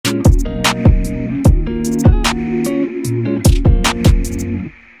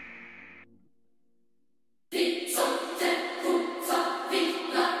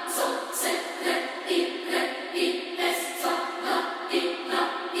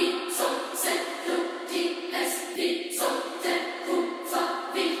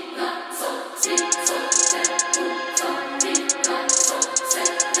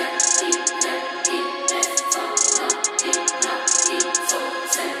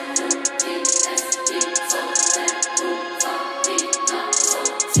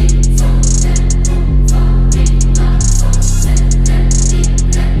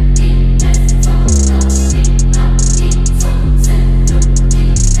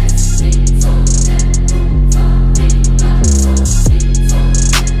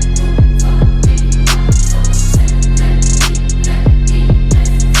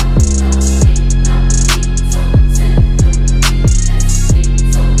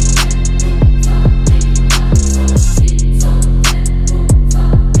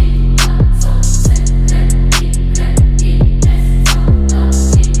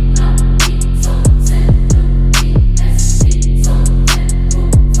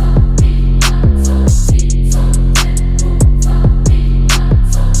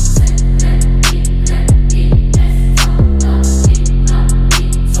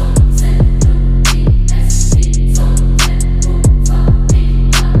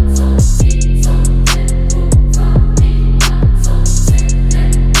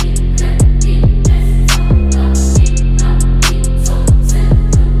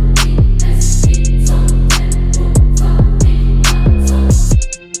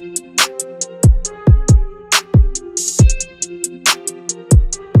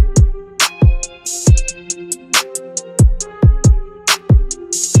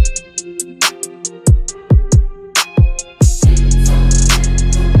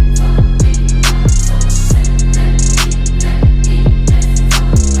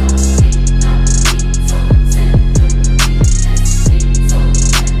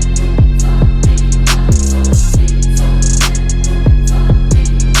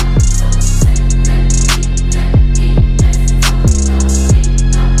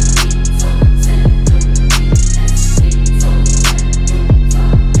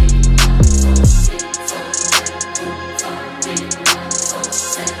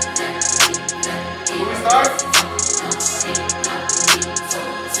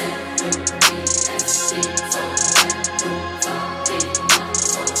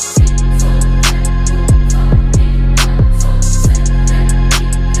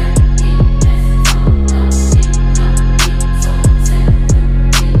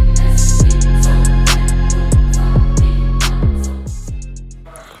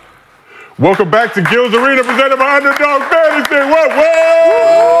Welcome back to Gil's Arena, presented by Underdog Fantasy. Whoa!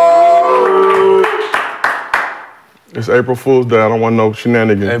 It's April Fool's Day. I don't want no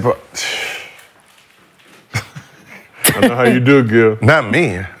shenanigans. I know how you do, Gil. Not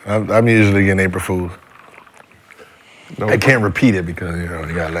me. I'm usually getting April Fool's. No, I can't repeat it because, you know,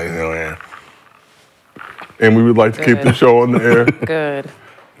 you got to let you know, man. And we would like to keep the show on the air. Good.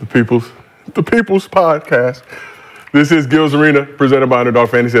 The People's Podcast. This is Gil's Arena, presented by Underdog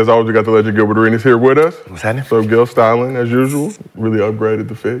Fantasy. As always, we got the legend Gilbert Arenas here with us. What's happening? So Gil styling, as usual. Really upgraded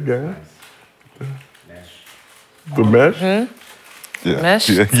the fit game. The mesh? Mm-hmm. Yeah. Mesh?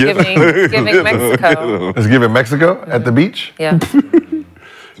 Yeah. It's giving Mexico. It's giving Mexico at the beach? Yeah.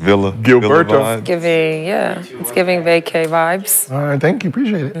 Villa. Gilberto. It's giving, yeah. It's giving vacay vibes. All right, thank you.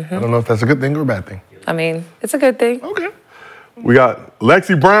 Appreciate it. I don't know if that's a good thing or a bad thing. I mean, it's a good thing. Okay. We got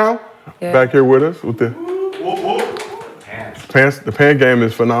Lexi Brown back here with us with the pants. The pan game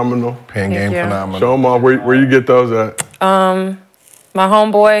is phenomenal. Pan game phenomenal. Show them off. Where you get those at? My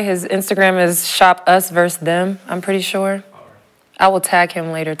homeboy, his Instagram is Shop Us vs. Them, I'm pretty sure. I will tag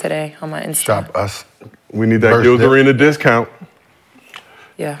him later today on my Insta. Shop Us. We need that Gil's Arena discount.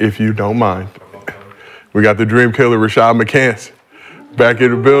 Yeah. If you don't mind. We got the Dream Killer, Rashad McCants, back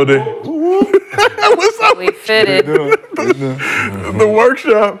in the building. What's up? We fitted. The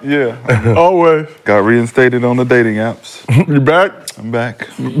workshop. Yeah. Always. Got reinstated on the dating apps. You back? I'm back.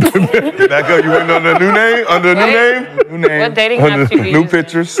 Back up. You went under a new name? Under a new name? New name. What dating apps you New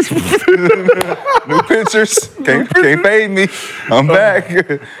pictures. New pictures. Can't fade me. I'm back.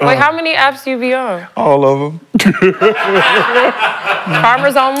 Wait, how many apps do you be on? All of them.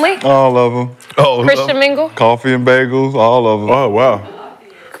 Farmers Only? All of them. Oh, Christian Mingle? Coffee and bagels. All of them. Oh, wow.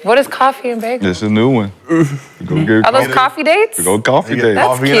 What is Coffee and Bagel? This is a new one. Are those coffee dates? Go coffee dates.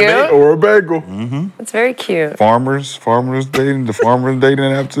 That's Coffee cute. Or a bagel. That's very cute. Farmers dating. The farmers dating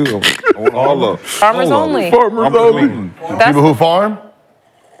app too. All of them. Farmers Only. Farmers only. People who farm?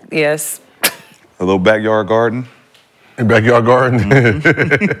 Yes. A little backyard garden. In backyard garden?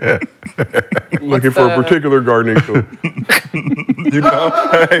 Looking for a particular gardening tool. You know,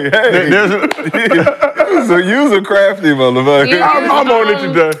 hey. So you's a crafty motherfucker. I'm on it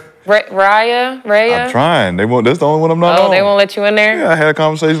today. Raya? I'm trying. That's the only one I'm not on. Oh, they won't let you in there? Yeah, I had a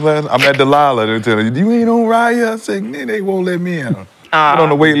conversation last night. I met Delilah. They're telling you, you ain't on Raya? I said, man, they won't let me in. I've been on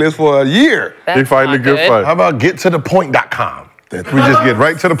the wait list for a year. They fighting a good fight. How about gettothepoint.com? We just get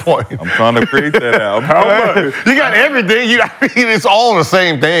right to the point. I'm trying to create that out. You got everything. It's all the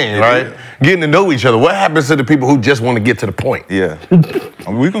same thing, right? Getting to know each other. What happens to the people who just want to get to the point? Yeah.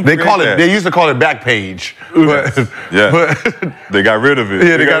 We can They used to call it Backpage. But they got rid of it.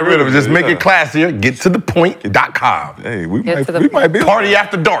 Yeah, they got rid of it. Just make it classier. Gettothepoint.com. Hey, we Get to the might build Party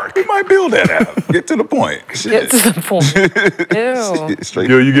after dark. We might build that out. Get to the point. Get to the point. Ew. Straight.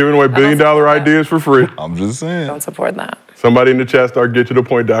 Yo, you giving away billion-dollar ideas for free. I'm just saying. Don't support that. Somebody in the chat start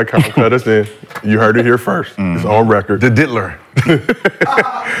gettothepoint.com. Cut us in. You heard it here first. It's on record. The Diddler.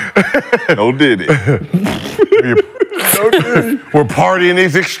 No diddy. We're partying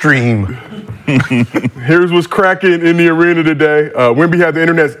is extreme. Here's what's cracking in the arena today. Wemby had the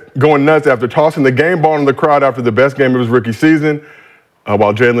internet going nuts after tossing the game ball in the crowd after the best game of his rookie season,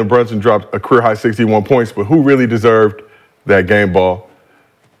 while Jalen Brunson dropped a career-high 61 points. But who really deserved that game ball?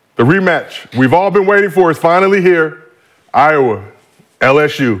 The rematch we've all been waiting for is finally here. Iowa,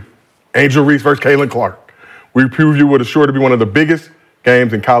 LSU, Angel Reese versus Caitlin Clark. We preview what is sure to be one of the biggest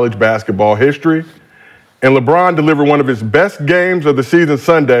games in college basketball history. And LeBron delivered one of his best games of the season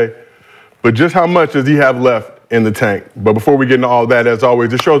Sunday, but just how much does he have left in the tank? But before we get into all that, as always,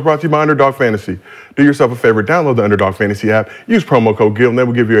 this show is brought to you by Underdog Fantasy. Do yourself a favor, download the Underdog Fantasy app, use promo code GIL, and they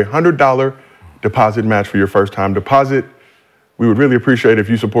will give you a $100 deposit match for your first time deposit. We would really appreciate it if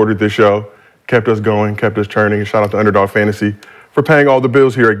you supported this show, kept us going, kept us churning. And shout out to Underdog Fantasy for paying all the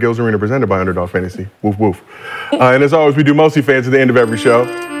bills here at Gil's Arena, presented by Underdog Fantasy. Woof, woof. And as always, we do MostlyFans at the end of every show.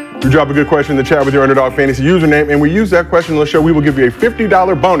 You drop a good question in the chat with your Underdog Fantasy username, and we use that question on the show. We will give you a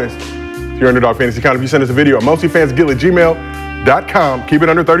 $50 bonus to your Underdog Fantasy account if you send us a video at mostlyfansgil@gmail.com. Keep it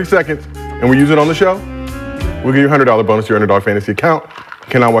under 30 seconds, and we use it on the show. We'll give you a $100 bonus to your Underdog Fantasy account. You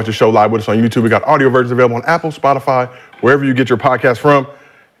cannot watch the show live with us on YouTube. We got audio versions available on Apple, Spotify, wherever you get your podcast from.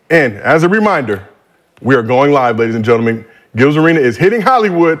 And as a reminder, we are going live, ladies and gentlemen. Gil's Arena is hitting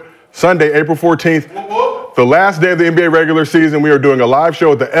Hollywood Sunday, April 14th. The last day of the NBA regular season, we are doing a live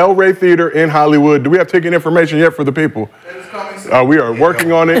show at the El Rey Theater in Hollywood. Do we have ticket information yet for the people? We are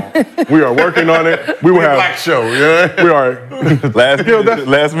working on it. We are working on it. We will have Black show, yeah. We are Last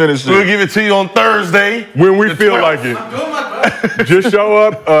minute shit. We'll give it to you on Thursday when we feel like it. Just show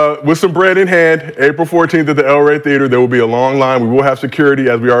up with some bread in hand. April 14th at the El Rey Theater. There will be a long line. We will have security,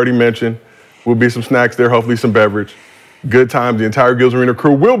 as we already mentioned. Will be some snacks there, hopefully some beverage. Good times. The entire Gills Arena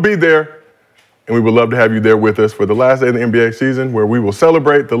crew will be there. And we would love to have you there with us for the last day of the NBA season, where we will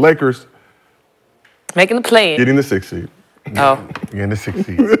celebrate the Lakers making the play-in. Getting the 6th seed. Oh. Getting the 6th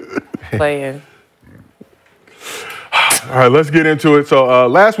seed. Play-in. All right, let's get into it. So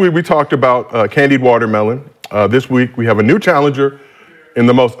last week we talked about candied watermelon. This week we have a new challenger in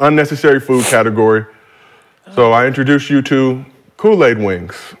the most unnecessary food category. So I introduce you to Kool-Aid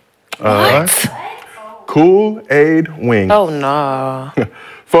Wings. What? Kool-Aid Wings. Oh, no.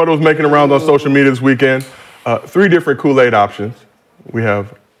 Photos making around on social media this weekend. 3 different Kool-Aid options. We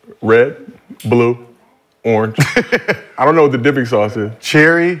have red, blue, orange. I don't know what the dipping sauce is.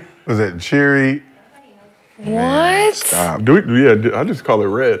 Cherry? Was it cherry? What? Stop. I just call it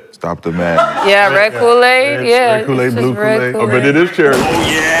red. Stop the madness. Yeah, red Kool-Aid. Yeah. Red Kool-Aid, it's blue just red Kool-Aid. Oh, but it is cherry.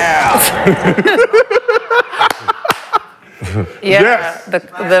 Yeah, Yes.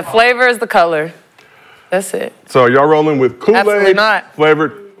 the flavor is the color. That's it. So y'all rolling with Absolutely Kool-Aid not.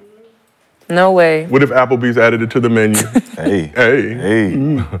 flavored? No way. What if Applebee's added it to the menu? Hey. Hey.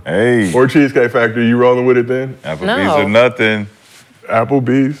 Hey. Hey. Or Cheesecake Factory, you rolling with it then? Applebee's No. or nothing.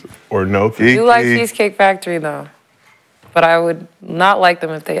 Applebee's or no? I do like Kiki. Cheesecake Factory though, but I would not like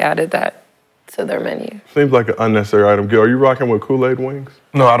them if they added that to their menu. Seems like an unnecessary item. Gil, are you rocking with Kool-Aid Wings?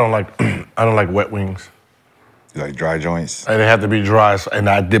 No, I don't like I don't like wet wings. You like dry joints? They have to be dry, and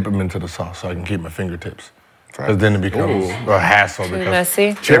I dip them into the sauce so I can keep my fingertips. Because then it becomes a hassle. Too Because messy.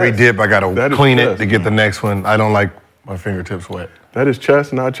 every Yes. dip, I got That to is clean it yes. to get the next one. I don't like my fingertips wet. That is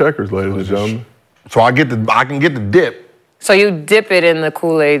chess, not checkers, ladies and gentlemen. So I can get the dip. So you dip it in the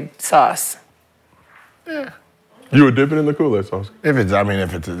Kool-Aid sauce. You would dip it in the Kool-Aid sauce. If it's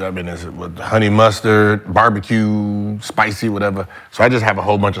with honey mustard, barbecue, spicy, whatever. So I just have a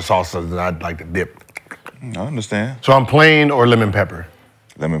whole bunch of sauces that I'd like to dip. I understand. So I'm plain or lemon pepper.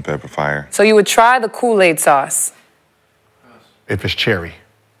 Lemon pepper fire. So you would try the Kool-Aid sauce. If it's cherry.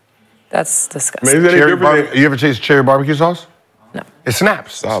 That's Man, disgusting. is that any different than- You ever taste cherry barbecue sauce? No. It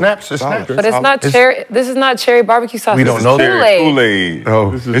snaps. Solid. It snaps. It Solid. snaps. But it's not cherry. This is not cherry barbecue sauce. We This don't is know that. Kool-Aid. Kool-Aid.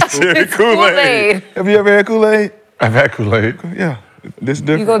 Oh, This is It's cherry It's Kool-Aid. Kool-Aid. Have you ever had Kool-Aid? I've had Kool-Aid. Yeah. This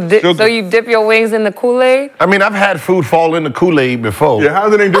different. You go dip, Sugar. so you dip your wings in the Kool-Aid? I mean, I've had food fall into Kool-Aid before. Yeah,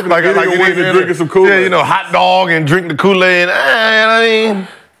 how's it any different Like than eating it a wing is and in drinking it. some Kool-Aid? Yeah, you know, hot dog and drink the Kool-Aid. I mean,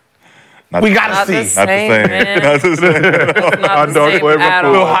 Not we the- gotta Not see. the Not the same, same. man. Not the same. It's not Hot the dog same flavor at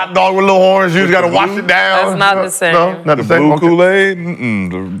Kool-Aid. Little all. hot dog with little orange. You just gotta wash it down. That's not the same. No, not the The same. blue Okay. Kool-Aid?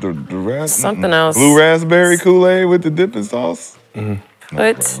 Mm-mm. The ras- Something mm-mm. else. Blue raspberry Kool-Aid with the dipping sauce?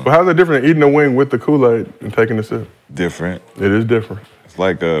 But Well, how's it different than eating a wing with the Kool-Aid and taking a sip? Different. It is different. It's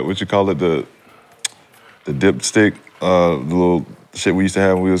like, what you call it, the dip stick, the little shit we used to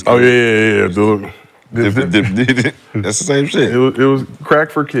have when we was Oh, kids. yeah. Dude. Dip. That's the same shit. It was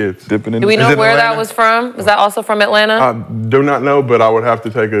crack for kids. Dipping in do we the know it where that Atlanta? was from? Was that also from Atlanta? I do not know, but I would have to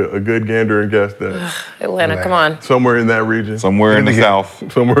take a good gander and guess that Atlanta, come on. somewhere in that region. somewhere in the together.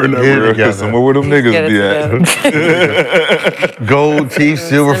 south. Somewhere in that Get it region. together. Somewhere where them Get niggas it be at. together. Gold teeth,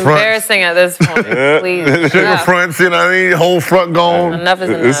 silver It's front. embarrassing at this point. Please. Silver Enough. fronts, you know what I mean? Whole front gone. Enough is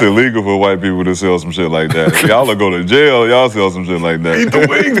It's enough. illegal for white people to sell some shit like that. Y'all will go to jail. Y'all sell some shit like that. Eat the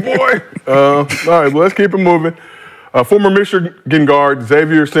wings, boy. All right, well, let's keep it moving. Former Michigan guard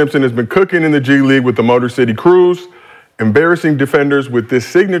Zavier Simpson has been cooking in the G League with the Motor City Cruise, embarrassing defenders with this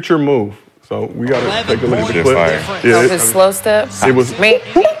signature move. So we got to take a look at the Shit clip. fire. Yeah, Oh, his slow steps. it was Me.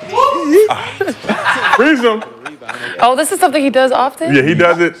 freeze him. Oh, this is something he does often? Yeah, he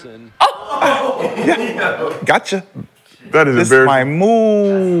does it. Gotcha. That is This is my embarrassing.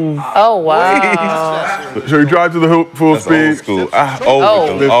 move. Oh, wow. So he drives to the hoop full That's old speed. school.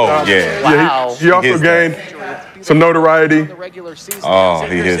 Oh. Yeah. Wow. He also He gained some notoriety Oh,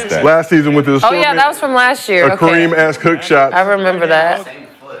 he hits that. last season with his Oh, yeah, that was from last year. a Okay. Kareem-esque hook shot. I remember that.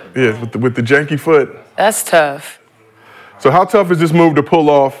 Yeah, with the janky foot. That's tough. So how tough is this move to pull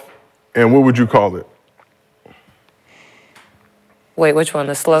off, and what would you call it? Wait, which one?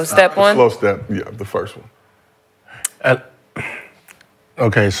 The slow step one? Slow step. Yeah, the first one.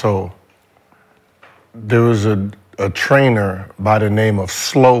 Okay, so there was a trainer by the name of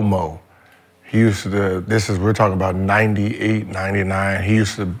Slow Mo. He used to, we're talking about 98, 99. He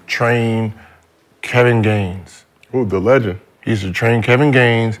used to train Kevin Gaines. Ooh, the legend. He used to train Kevin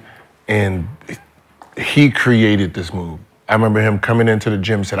Gaines, and he created this move. I remember him coming into the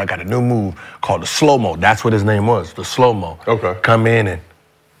gym and said, I got a new move called the slow-mo. That's what his name was, the slow-mo. Okay. Come in and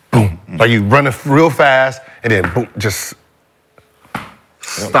boom. Like you run it real fast and then boom, just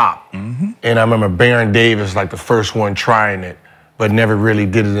stop. And I remember Baron Davis like the first one trying it, but never really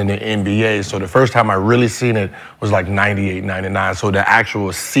did it in the NBA. So the first time I really seen it was like 98, 99. So to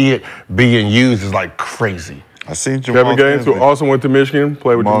actual see it being used is like crazy. I seen Jamal Kevin Gaines, who also went to Michigan,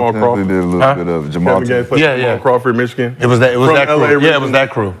 played with Jamal Crawford. Did a little bit of Jamal Kevin Gaines played with Jamal Crawford, Michigan. It was that LA crew. Yeah, it was that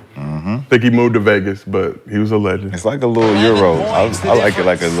crew. I think he moved to Vegas, but he was a legend. It's like a little Euro. I like it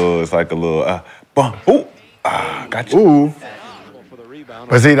like a little, it's like a little, gotcha. Ooh.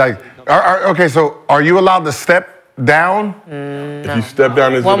 But see, like, okay, so are you allowed to step down? If you step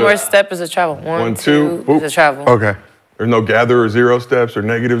down, is one more step is a travel. One, two is a travel. Okay. There's no gather or 0 steps or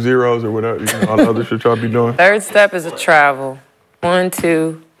negative zeros or whatever, all the other shit y'all be doing. Third step is a travel. 1,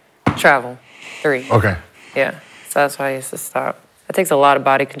 2, travel. 3. Okay. Yeah, so that's why I used to stop. That takes a lot of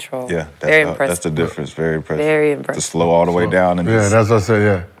body control. Yeah, very impressive. That's the difference. Very impressive. Very impressive. To slow all the way down. And yeah, that's what I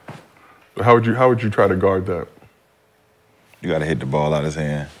said, yeah. How would you try to guard that? You got to hit the ball out of his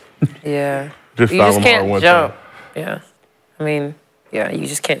hand. Yeah. You just can't jump. Yeah. I mean, yeah, you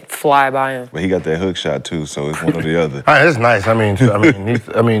just can't fly by him. But he got that hook shot too, so it's one or the other. It's nice. I mean,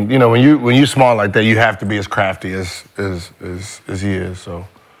 you know, when you small like that, you have to be as crafty as he is. So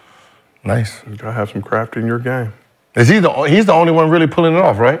nice. You gotta have some craft in your game. He's the only one really pulling it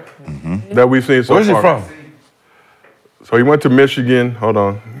off, right? Mm-hmm. That we've seen so far. Where's he from? So he went to Michigan. Hold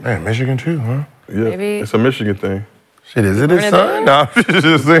on. Man, Michigan too, huh? Yeah, Maybe. it's a Michigan thing. Shit, is it his son? No, I'm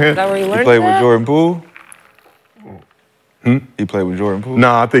just saying. Is that where you learned He played with Jordan Poole? He played with Jordan Poole?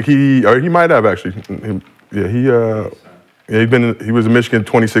 No, I think he might have actually. He was in Michigan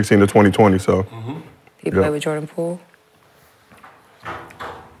 2016 to 2020. So He played with Jordan Poole.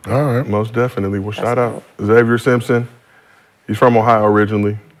 All right. Most definitely. Well, shout out Zavier Simpson. He's from Ohio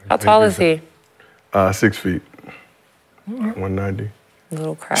originally. How tall is he? 6 feet. 190. A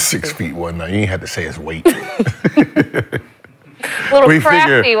little crafty. 6 feet 190. You ain't had to say his weight. Little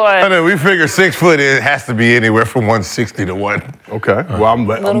crafty one. I know, we figure 6 foot, it has to be anywhere from 160 to 1. Okay. Well, I'm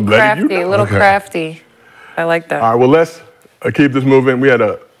letting you know. Little crafty. I like that. All right, well, let's keep this moving. We had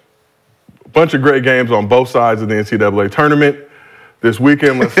a bunch of great games on both sides of the NCAA tournament this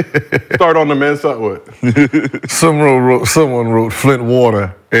weekend. Let's start on the men's side. What? Someone wrote Flint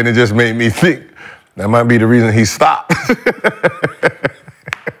water, and it just made me think that might be the reason he stopped.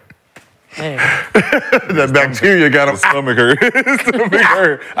 That bacteria got him. Stomach hurt. Stomach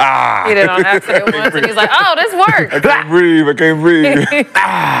hurt. He did it on accident once, and he's like, "Oh, this worked." I can't breathe.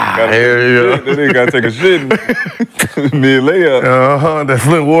 There you go. Then he gotta take a shit mid layup. That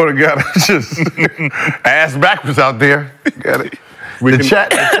Flint water got just ass backwards out there. Got it. The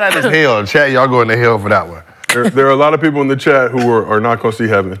chat is hell. The chat, y'all going to hell for that one. There are a lot of people in the chat who are not going to see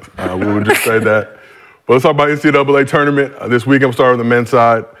heaven. We would just say that. But let's talk about NCAA tournament. This weekend, we'll start on the men's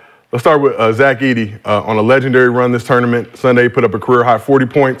side. Let's start with Zach Edey on a legendary run this tournament. Sunday, he put up a career-high 40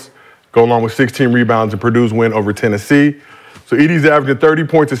 points, go along with 16 rebounds in Purdue's win over Tennessee. So Edey's averaging 30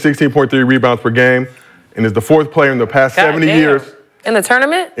 points and 16.3 rebounds per game and is the fourth player in the past 70 years. In the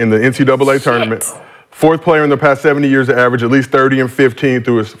tournament? In the NCAA tournament. Fourth player in the past 70 years to average at least 30 and 15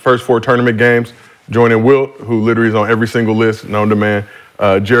 through his first 4 tournament games, joining Wilt, who literally is on every single list known to man,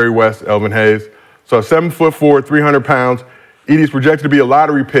 Jerry West, Elvin Hayes. So 7'4", 300 pounds. Edey's projected to be a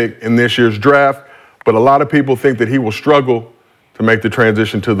lottery pick in this year's draft, but a lot of people think that he will struggle to make the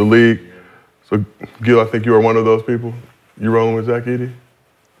transition to the league. So, Gil, I think you are one of those people. You rolling with Zach Edey?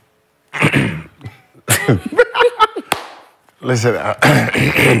 Listen,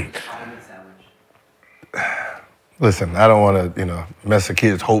 listen, I don't want to, mess the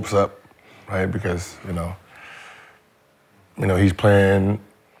kids' hopes up, right? Because, he's playing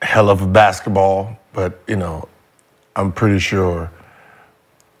hell of basketball, but, I'm pretty sure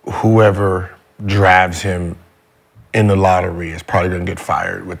whoever drafts him in the lottery is probably going to get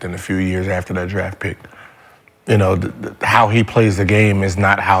fired within a few years after that draft pick. How he plays the game is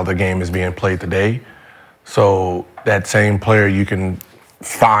not how the game is being played today. So that same player you can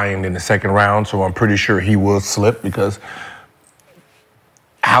find in the second round, so I'm pretty sure he will slip because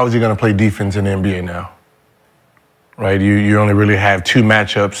how is he going to play defense in the NBA now? Right? You only really have 2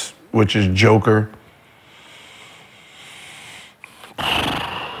 matchups, which is Joker,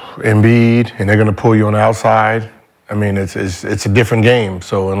 Embiid, and they're going to pull you on the outside. I mean, it's a different game.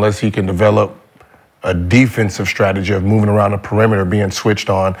 So unless he can develop a defensive strategy of moving around the perimeter, being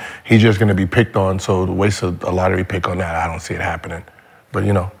switched on, he's just going to be picked on. So to waste a lottery pick on that, I don't see it happening. But,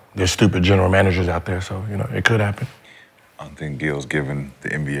 there's stupid general managers out there, so, it could happen. I don't think Gil's giving the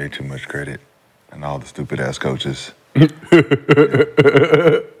NBA too much credit and all the stupid-ass coaches.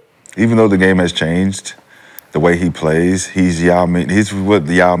 Even though the game has changed, the way he plays, he's what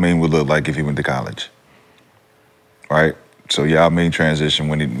Yao Ming would look like if he went to college, right? So Yao Ming transition,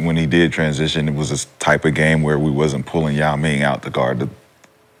 when he did transition, it was a type of game where we wasn't pulling Yao Ming out to guard the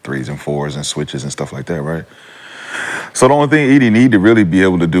 3s and 4s and switches and stuff like that, right? So the only thing Edey need to really be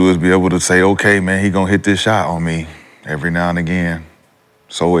able to do is be able to say, okay, man, he gonna hit this shot on me every now and again.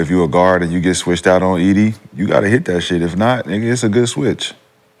 So if you're a guard and you get switched out on Edey, you gotta hit that shit. If not, nigga, it's a good switch.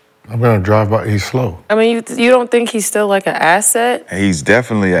 I'm gonna drive by. He's slow. I mean, you don't think he's still like an asset? He's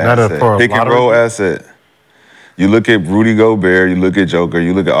definitely an Not asset. for a Pick and lottery? roll asset. You look at Rudy Gobert, you look at Joker,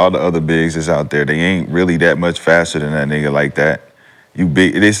 you look at all the other bigs that's out there. They ain't really that much faster than that nigga like that.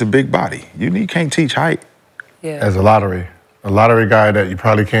 It's a big body. You can't teach height. Yeah. As a lottery guy that you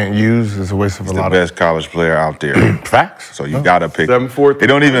probably can't use is a waste of a He's the lottery. best college player out there. Facts. So you gotta pick. 7'4", It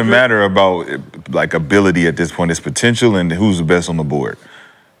don't even matter about like ability at this point. It's potential and who's the best on the board.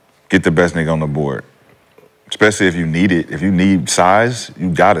 Get the best nigga on the board. Especially if you need it. If you need size, you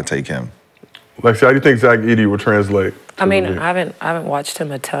gotta take him. Lexi, how do you think Zach Edey will translate? I mean, I haven't watched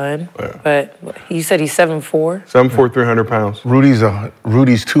him a ton, but you said he's 7'4". 7'4", 300 pounds.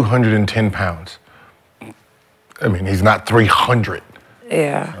 Rudy's 210 pounds. I mean, he's not 300.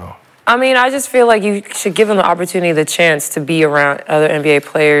 Yeah. So. I mean, I just feel like you should give him the opportunity, the chance to be around other NBA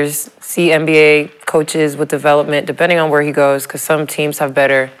players, see NBA coaches with development, depending on where he goes, because some teams have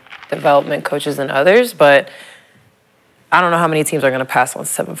better development coaches than others, but I don't know how many teams are going to pass on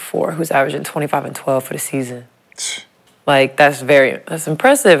 7'4", who's averaging 25 and 12 for the season. Like, that's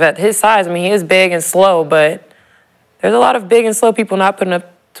impressive at his size. I mean, he is big and slow, but there's a lot of big and slow people not putting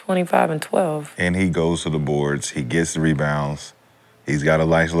up 25 and 12. And he goes to the boards. He gets the rebounds. He's got a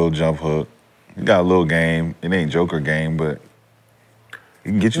nice little jump hook. He got a little game. It ain't Joker game, but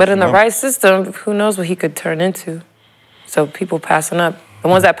he can get you. But in the right system, who knows what he could turn into. So people passing up. The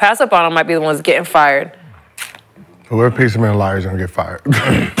ones that pass up on him might be the ones getting fired. Whoever picks him in the lottery is gonna get fired.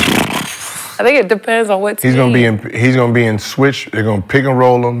 I think it depends on what team. He's gonna be in switch. They're gonna pick and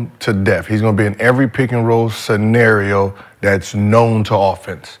roll him to death. He's gonna be in every pick and roll scenario that's known to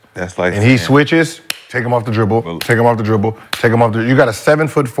offense. That's like. And he switches. Take him off the dribble. Take him off the dribble. Take him off the. You got a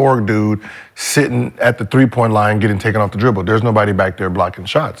 7'4" dude sitting at the 3-point line getting taken off the dribble. There's nobody back there blocking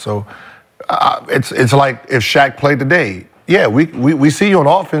shots. So it's like if Shaq played today. Yeah, we see you on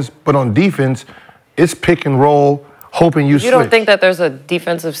offense, but on defense, it's pick and roll. Hoping you switch. You don't think that there's a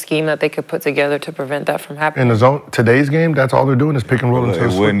defensive scheme that they could put together to prevent that from happening? In the zone, today's game, that's all they're doing is pick and roll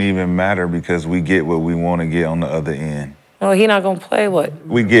until it wouldn't even matter because we get what we want to get on the other end. Well, he's not going to play what?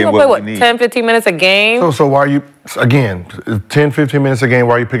 We get what we need. 10, 15 minutes a game? So why are you, again, 10, 15 minutes a game,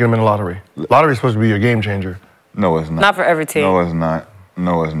 why are you picking him in the lottery? Lottery's supposed to be your game changer. No, it's not. Not for every team. No, it's not.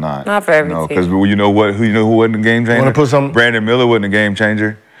 No, it's not. Not for every team. No, because you know what? Who wasn't a game changer? Want to put some? Brandon Miller wasn't a game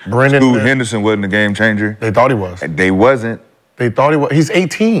changer. Brendan Henderson wasn't a game changer. They thought he was. They wasn't. They thought he was. He's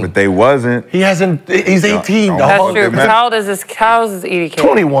 18. But they wasn't. He hasn't. He's 18. That's true. How old is Edey?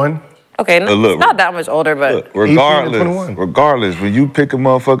 21. Okay, it's not that much older, but look, regardless, when you pick a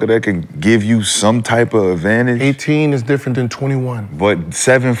motherfucker that can give you some type of advantage, 18 is different than 21. But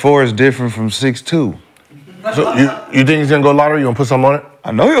 7'4" is different from 6'2". So you think he's gonna go lottery? You gonna put something on it?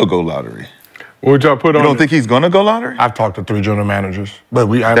 I know he'll go lottery. What would y'all put on? You don't think he's gonna go lottery? I've talked to 3 general managers, but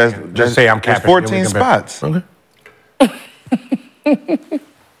just say I'm capping. 14 spots. Okay.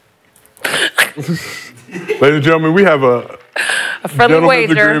 Ladies and gentlemen, we have a friendly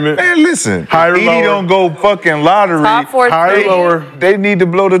wager. Agreement. Man, listen. Higher, Edey lower. don't go fucking lottery. Top 14. Higher, lower. They need to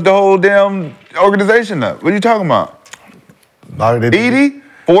blow the whole damn organization up. What are you talking about? Edey,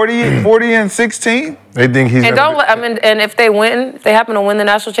 40 and 16? They think he's. And and if they happen to win the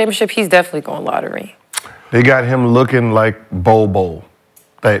national championship, he's definitely going lottery. They got him looking like Bobo,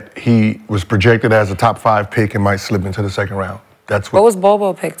 that he was projected as a top 5 pick and might slip into the second round. That's what was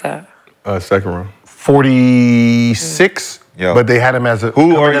Bobo picked at? Second round. 46. Yo. But they had him as a.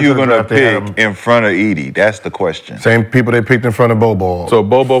 Who are you gonna pick in front of Edey? That's the question. Same people they picked in front of Bobo. So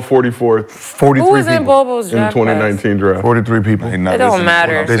Bobo 44th. 43 Who was people in Bobo's draft? In 2019 draft. 43 people. It don't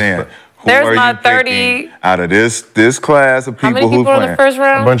matter. There's not 30. Out of this class of people How many people in the first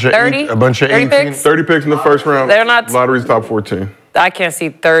round? A bunch of 30? a bunch of 30 18. picks? 30 picks in the first round. They're not. Lottery's top 14. I can't see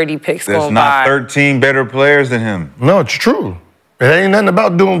 30 picks There's going not by. 13 better players than him. No, it's true. It ain't nothing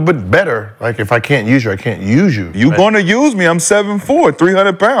about doing but better. Like, if I can't use you, I can't use you. You gonna use me. I'm 7'4",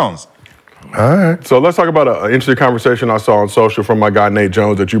 300 pounds. All right. So let's talk about an interesting conversation I saw on social from my guy Nate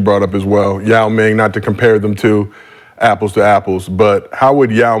Jones that you brought up as well. Yao Ming, not to compare them to apples, but how would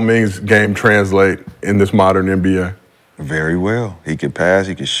Yao Ming's game translate in this modern NBA? Very well. He can pass,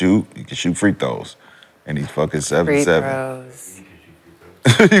 he can shoot free throws. And he's fucking 7'7".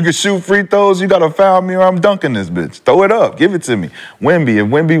 You can shoot free throws. You got to foul me or I'm dunking this bitch. Throw it up. Give it to me. Wemby, if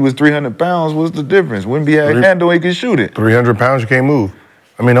Wemby was 300 pounds, what's the difference? Wemby had a handle, he could shoot it. 300 pounds, you can't move.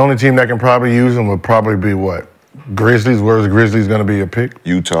 I mean, the only team that can probably use him would probably be what? Grizzlies. Where's the Grizzlies going to be a pick?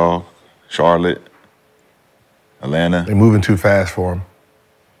 Utah, Charlotte, Atlanta. They're moving too fast for him.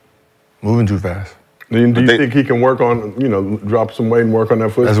 Moving too fast. Do you think he can work on, drop some weight and work on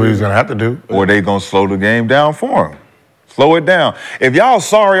that foot? That's what he's going to have to do. Or they going to slow the game down for him. Slow it down. If y'all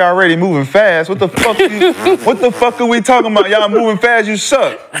sorry already moving fast, what the fuck are we talking about? Y'all moving fast, you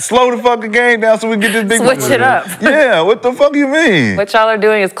suck. Slow the fucking game down so we get this big Switch it up. Yeah, what the fuck you mean? What y'all are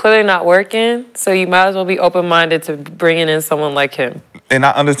doing is clearly not working, so you might as well be open-minded to bringing in someone like him. And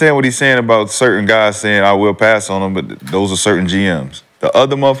I understand what he's saying about certain guys saying, I will pass on them, but those are certain GMs. The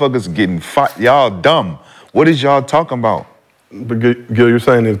other motherfuckers getting fired. Y'all dumb. What is y'all talking about? But Gil, you're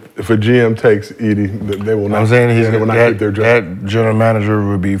saying if a GM takes Edey, they will not. I'm saying they will not keep their job. That general manager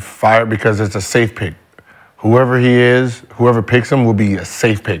would be fired because it's a safe pick. Whoever he is, whoever picks him will be a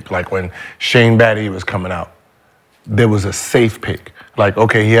safe pick. Like when Shane Battier was coming out, there was a safe pick. Like,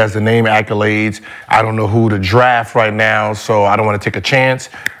 okay, he has the name, accolades. I don't know who to draft right now, so I don't want to take a chance.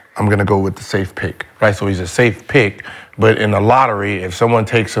 I'm going to go with the safe pick, right? So he's a safe pick. But in the lottery, if someone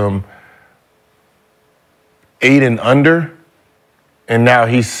takes him 8 and under, and now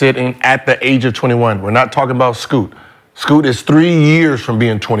he's sitting at the age of 21. We're not talking about Scoot. Scoot is 3 years from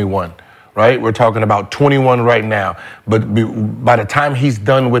being 21, right? We're talking about 21 right now. But by the time he's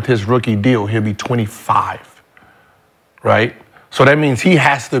done with his rookie deal, he'll be 25, right? So that means he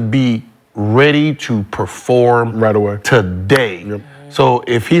has to be ready to perform right away today. Yep. So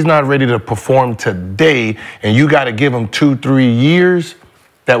if he's not ready to perform today and you got to give him 2-3 years,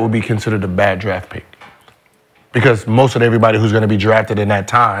 that would be considered a bad draft pick. Because most of everybody who's going to be drafted in that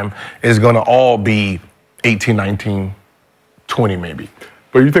time is going to all be 18, 19, 20 maybe.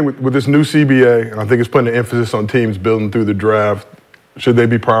 But you think with this new CBA, and I think it's putting an emphasis on teams building through the draft, should they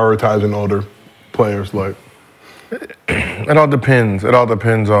be prioritizing older players? Like, it all depends. It all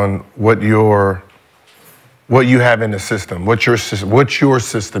depends on what you have in the system, what your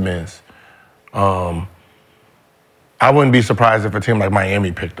system is. I wouldn't be surprised if a team like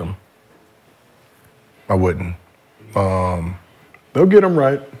Miami picked them. I wouldn't. They'll get him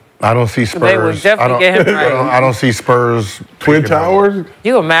right. I don't see Spurs. They would definitely get him right. I don't see Spurs. Twin Towers?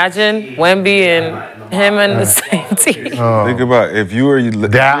 You imagine Wemby and him in the same team? Think about if you were...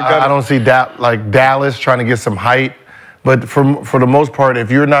 I don't see Dallas trying to get some height. But for the most part,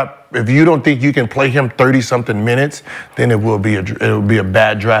 if you don't think you can play him 30-something minutes, then it will be a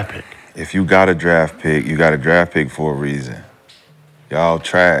bad draft pick. If you got a draft pick, you got a draft pick for a reason. Y'all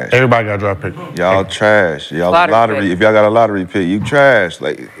trash. Everybody got a draft pick. Y'all trash. Y'all lottery. If y'all got a lottery pick, you trash.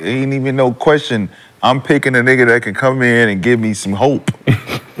 Like, ain't even no question. I'm picking a nigga that can come in and give me some hope.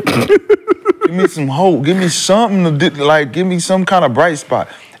 Give me some hope. Give me something to do, like, give me some kind of bright spot.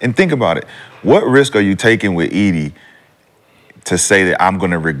 And think about it. What risk are you taking with Edey to say that I'm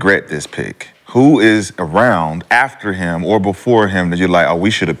going to regret this pick? Who is around after him or before him that you're like, oh,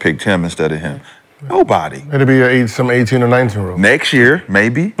 we should have picked him instead of him? Nobody. It'll be some 18 or 19-year-old. Next year,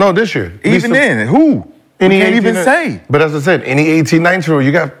 maybe. No, this year. Even then, who? Any can't even say. But as I said, any 18, 19-year-old,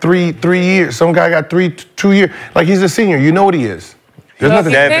 you got three years. Some guy got 2 years. Like, he's a senior. You know what he is. There's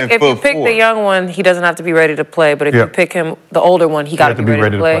nothing. If you pick the young one, he doesn't have to be ready to play. But if you pick him, the older one, he got to be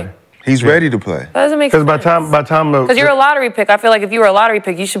ready to play. He's ready to play. That doesn't make sense. Because by time because you're a lottery pick. I feel like if you were a lottery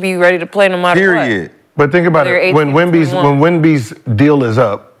pick, you should be ready to play no matter what. But think about it. When Wemby's deal is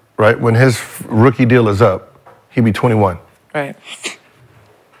up, right? When his rookie deal is up, he'd be 21. Right.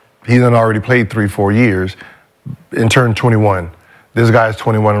 He's done already played 3-4 years and turned 21. This guy's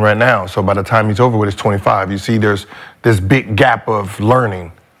 21 right now. So by the time he's over with, it's 25. You see, there's this big gap of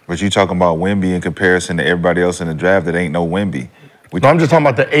learning. But you talking about Wemby in comparison to everybody else in the draft that ain't no Wemby. No, I'm just talking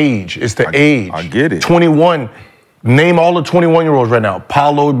about the age. It's the age. I get it. 21. Name all the 21-year-olds right now.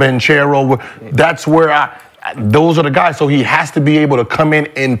 Paulo, Banchero. That's where those are the guys. So he has to be able to come in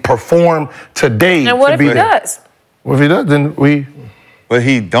and perform today. And what if he does? Well, if he does, then we... But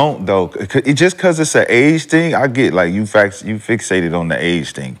he don't, though. Just because it's an age thing, I get, like, you fixated on the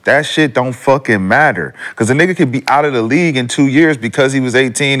age thing. That shit don't fucking matter. Because a nigga could be out of the league in 2 years because he was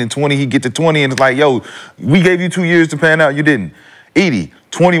 18 and 20, he get to 20, and it's like, yo, we gave you 2 years to pan out, you didn't. Edey,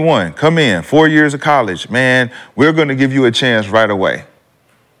 21, come in, 4 years of college. Man, we're going to give you a chance right away.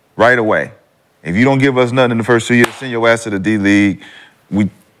 Right away. If you don't give us nothing in the first 2 years, send your ass to the D-League. We,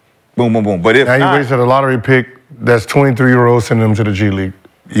 boom, boom, boom. But if now you wasted a lottery pick that's 23-year-olds, sending them to the G League.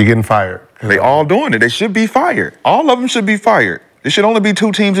 You're getting fired. They all doing it. They should be fired. All of them should be fired. There should only be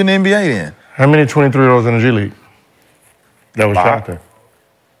 2 teams in the NBA then. How many 23-year-olds in the G League? That was drafted.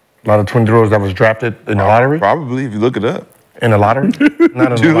 A lot of 23-year-olds that was drafted in the lottery? Probably, if you look it up. In the lottery? Not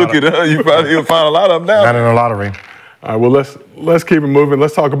in If you look it up, you probably will find a lot of them now. Not in the lottery. All right, well, let's keep it moving.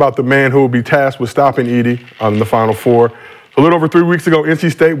 Let's talk about the man who will be tasked with stopping Edey in the Final Four. A little over 3 weeks ago,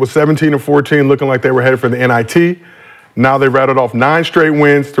 NC State was 17-14, looking like they were headed for the NIT. Now they rattled off 9 straight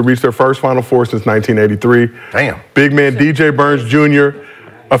wins to reach their first Final Four since 1983. Damn. Big man DJ Burns Jr.,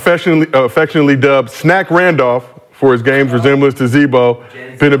 affectionately dubbed Snack Randolph for his game's resemblance to Zebo.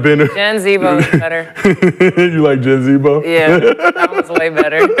 Gen Zebo is better. You like Gen Zebo? Yeah, that one's way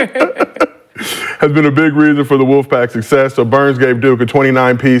better. Has been a big reason for the Wolfpack's success. So Burns gave Duke a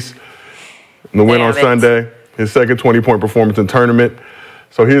 29-piece in the win on Sunday, his second 20-point performance in tournament.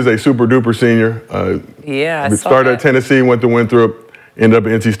 So he is a super-duper senior. Yeah, I saw started that. at Tennessee, went to Winthrop, ended up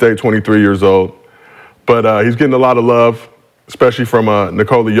at NC State, 23 years old. But he's getting a lot of love, especially from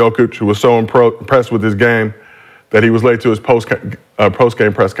Nikola Jokic, who was so impressed with his game that he was late to his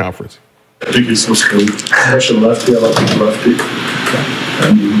post-game press conference. I think he's so skilled. Especially lefty, I like his lefty.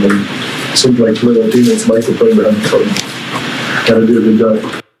 And seems like little demons like to play behind the gotta do a good job.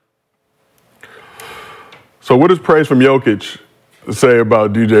 So what does praise from Jokic say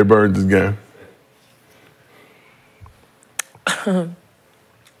about DJ Burns' game? I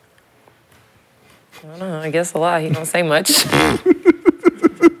don't know, I guess a lot. He don't say much.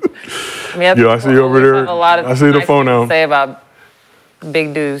 I mean, I see you over there. I see the phone out. Say about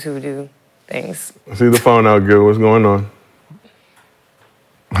big dudes who do things. I see the phone out, Gil. What's going on?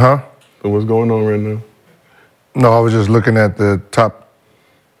 Huh? So what's going on right now? No, I was just looking at the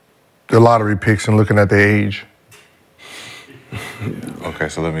lottery picks and looking at the age. Okay,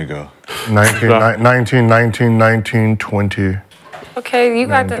 so let me go. 19, 20. Okay, you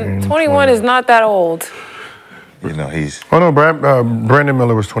got the 21 is not that old. You know, he's... Oh, no, Brandon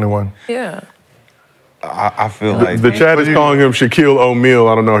Miller was 21. Yeah. I feel like... The chat is calling him Shaquille O'Neal.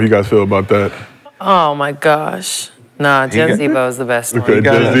 I don't know how you guys feel about that. Oh, my gosh. Nah, Gen Zebo is the best one. Okay,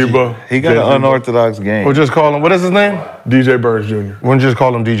 Gen Zebo. He got an unorthodox game. We'll just call him, what is his name? DJ Burns Jr. We'll just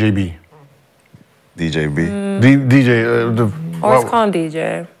call him DJB. DJB. Let's call him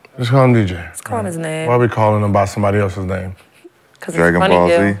DJ. Just call him DJ. Let's call him his name. Why are we calling him by somebody else's name? Dragon Ball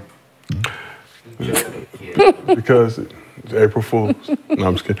Z. Because it's April Fool's. No,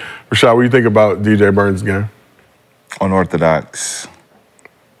 I'm just kidding. Rashad, what do you think about DJ Burns' game? Unorthodox.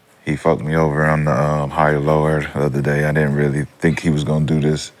 He fucked me over on the higher lower the other day. I didn't really think he was gonna do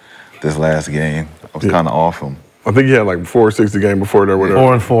this last game. I was kind of off him. I think he had like 4 or 6 the game before that, whatever.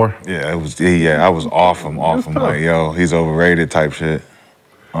 4 and 4. Yeah, it was. Yeah, I was off him. Like, yo, he's overrated type shit.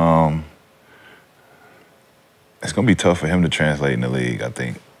 It's gonna be tough for him to translate in the league, I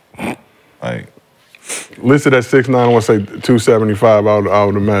think. Like, listed at 6'9", I want to say 275. I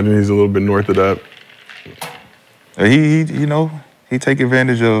would imagine he's a little bit north of that. He take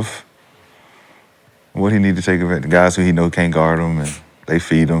advantage of what he need to take advantage. Guys who he know can't guard him, and they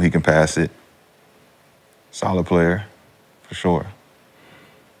feed him. He can pass it. Solid player, for sure.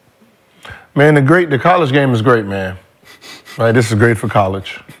 Man, the college game is great, man. Right, this is great for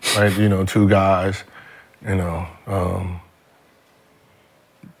college. Right, 2 guys,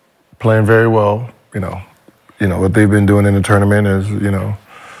 playing very well. What they've been doing in the tournament is,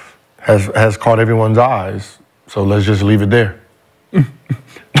 has caught everyone's eyes. So let's just leave it there. You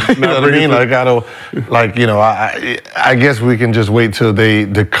know what I mean? I guess we can just wait till they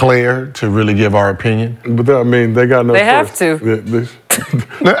declare to really give our opinion. But they got no. They have to. I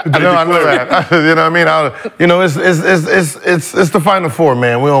know that. You know what I mean? It's the Final Four,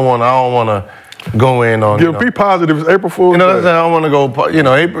 man. I don't want to go in on. Be positive. It's April Fool's. I don't want to go.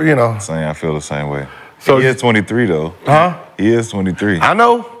 April. I feel the same way. So he is 23 though. Huh? He is 23. I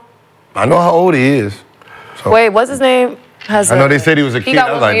know how old he is. So. Wait, what's his name? I know they said he was a kid.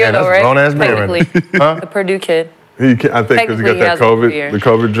 I was like, man, that's a grown-ass man. Huh? The Purdue kid. I think because he got that COVID, the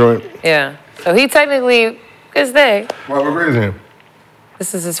COVID joint. Yeah. So he technically is there. What grade is him?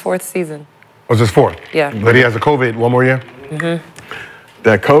 This is his 4th season. Was his 4th? Yeah. But he has a COVID 1 more year? Mm-hmm.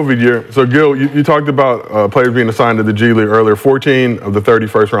 That COVID year. So, Gil, you talked about players being assigned to the G League earlier. 14 of the 30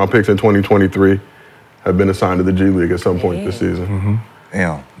 first-round picks in 2023 have been assigned to the G League at some point this season. Mm-hmm.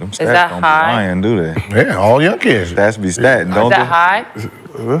 Damn, them stats don't be lying, do they? Yeah, all young kids. Stats be statting, don't they? Is that high?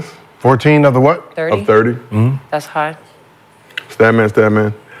 14 of the what? 30. Of 30. Mm-hmm. That's high. Stat man.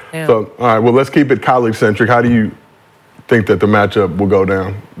 Yeah. So, all right, well, let's keep it college-centric. How do you think that the matchup will go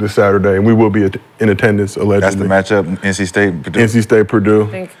down this Saturday? And we will be in attendance, allegedly. That's the matchup, NC State, Purdue? NC State,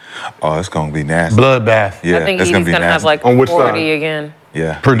 Purdue. Oh, it's going to be nasty. Bloodbath. Yeah, I think it's he's going to be have like on which 40 side? again.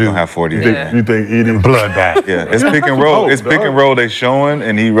 Yeah, Purdue. Gonna have 40. You think Edey? Bloodbath. Yeah, it's pick and roll. It's pick and roll they showing,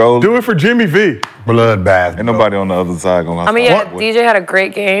 and he rolls. Do it for Jimmy V. Bloodbath. Ain't nobody on the other side gonna. I mean, yeah, DJ had a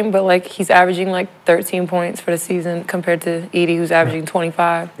great game, but like he's averaging like 13 points for the season compared to Edey, who's averaging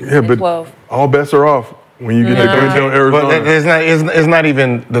 25 and but 12. all bets are off when you get to Glendale, Arizona. But it's not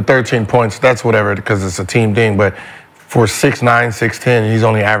even the 13 points. That's whatever, because it's a team thing. But for 6'9", 6'10", he's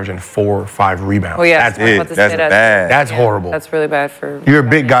only averaging 4 or 5 rebounds. Oh, yeah. That's I was about to say That's bad. That's horrible. That's really bad for... You're a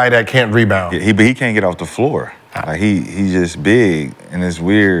big guy that can't rebound. Yeah, but he can't get off the floor. Like he's just big, and it's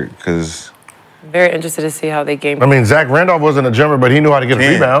weird because. Very interested to see how they game. I mean, Zach Randolph wasn't a jumper, but he knew how to get a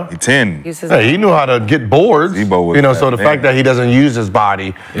rebound. He 10. Hey, he knew how to get boards. Zebo was You know, so that the fact that he doesn't use his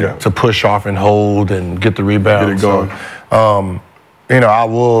body Yeah. to push off and hold and get the rebound. Get it going. So, you know, I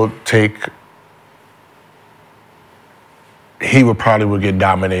will take. He would get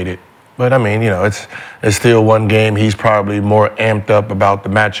dominated. But I mean, you know, it's still one game. He's probably more amped up about the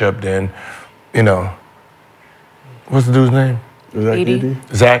matchup than, you know, what's the dude's name? Is that Edey?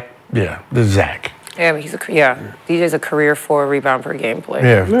 Edey? Zach? Yeah, this is Zach. Yeah, but DJ's a career 4 rebound per game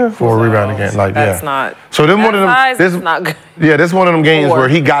player. Yeah, 4 rebound again. Like, That's yeah. not. So then one of them. Size This is not good. Yeah, this is one of them games 4. where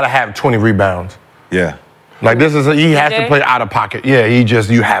he gotta have 20 rebounds. Yeah. Like he has to DJ? play out of pocket. Yeah,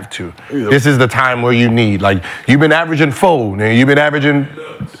 you have to. This is the time where you need. Like you've been averaging 4, and you've been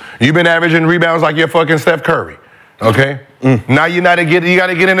averaging rebounds like you're fucking Steph Curry. Okay? Now you gotta get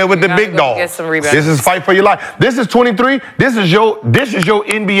in there with the big dogs. Get some rebounds. This is fight for your life. This is 23. This is your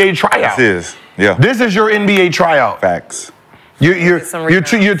NBA tryout. This is. Yeah. This is your NBA tryout. Facts. You're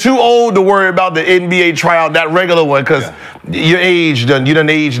too old to worry about the NBA tryout, that regular one, because you done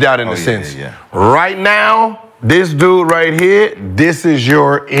aged out in a sense. Yeah. Right now, this dude right here, this is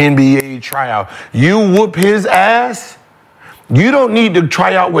your NBA tryout. You whoop his ass. You don't need to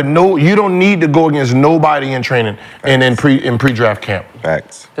try out with you don't need to go against nobody in training and in pre-draft camp.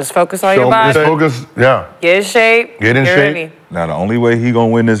 Facts. Just focus on your body. Just focus, yeah. Get in shape. Get in shape. Ready. Now the only way he gonna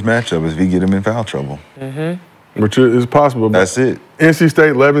win this matchup is if he get him in foul trouble. Which is possible. That's it. NC State,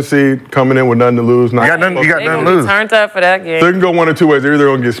 11 seed, coming in with nothing to lose. You got nothing They to gonna be lose. turned up for that game. They can go one of two ways. They're either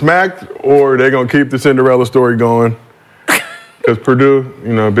going to get smacked or they're going to keep the Cinderella story going. Because Purdue,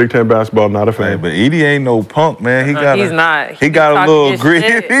 you know, Big Ten basketball, not a fan. Hey, but Edey ain't no punk, man. He's not. He got a talking little his grit.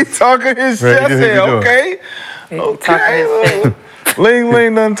 shit. He's talking his shit. I Right, said, okay. Talking his shit. Ling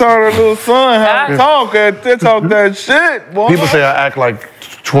Ling done taught her little son how to talk. They talk that shit, boy. People say I act like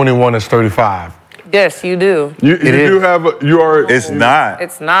 21 is 35. Yes, you do. You you are. It's not.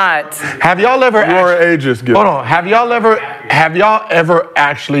 It's not. Have y'all ever? You are an ageist. Hold on. Have y'all ever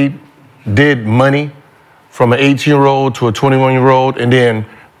actually did money from an 18-year-old to a 21-year-old and then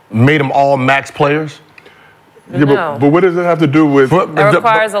made them all max players? Yeah, No. but what does it have to do with? That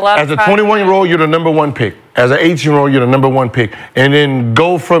requires a lot of As a time. 21-year-old, you're the number 1 pick. As an 18-year-old, you're the number 1 pick. And then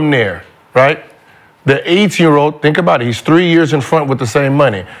go from there, right? The 18-year-old, think about it, he's 3 years in front with the same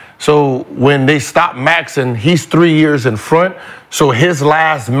money. So when they stop maxing, he's 3 years in front. So his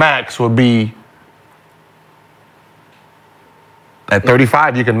last max would be at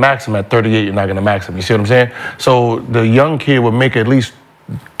 35, you can max him. At 38, you're not going to max him. You see what I'm saying? So the young kid would make at least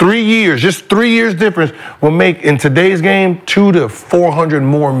 3 years, just 3 years difference, will make in today's game 200 to 400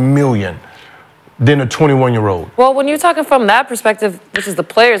 more million than a 21-year-old. Well, when you're talking from that perspective, which is the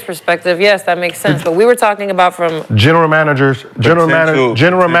player's perspective, yes, that makes sense. But we were talking about from. General managers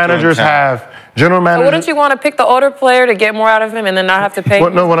have. So wouldn't you want to pick the older player to get more out of him and then not have to pay?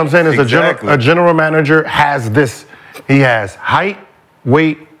 No, what I'm saying is Exactly. a general manager has this. He has height,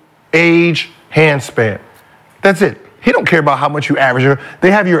 weight, age, hand span. That's it. He don't care about how much you average.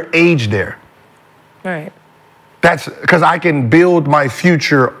 They have your age there. Right. That's because I can build my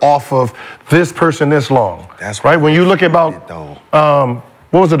future off of this person this long. That's right. When you look about, though.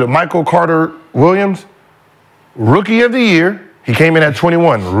 what was it? Michael Carter Williams, Rookie of the Year. He came in at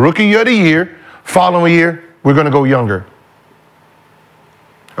 21. Rookie of the Year. Following year, we're going to go younger.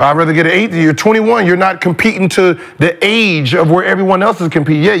 I'd rather get an 8. You're 21. You're not competing to the age of where everyone else is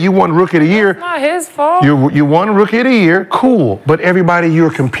competing. Yeah, you won Rookie of the Year. It's not his fault. You won Rookie of the Year. Cool. But everybody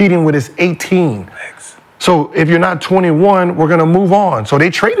you're competing with is 18. So if you're not 21, we're going to move on. So they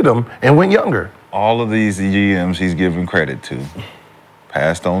traded him and went younger. All of these GMs he's giving credit to.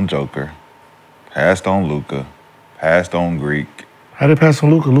 Passed on Joker. Passed on Luka. Passed on Greek. How did they pass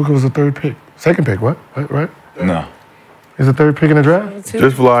on Luka? Luka was the 3rd pick. 2nd pick, what? Right? No. He's the 3rd pick in the draft?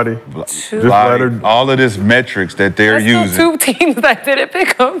 Just Vlade. Just Vlade. All of this metrics that they're There's still using. 2 teams that didn't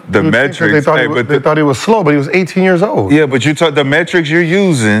pick him. The metrics. They thought he was slow, but he was 18 years old. Yeah, but the metrics you're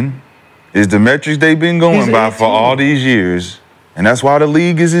using is the metrics they've been going He's by for 18. all these years. And that's why the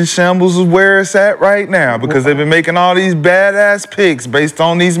league is in shambles of where it's at right now, because they've been making all these badass picks based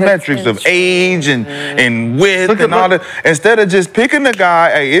on these metrics of age and width and all that. Instead of just picking the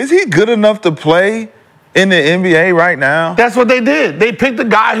guy, hey, is he good enough to play in the NBA right now? That's what they did. They picked the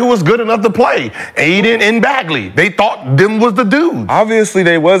guy who was good enough to play. Aiden and Bagley. They thought them was the dude. Obviously,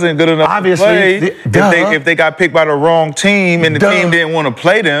 they wasn't good enough to play if they got picked by the wrong team and the team didn't want to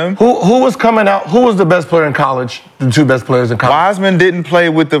play them. Who was coming out? Who was the best player in college? The two best players in college? Wiseman didn't play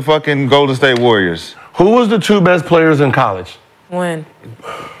with the fucking Golden State Warriors. Who was the two best players in college? When?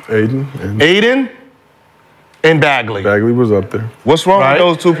 Aiden and Bagley. Bagley was up there. What's wrong with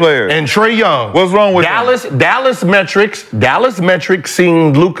those two players? And Trae Young. What's wrong with them? Dallas metrics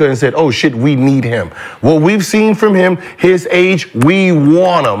seen Luka and said, oh shit, we need him. What we've seen from him, his age, we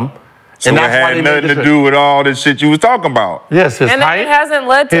want him. So and that's why it had nothing to do with all this shit you was talking about. Yes, his height. And it hasn't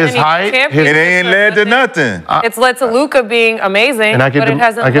led to any championships. It ain't led to nothing. It's led to Luka being amazing, but it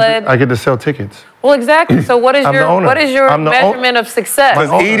hasn't led. I get to sell tickets. Well, exactly. So what is your measurement of success? Because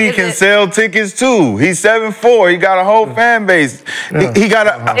Edey can sell tickets too. He's 7'4". He got a whole fan base. He got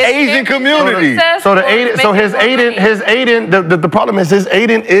an Asian community. So his Aiden. The problem is his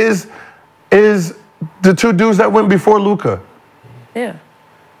Aiden is the two dudes that went before Luka. Yeah.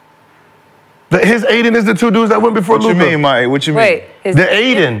 His Aiden is the two dudes that went before Luka. What you mean, Mike? What you mean? Wait,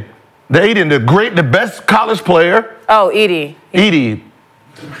 Aiden, the best college player. Oh, Edey. Edey.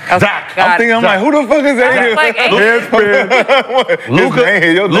 Okay, Zach. I'm like, who the fuck is Aiden? Like Luka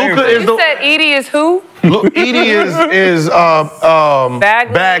is you said Edey is who? Edey is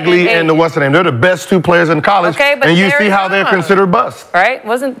Bagley and what's the name? They're the best two players in college. Okay, but and you see how they're considered bust. Right?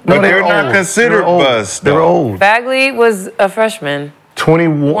 They're not considered bust. They're old. Bagley was a freshman.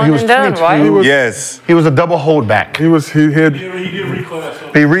 21. He was 22. Right? Yes. He was a double holdback. He did reclass.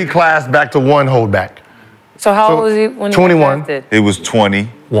 He reclassed back to one holdback. So how old was he when 21. he was drafted? It was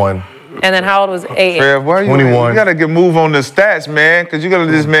 21. And then how old was Aiden? Trev, why 21. You gotta move on the stats, man, because you gotta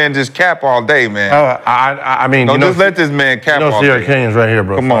let this man just cap all day, man. I mean, no, just let this man cap all day. Sierra Canyon's right here,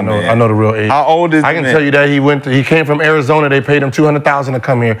 bro. Come on, man. I know the real age. How old is I can tell you that he came from Arizona. They paid him $200,000 to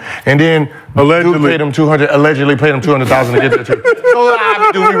come here, and then allegedly paid him $200,000 to get there too.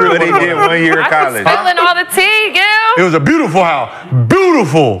 So do we really? But he did 1 year of college. Spilling all the tea, Gil. It was a beautiful house,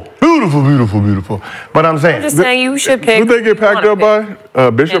 beautiful. But I'm saying, I'm just saying you should pick. Who they get packed up by?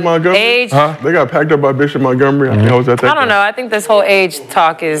 Bishop Montgomery. Age. They got packed up by Bishop Montgomery. I don't know. I think this whole age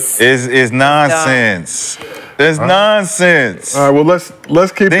talk is nonsense. There's nonsense. All right, well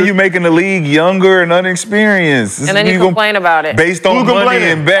let's keep. Then you're making the league younger and unexperienced. And then you complain about it based on money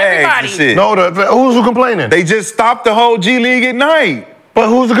and bags and shit. No, who's complaining? They just stopped the whole G League at night. But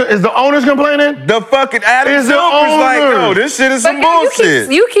is the owners complaining? The fucking Adam Silver's like, yo, this shit is some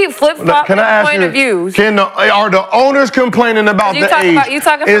bullshit. You keep flip-flopping point of views. Are the owners complaining about the age? You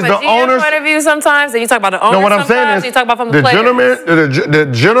talking from a GM point of view sometimes, and you talk about the owners no, what I'm saying is, you talk about from the players. The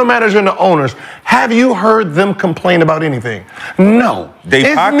general manager and the owners, have you heard them complain about anything? No.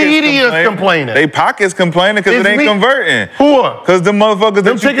 It's media complaining. They pockets complaining because it ain't converting. Who? Because the motherfuckers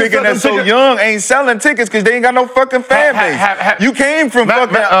that you picking that's so young ain't selling tickets because they ain't got no fucking fan base. You came from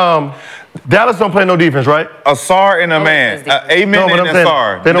Dallas don't play no defense, right? Asar and a man. Amen and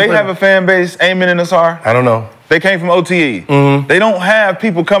Asar. Do they have a fan base, Amen and Asar? I don't know. They came from OTE. They don't have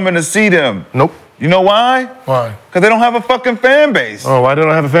people coming to see them. Nope. You know why? Why? Because they don't have a fucking fan base. Oh, why they don't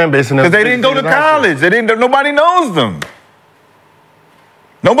have a fan base? Because they didn't go to college. Nobody knows them.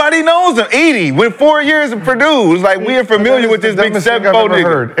 Nobody knows them. Edey went 4 years at Purdue. It's like we're familiar with this big 7'4"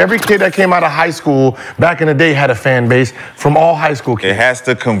 nigga. Every kid that came out of high school back in the day had a fan base from all high school kids. It has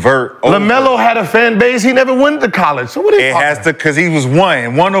to convert. LaMelo had a fan base. He never went to college. So what is it? It has to, because he was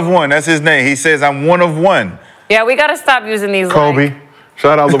one of one. That's his name. He says, I'm one of one. Yeah, we got to stop using these. Kobe.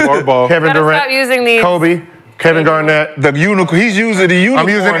 Shout out LeVar Ball. Kevin Durant. Stop using these. Kobe. Kevin Garnett. The unicorn. He's using the unicorn. I'm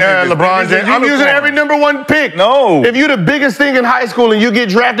using LeBron James. I'm using every #1 pick. No. If you're the biggest thing in high school and you get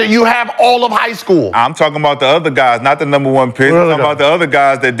drafted, you have all of high school. I'm talking about the other guys, not the #1 pick. I'm talking about the other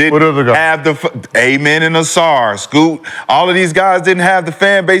guys that didn't have the Amen and Asar, Scoot. All of these guys didn't have the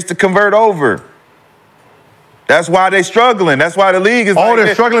fan base to convert over. That's why they're struggling. That's why the league is. Oh,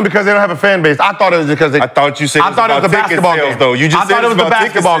 they're struggling because they don't have a fan base. I thought it was because they. I thought you said. I thought it was the basketball game. Though you just said it was the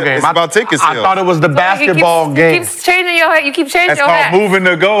basketball game. It's about ticket sales. I thought it was the basketball game. You keep changing your hat. You keep changing your hat. That's called moving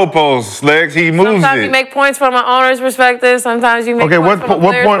the goalposts, Lex. He moves it. Sometimes you make points from an owner's perspective. Sometimes you make points from a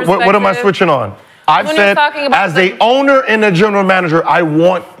player's perspective. What am I switching on? I've said as the owner and the general manager, I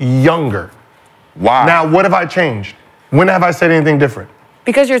want younger. Why? Now, what have I changed? When have I said anything different?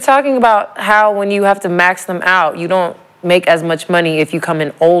 Because you're talking about how when you have to max them out, you don't make as much money if you come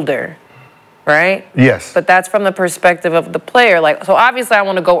in older. right? Yes. But that's from the perspective of the player. Like, so obviously I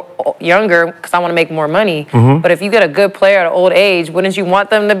want to go younger because I want to make more money. Mm-hmm. But if you get a good player at an old age, wouldn't you want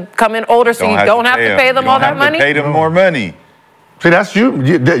them to come in older so you don't have to pay them all that money? Pay them more money. See, that's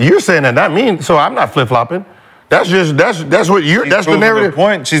you're saying that, not me. So I'm not flip-flopping. That's what you're. That's the narrative.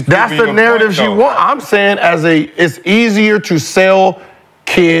 That's the narrative she wants. I'm saying it's easier to sell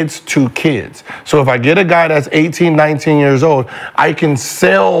kids to kids. So if I get a guy that's 18, 19 years old, I can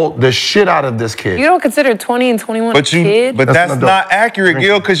sell the shit out of this kid. You don't consider 20 and 21 a kid? But that's not accurate,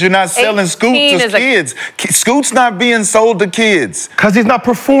 Gil, because you're not selling Scoots to kids. Scoot's not being sold to kids. Because he's not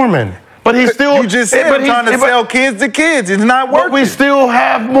performing. But he's still. You just said I'm trying to sell kids to kids. It's not working. But we still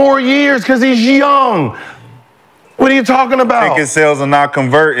have more years because he's young. What are you talking about? Ticket sales are not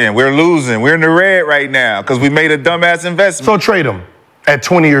converting. We're losing. We're in the red right now because we made a dumbass investment. So trade him at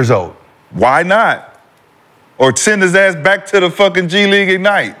 20 years old. Why not? Or send his ass back to the fucking G League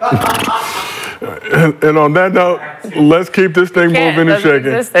Ignite. And on that note, let's keep this thing moving and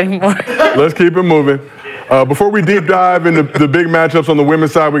shaking. Let's keep it moving. Before we deep dive into the big matchups on the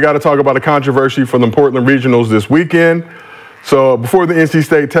women's side, we got to talk about a controversy from the Portland Regionals this weekend. So before the NC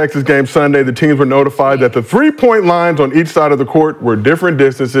State-Texas game Sunday, the teams were notified that the three-point lines on each side of the court were different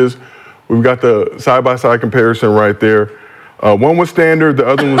distances. We've got the side-by-side comparison right there. One was standard, the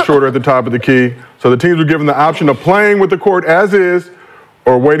other one was shorter at the top of the key. So the teams were given the option of playing with the court as is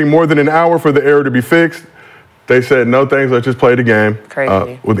or waiting more than an hour for the error to be fixed. They said, no thanks, let's just play the game.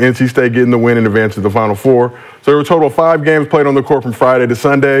 Crazy. With NC State getting the win and advance to the Final Four. So there were a total of 5 games played on the court from Friday to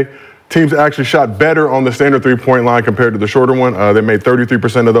Sunday. Teams actually shot better on the standard three-point line compared to the shorter one. They made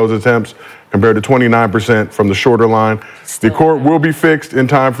 33% of those attempts compared to 29% from the shorter line. The court will be fixed in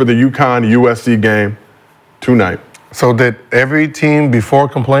time for the UConn-USC game tonight. So did every team before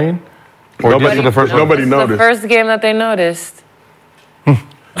complain? Or nobody the first nobody noticed. The first game that they noticed.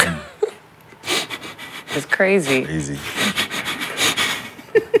 It's crazy. Easy.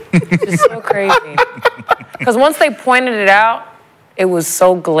 It's so crazy. Because once they pointed it out, it was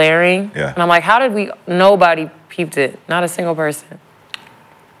so glaring. Yeah. And I'm like, how did nobody peeped it? Not a single person.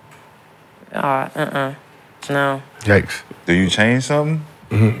 No. Yikes. Do you change something?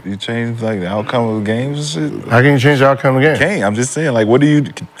 Mm-hmm. You change like the outcome of the games and shit? How can you change the outcome of the game? Can't. I'm just saying, like,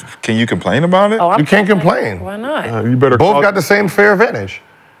 can you complain about it? Oh, you can't complain. Why not? You better both got the same fair advantage.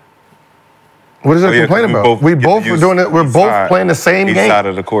 What is there to complain about? We both are doing it. We're both playing the same game. Each side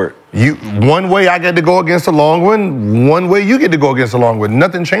of the court. One way I get to go against the long one way you get to go against the long one.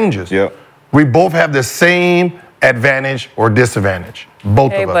 Nothing changes. Yep. We both have the same advantage or disadvantage.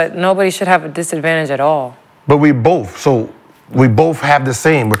 Both of us. But nobody should have a disadvantage at all. But we both have the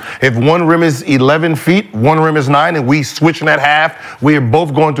same. If one rim is 11 feet, one rim is 9, and we switching at half, we are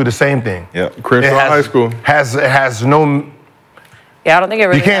both going through the same thing. Yep. Crenshaw High School has no. Yeah, I don't think it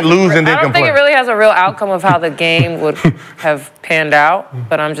really. You can't lose and then complain. I don't think it really has a real outcome of how the game would have panned out.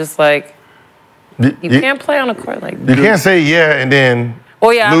 But I'm just like, you can't play on a court like that. You can't say yeah and then.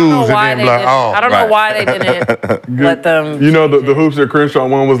 Well, yeah, lose I don't know why they didn't let them. You know, the hoops at Crenshaw,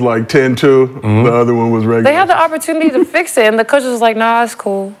 one was like 10-2, the other one was regular. They had the opportunity to fix it, and the coach was like, nah, it's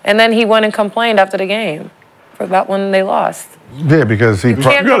cool. And then he went and complained after the game about when they lost. Yeah, because You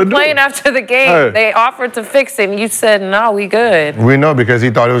can't complain after the game. Hey. They offered to fix it, and you said, no, we good. We know because he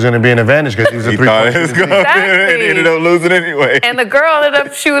thought it was going to be an advantage because he was a three-point shooter. He ended up losing anyway. And the girl ended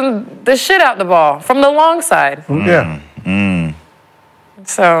up shooting the shit out the ball from the long side. Yeah.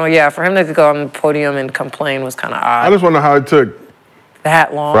 So, yeah, for him to go on the podium and complain was kind of odd. I just wonder how it took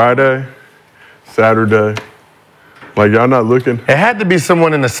that long. Friday, Saturday. Like, y'all not looking? It had to be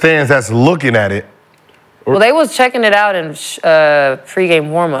someone in the stands that's looking at it. Well, they was checking it out in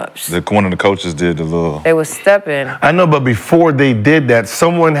pregame warm-ups. One of the coaches did the little. They was stepping. I know, but before they did that,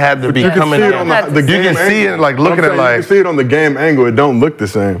 someone had to be coming in. You can see it, like, looking at like. You can see it on the game angle. It don't look the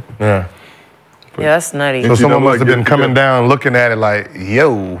same. Yeah. Yeah, that's nutty. So someone must have been coming down, looking at it like,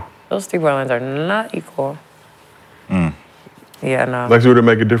 yo. Those three-point lines are not equal. Yeah, no. Lexi, would it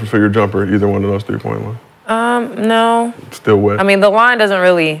make a difference for your jumper, either one of those three-point lines? No. It's still wet. I mean, the line doesn't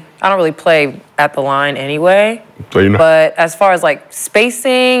really, I don't really play at the line anyway. So you know. But as far as like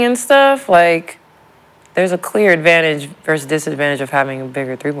spacing and stuff, like there's a clear advantage versus disadvantage of having a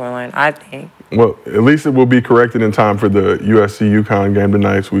bigger three-point line, I think. Well, at least it will be corrected in time for the USC-UConn game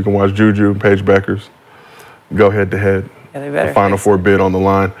tonight so we can watch Juju and Paige Beckers go head-to-head. Yeah, they better. The Final Four bid on the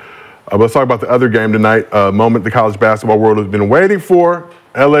line. But let's talk about the other game tonight, a moment the college basketball world has been waiting for.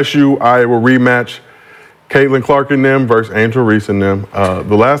 LSU-Iowa rematch. Caitlin Clark and them versus Angel Reese and them.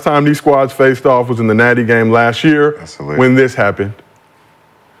 The last time these squads faced off was in the Natty game last year when this happened.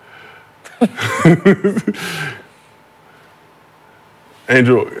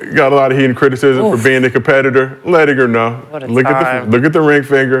 Angel got a lot of heat and criticism for being a competitor. Letting her know. What a look time. look at the ring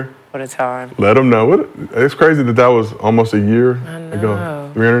finger. What a time. Let them know. It's crazy that was almost a year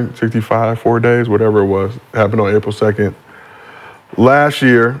ago. 365, 4 days, whatever it was. Happened on April 2nd last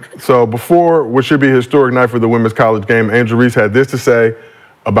year. So before what should be a historic night for the women's college game, Angel Reese had this to say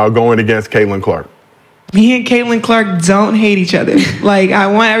about going against Caitlin Clark. Me and Caitlin Clark don't hate each other. Like, I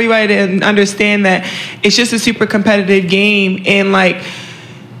want everybody to understand that it's just a super competitive game. And, like,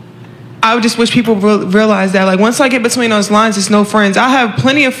 I would just wish people realize that, like, once I get between those lines, it's no friends. I have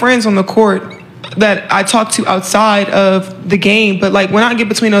plenty of friends on the court that I talk to outside of the game. But, like, when I get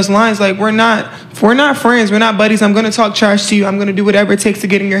between those lines, like, we're not friends. We're not buddies. I'm going to talk trash to you. I'm going to do whatever it takes to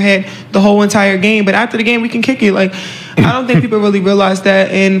get in your head the whole entire game. But after the game, we can kick it. Like, I don't think people really realize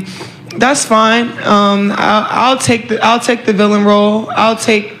that. And that's fine. I'll take the villain role. I'll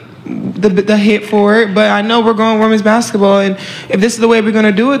take the hit for it. But I know we're going women's basketball, and if this is the way we're going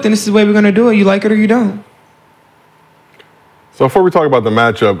to do it, then this is the way we're going to do it. You like it or you don't. So before we talk about the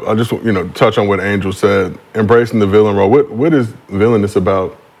matchup, I just touch on what Angel said. Embracing the villain role. What is villainous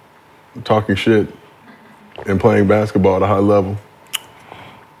about talking shit and playing basketball at a high level?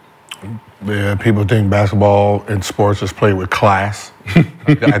 Yeah, people think basketball and sports is played with class.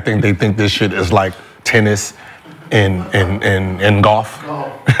 I think they think this shit is like tennis and golf,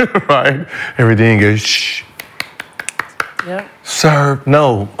 right? Everything is shh. Yeah. Serve.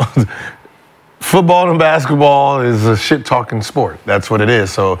 No. Football and basketball is a shit-talking sport. That's what it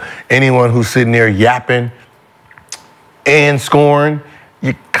is. So anyone who's sitting there yapping and scoring,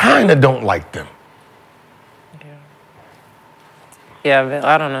 you kind of don't like them. Yeah,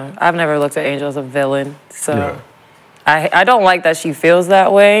 I don't know. I've never looked at Angel as a villain, so Yeah. I don't like that she feels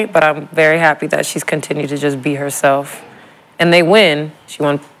that way, but I'm very happy that she's continued to just be herself. And they win. She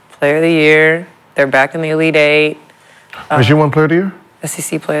won Player of the Year. They're back in the Elite Eight. Was she one Player of the Year?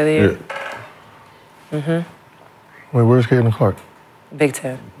 SEC Player of the Year. Wait, where's Caitlin Clark? Big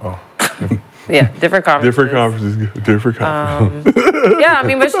Ten. Oh. Yeah, different conferences. Different conferences. Different conferences. Yeah, I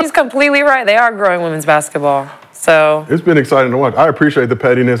mean, but she's completely right. They are growing women's basketball. So It's been exciting to watch. I appreciate the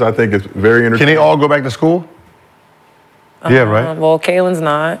pettiness. I think it's very Can entertaining. they all go back to school? Yeah, right? well, Kaylin's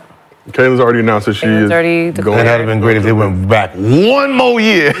not. Caitlin's already announced that she Caitlin's is already going. declared. That'd have been great if they went back one more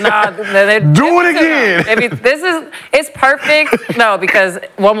year. Nah, Do it again. It's perfect. No, because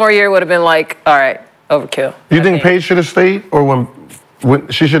one more year would have been like, all right, overkill. You think Paige should have stayed, or when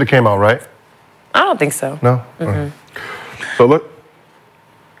she should have came out, right? I don't think so. No. So look,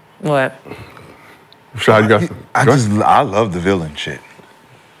 What? Shad, you got some. I love the villain shit.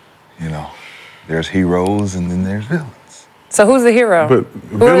 There's heroes and then there's villains. So who's the hero? But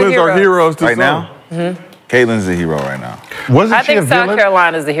Who are the villains are heroes to Right some. now, Caitlin's the hero right now. Wasn't I she a think South villain?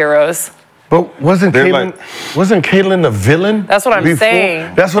 Carolina's the heroes. But wasn't They're Caitlin a villain? That's what I'm before?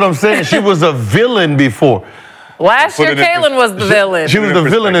 saying. That's what I'm saying. She was a villain before. Last Put year, it in Caitlin was the villain. She was the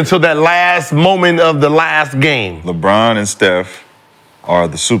villain until that last moment of the last game. LeBron and Steph are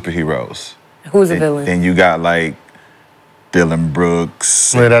the superheroes. Who's the villain? Then you got like Dylan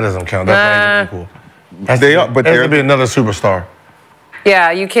Brooks. Yeah, that doesn't count. That's not even cool. They are, but There has they're to be another superstar.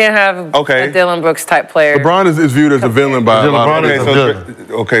 Yeah, you can't have a Dylan Brooks type player. LeBron is viewed as a villain by a lot of LeBron is people. the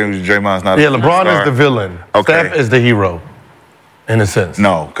villain. Okay, Draymond's not. Yeah, a LeBron superstar. is the villain. Okay. Steph is the hero, in a sense.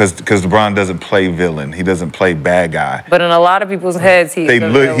 No, because LeBron doesn't play villain. He doesn't play bad guy. But in a lot of people's heads, he's He the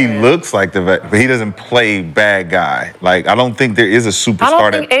villain. looks like but he doesn't play bad guy. Like I don't think there is a I superstar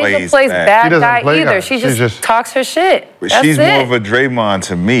don't think that Angel plays She bad doesn't guy play either. guy. She She's just just- talks her shit. That's She's it. more of a Draymond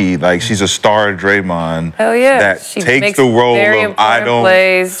to me. Like she's a star Draymond. Hell yeah. That She takes makes the role very of I important don't.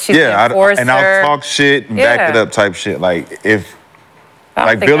 plays. She's the enforcer. And I'll talk shit and back it Yeah. up type shit. Like if I don't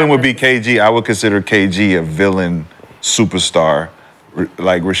like think villain that would be was- KG, I would consider KG a villain superstar.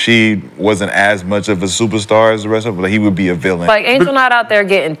 Like Rasheed wasn't as much of a superstar as the rest of them, but he would be a villain. Like Angel not out there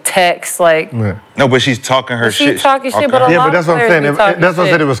getting texts like No, but she's talking her She's shit. talking shit, but a Yeah, lot but that's of what I'm players saying. be talking That's what I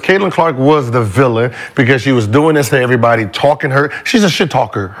shit. said. It was Caitlin Clark was the villain because she was doing this to everybody, talking her. She's a shit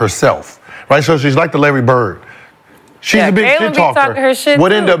talker herself, right? So she's like the Larry Bird. She's Yeah, a big Caitlin shit be talker. talking her shit, What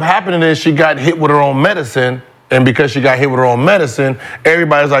too. ended up happening is she got hit with her own medicine, and because she got hit with her own medicine,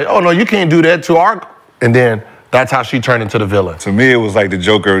 everybody's like, "Oh no, you can't do that to our." And then that's how she turned into the villain. To me, it was like the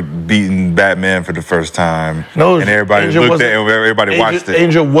Joker beating Batman for the first time. No, and everybody Angel looked at it, wasn't- and everybody watched it.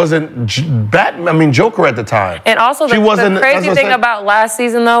 Angel wasn't Joker at the time. And also, She the wasn't- that's crazy what I'm thing saying. about last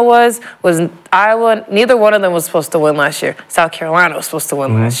season, though, was Iowa, neither one of them was supposed to win last year. South Carolina was supposed to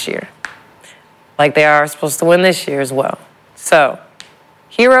win Mm-hmm. last year. Like they are supposed to win this year as well. So,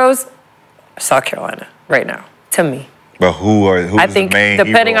 heroes, South Carolina right now, to me. But who's I think the main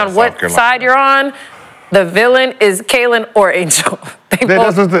depending hero on of what South Carolina? side you're on, the villain is Caitlin or Angel.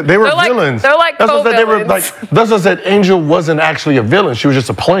 They were like, villains. They're like that's what they were co-villains. like. That's what I said. Angel wasn't actually a villain. She was just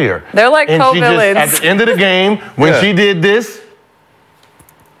a player. They're like and co-villains. At the end of the game, when she did this,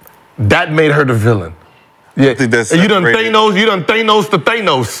 that made her the villain. Yeah, I think that's you done Thanos. You done Thanos to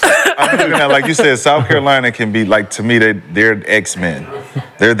Thanos. I'm looking at, like you said, South Carolina can be like, to me, they're X-Men.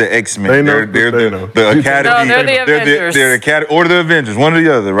 They're the X-Men. They're the Academy. No, they're the Avengers. They're the Academy or the Avengers, one or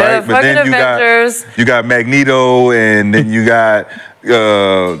the other, right? They're the fucking Avengers. you got Magneto, and then you got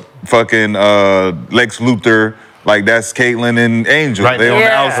fucking Lex Luthor. Like, that's Caitlyn and Angel. Right. They on the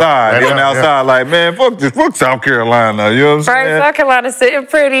outside. They on the outside. Like, man, fuck South Carolina. You know what I'm saying? South Carolina's sitting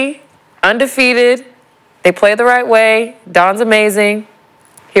pretty, undefeated. They play the right way. Dawn's amazing.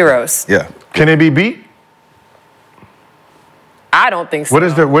 Heroes. Yeah. Can they be beat? I don't think so.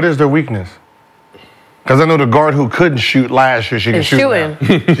 What is their weakness? Because I know the guard who couldn't shoot last year, she can shoot now.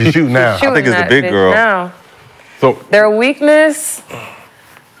 She's shooting now. I think it's the big girl. Now. So Their weakness,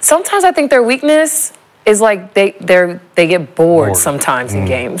 sometimes I think their weakness is like they get bored sometimes in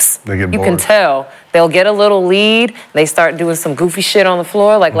games. They get You bored. can tell. They'll get a little lead. They start doing some goofy shit on the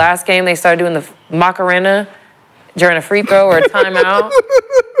floor. Like last game, they started doing the Macarena during a free throw or a timeout.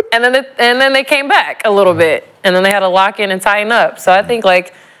 and then they came back a little bit. And then they had to lock in and tighten up. So I think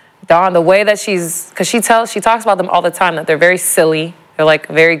like Dawn, the way that because she talks about them all the time, that they're very silly. They're like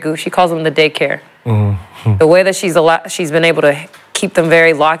very goofy. She calls them the daycare. The way that she's been able to keep them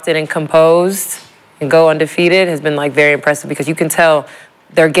very locked in and composed and go undefeated has been like very impressive, because you can tell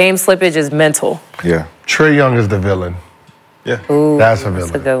their game slippage is mental. Yeah. Trae Young is the villain. Yeah. Ooh, That's a villain.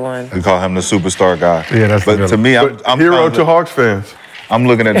 That's a good one. We call him the superstar guy. Yeah, that's the But to villain. me, but I'm hero to Hawks fans. I'm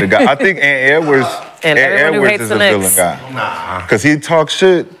looking at the guy. I think Edwards. And everyone who Edwards hates is the a villain Knicks. guy. Because he talks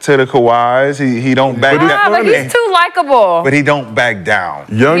shit to the Kawhis. He don't back down. But he's too likable. But he don't back down.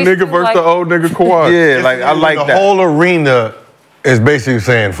 Young He's nigga too versus like- the old nigga Kawhi. Yeah, like I like the that. whole arena is basically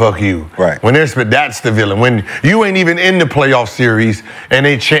saying "fuck you." Right. When that's the villain. When you ain't even in the playoff series and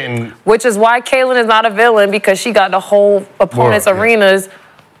they chanting. Which is why Caitlyn is not a villain, because she got the whole opponent's Well, yeah. arenas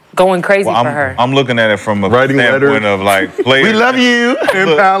going crazy Well, for her. I'm looking at it from a Writing standpoint letters. of like player. We love you.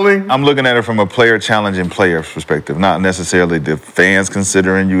 Impaling. I'm looking at it from a player challenging player perspective, not necessarily the fans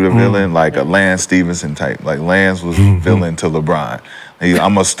considering you the villain, like a Lance Stevenson type. Like Lance was villain to LeBron. I'm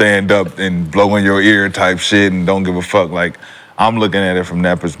gonna stand up and blow in your ear type shit and don't give a fuck. Like, I'm looking at it from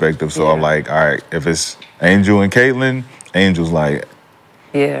that perspective. So I'm like, all right, if it's Angel and Caitlyn, Angel's like,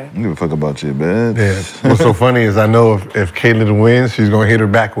 Yeah. I don't give a fuck about you, man. Yeah. What's so funny is I know if Caitlyn wins, she's gonna hit her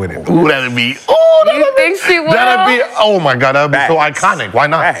back with it. Ooh, that'd be. You think she will? That'd be. Oh my God, that'd be so Facts. iconic. Why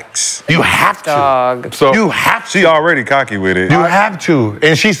not? Facts. You have to. Dog. So You have to. She already cocky with it. You have to.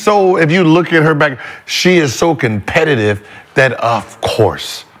 And she's so, if you look at her back, she is so competitive that, of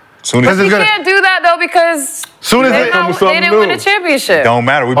course. Soon Because as You can't do that though, because Soon as they, it not- comes to they didn't something win a new. championship. don't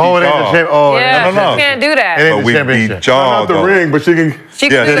matter. We beat Oh, it ain't the y'all. champ. Oh, Yeah, no, no. you can't do It that. ain't But the we championship. beat y'all. not the though. ring, but she can. She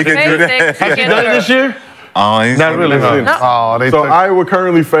Yeah, can do she the can do same that. thing. Yeah. She She can done it do this it. year? He's Not really. No. Oh, they So took- Iowa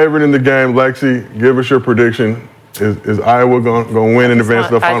currently favored in the game. Lexi, give us your prediction. Is Iowa going to win and advance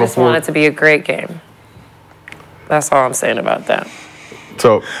to the I Final just want Four? it to be a great game. That's all I'm saying about that.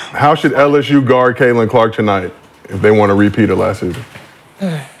 So how should LSU guard Caitlin Clark tonight if they want to repeat it last season?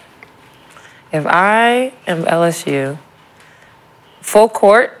 If I am LSU, full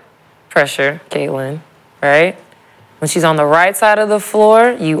court pressure, Caitlin, right? When she's on the right side of the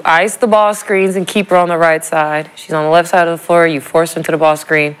floor, you ice the ball screens and keep her on the right side. She's on the left side of the floor, you force her into the ball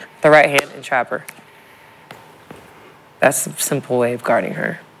screen, the right hand, and trap her. That's a simple way of guarding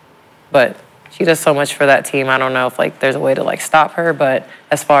her. But she does so much for that team. I don't know if like there's a way to like stop her, but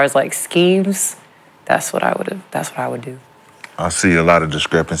as far as like schemes, that's what I would do. I see a lot of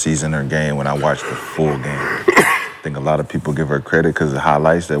discrepancies in her game when I watch the full game. I think a lot of people give her credit because the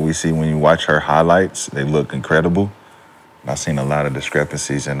highlights that we see when you watch her highlights, they look incredible. I've seen a lot of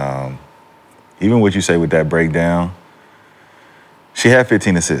discrepancies, and even what you say with that breakdown, she had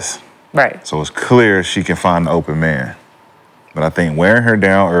 15 assists. Right. So it's clear she can find the open man. But I think wearing her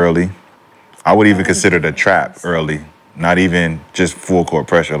down early, I would even consider the trap early, not even just full court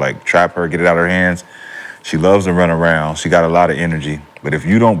pressure, like trap her, get it out of her hands. She loves to run around. She got a lot of energy. But if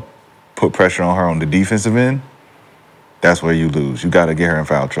you don't put pressure on her on the defensive end, that's where you lose. You got to get her in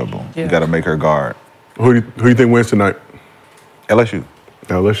foul trouble. Yeah. You got to make her guard. Who do you think wins tonight? LSU.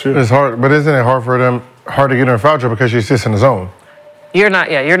 LSU. It's hard, but isn't it hard to get her in foul trouble because she sits in the zone? You're not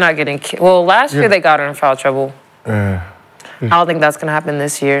getting. Well, last year they got her in foul trouble. I don't think that's gonna happen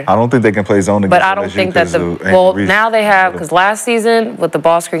this year. I don't think they can play zone against But I don't LSU think that now they have, because last season with the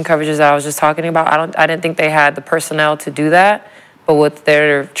ball screen coverages that I was just talking about, I didn't think they had the personnel to do that. But with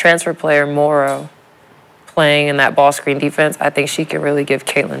their transfer player Morrow playing in that ball screen defense, I think she can really give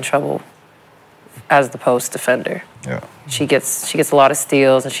Caitlin trouble as the post defender. Yeah. She gets a lot of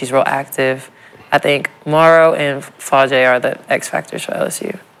steals and she's real active. I think Morrow and Fajay are the X factors for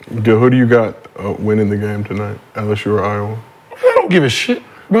LSU. Gil, who do you got winning the game tonight? LSU or Iowa? I don't give a shit,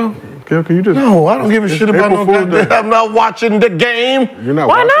 bro. Gil, can you just... No, I don't give a shit about no goddamn. I'm not watching the game. You're not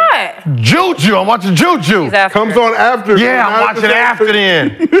Why watching? not? Juju, I'm watching Juju. Comes on after. Yeah, I'm watching after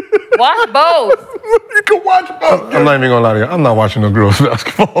then. Watch both. You can watch both. I'm not even gonna lie to you. I'm not watching no girls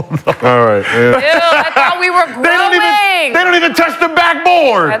basketball. All right, man. Ew, I thought we were growing. They don't even touch the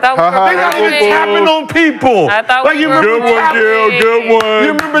backboard. I thought we were They not even growing. tapping on people. I thought like we you were remember Good one, tapping. Gil. Good one.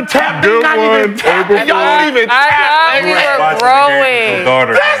 You remember tapping? Good Not one. even tapping. Y'all don't even I tap. thought we were growing. Y'all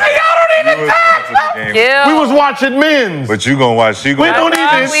don't even tap. Ew. We was watching men's. But you gonna watch? She gonna? We don't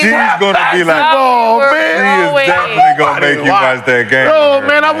even. She's gonna be like, oh we were man. she is definitely gonna make you watch that game. Oh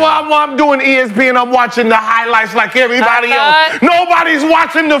man, I'm doing ESPN. I'm watching the highlights like everybody else. Nobody's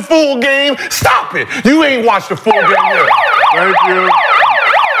watching the full game. Stop it. You ain't watched the full game yet. Thank you.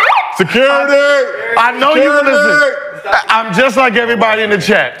 Security. I know you listen. I'm just like everybody in the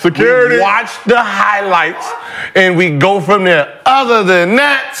chat. Security. We watch the highlights and we go from there. Other than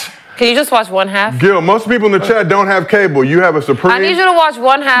that, Can you just watch one half? Gil, most people in the chat don't have cable. You have a Supreme. I need you to watch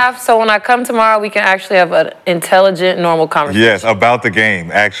one half so when I come tomorrow, we can actually have an intelligent, normal conversation. Yes, about the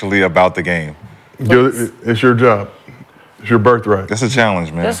game. Actually, about the game. Gil, it's your job. It's your birthright. That's a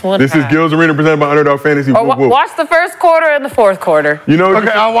challenge, man. Just one This is half. Gil's Arena presented by Underdog Fantasy. Or Whoop, whoop. watch the first quarter and the fourth quarter. You know,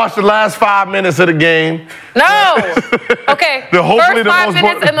 okay, I'll watch the last 5 minutes of the game. No! Okay, Hopefully first the 5 most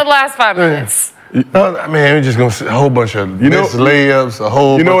minutes and the last 5 minutes. Man, we're just gonna see a whole bunch of missed layups, a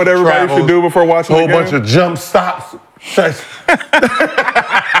whole You know bunch what of everybody travels, should do before watching a whole the game? bunch of jump stops.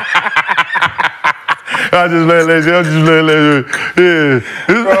 I just let you.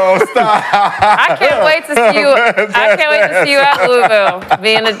 Oh, stop. I can't wait to see you. I can't wait to see you at Louisville,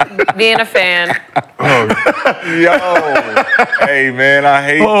 being a fan. Yo. Hey, man, I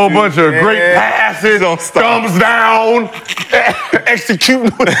hate A whole you, bunch of man. great passes, Don't stop. thumbs down, executing.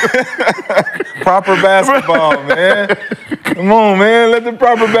 Proper basketball, man. Come on, man. Let the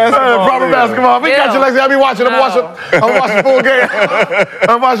proper basketball. Proper live. basketball. We got you, Lexi. I'll be watching. I'm watching full game.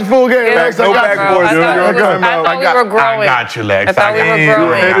 I'm watching full game, Yeah, Lex. I go got back, you. boys. I thought we were growing. I got you, Lex. I thought we were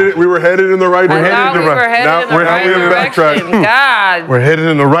growing. We were headed in the right I direction. thought we were headed in the right Now we're backtrack. direction. God, We're headed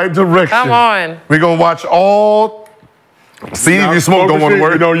in the right direction. come on. We're going to watch all. See, Now, you smoke don't want to machine,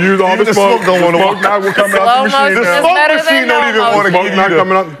 work. You don't use all the smoke. don't want to Smoke work. not will come out Slow the machine. motion The is now. smoke better machine than don't no even want to motion. give Smoke not you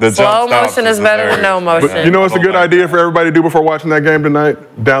coming out. The Slow jump stops motion is better than no motion. But you know what's a good idea for everybody to do before watching that game tonight?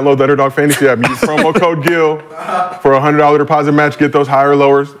 Download the Underdog Fantasy app. Use promo code GIL for a $100 deposit match. Get those higher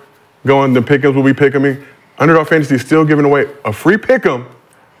lowers going. The pick'ems will be pick'eming. Underdog Fantasy is still giving away a free pick'em.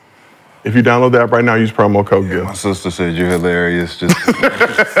 If you download the app right now, use promo code GIL. My sister said you're hilarious. Just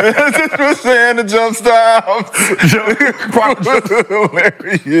for saying the jump stops.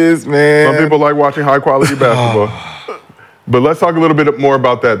 Hilarious, man. Some people like watching high quality basketball. But let's talk a little bit more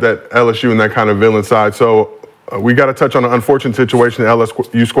about that LSU and that kind of villain side. So we got to touch on an unfortunate situation the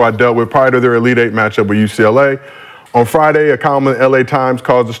LSU squad dealt with prior to their Elite Eight matchup with UCLA. On Friday, a column in the LA Times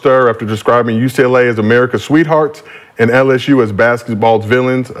caused a stir after describing UCLA as America's sweethearts and LSU as basketball's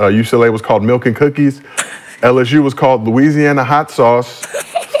villains. UCLA was called Milk and Cookies. LSU was called Louisiana Hot Sauce.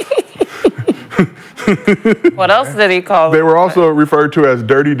 What else did he call They them? were also referred to as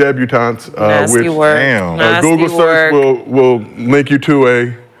dirty debutantes, Nasty which work. damn. Nasty Google search work. will link you to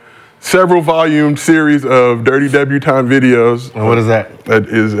a several volume series of dirty debutante videos. What is that? That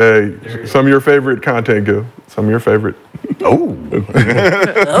is some of your favorite content, Gil. Some of your favorite. Oh.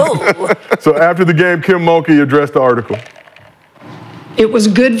 So after the game, Kim Mulkey addressed the article. It was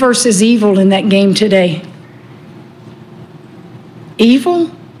good versus evil in that game today. Evil?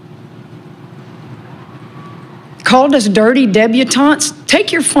 Called us dirty debutantes?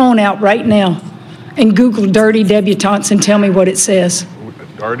 Take your phone out right now and Google dirty debutantes and tell me what it says.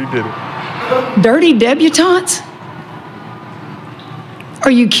 Already did it. Dirty debutantes?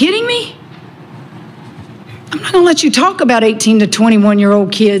 Are you kidding me? I'm not going to let you talk about 18 to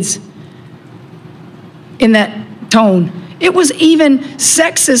 21-year-old kids in that tone. It was even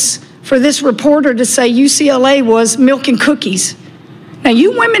sexist for this reporter to say UCLA was milk and cookies. Now,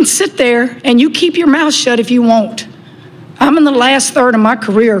 you women sit there and you keep your mouth shut if you want. I'm in the last third of my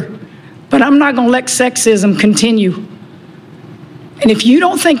career, but I'm not going to let sexism continue. And if you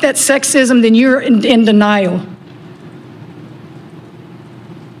don't think that's sexism, then you're in denial.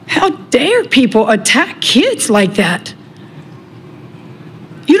 How dare people attack kids like that?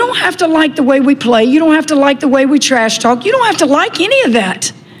 You don't have to like the way we play. You don't have to like the way we trash talk. You don't have to like any of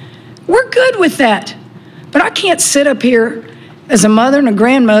that. We're good with that. But I can't sit up here as a mother and a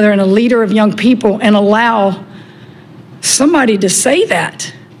grandmother and a leader of young people and allow somebody to say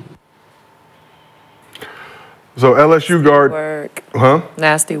that. So LSU guard, Work. huh?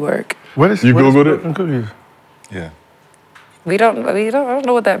 Nasty work. What is You what is Googled milk it? and cookies? Yeah. I don't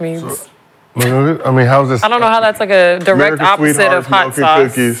know what that means. I mean, how's this? I don't know how that's like a direct American opposite of Sweethearts, hot milk sauce. and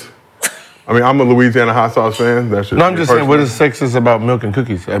cookies. I mean, I'm a Louisiana hot sauce fan. That's just No, I'm just saying, what is sexist about milk and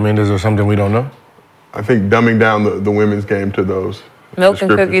cookies? I mean, is there something we don't know? I think dumbing down the women's game to those. Milk and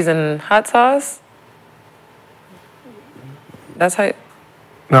descriptors. cookies and hot sauce? That's how...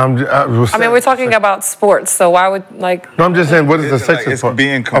 No, I mean, we're talking about sports, so why would, like... No, I'm just saying, what is the It's, like, sexist it's part?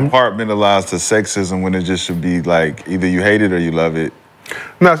 being compartmentalized to sexism when it just should be like either you hate it or you love it.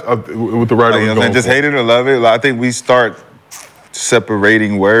 And that's with the writer Like, you know what I'm saying? Just hate it or love it. Like, I think we start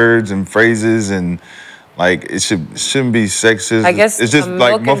separating words and phrases and like it shouldn't be sexist. I guess it's just a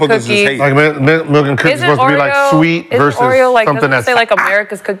like milk and motherfuckers just cookie- hate. Like milk and cookies Isn't supposed to be like sweet isn't versus Oreo, like, something doesn't it that's say like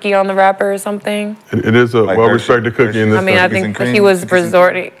America's cookie on the wrapper or something? It is a Like well-respected Hershey- cookie in this. I mean, I country. think and he cream, was cookies and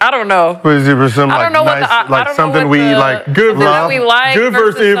resorting... I don't know. What is it for some I like don't know what nice, the... I like don't something know we what the, like Good something that love. we like Good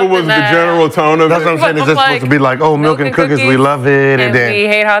versus evil was something the that- general tone of That's what I'm it. saying. Is this supposed to be like, oh, milk and cookies, we love it, and we then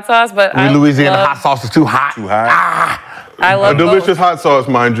hate hot sauce, but I Louisiana love, hot sauce is too hot. Too hot. I A love delicious both. hot sauce,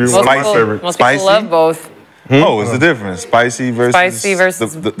 mind you. One of my Most favorites. people, most people Spicy? love both. Oh, what's the difference? Spicy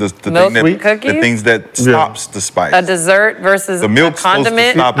versus the milk thing that, cookies? the things that stops the spice. A dessert versus The a milk's supposed to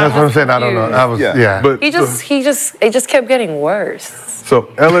condiment. stop That's what I'm saying. I don't know. I was Yeah. yeah. But It just kept getting worse. so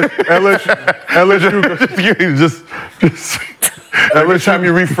LSU just every time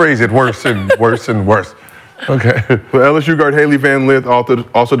you rephrase it, worse and worse and worse. Okay. But LSU guard Haley Van Lith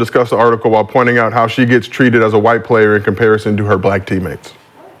also discussed the article while pointing out how she gets treated as a white player in comparison to her black teammates.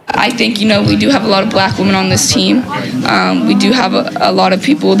 I think, we do have a lot of black women on this team. We do have a lot of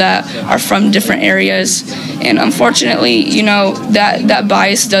people that are from different areas. And unfortunately, that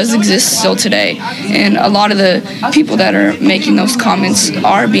bias does exist still today. And a lot of the people that are making those comments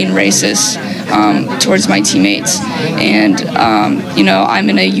are being racist towards my teammates. And, I'm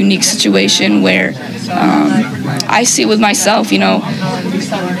in a unique situation where I see it with myself,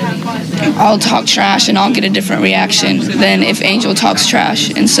 I'll talk trash and I'll get a different reaction than if Angel talks trash.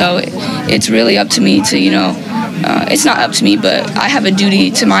 And so it's really up to me to, it's not up to me, but I have a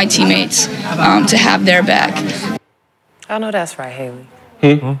duty to my teammates to have their back. I know that's right, Haley.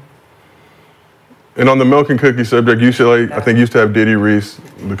 And on the milk and cookie subject, UCLA, I think, used to have Diddy Reese.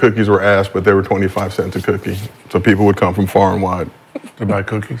 The cookies were ass, but they were 25 cents a cookie. So people would come from far and wide To buy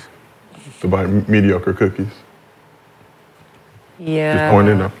cookies. to buy mediocre cookies. Yeah. Just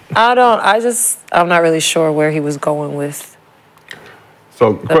pointing out. I'm not really sure where he was going with.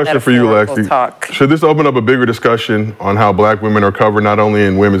 So, question for you, metaphorical Lexi. talk. Should this open up a bigger discussion on how black women are covered not only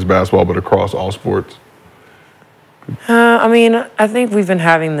in women's basketball, but across all sports? I think we've been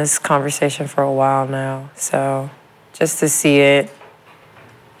having this conversation for a while now. So just to see it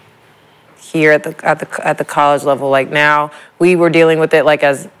here at the college level, like now we were dealing with it like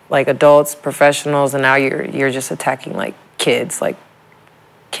as like adults, professionals, and now you're just attacking like kids, like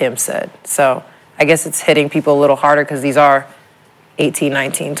Kim said. So I guess it's hitting people a little harder because these are 18,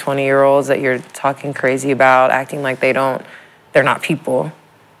 19, 20-year-olds that you're talking crazy about, acting like they're not people.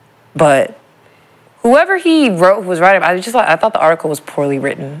 But whoever he wrote was right. I thought the article was poorly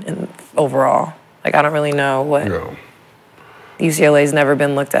written overall. Like, I don't really know what. Yeah. UCLA's never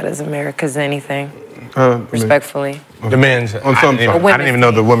been looked at as America's anything, respectfully. The men's. On some side. I didn't even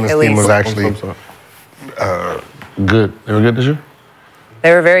know the women's At team was least. actually On some side. good. They were good this year?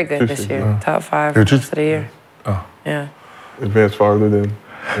 They were very good this year. Top 5 They're most just- of the year. Oh. Yeah. Advanced farther than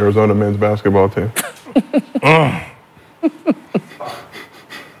Arizona men's basketball team.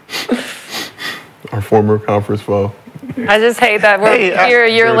 Our former conference foe. I just hate that we're here a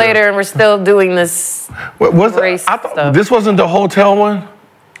year later and we're still doing this What was race I thought stuff. this wasn't the hotel one?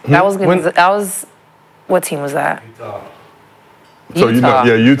 That was what team was that? So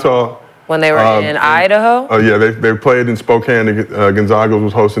Utah. When they were in Idaho? Oh yeah, they played in Spokane. Gonzaga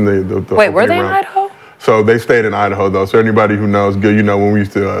was hosting the Wait, were they opening in round. Idaho? So they stayed in Idaho though. So anybody who knows, Gil, when we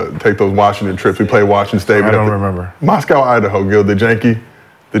used to take those Washington trips, we played Washington State. I don't remember. Moscow, Idaho, Gil, the janky.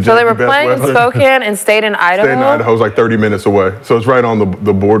 So they were playing in Spokane and stayed in Idaho? Stayed in Idaho, it's like 30 minutes away. So it's right on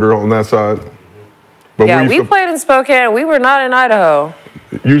the border on that side. But Yeah, we played in Spokane. We were not in Idaho.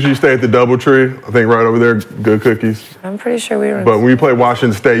 usually stay at the DoubleTree. I think right over there, good cookies. I'm pretty sure we were in But when you play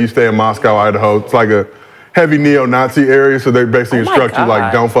Washington State, you stay in Moscow, Idaho. It's like a heavy neo-Nazi area, so they basically Oh my instruct you like,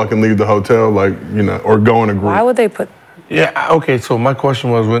 God. don't fucking leave the hotel, like, or go in a group. Why would they put... Yeah, okay, so my question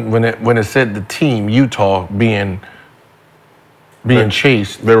was when it said the team, Utah being being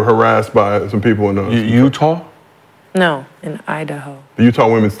chased. They were harassed by some people in Utah? No, in Idaho. The Utah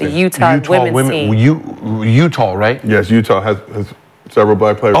women's team. The Utah women's team. Utah, right? Yes, Utah has several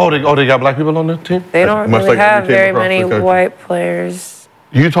black players. Oh, they got black people on the team? They don't really have very many white players.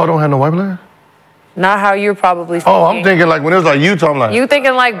 Utah don't have no white players? Not how you're probably thinking. Oh, I'm thinking like when it was like Utah, I'm like... You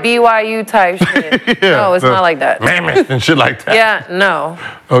thinking like BYU type shit. Yeah, no, it's not like that. Mammoth and shit like that. Yeah, no.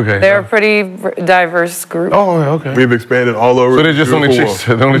 Okay. They're a pretty diverse group. Oh, okay. We've expanded all over. So they just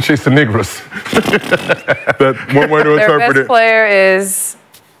only chase the Negroes. That's one way to interpret it. Their best player is,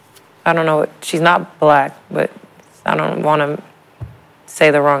 I don't know, she's not black, but I don't want to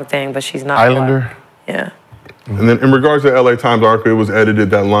say the wrong thing, but she's not Islander? black. Yeah. And then in regards to the LA Times article, it was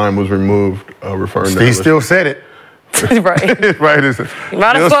edited, that line was removed, referring to... He still said it. Right. Right. You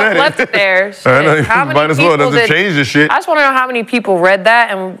might as well left it there. Shit. I know, How many might as well, people doesn't change the shit. I just want to know how many people read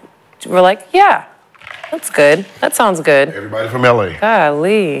that and were like, yeah, that's good. That sounds good. Everybody from LA.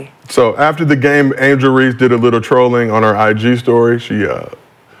 Golly. So after the game, Angel Reese did a little trolling on her IG story. She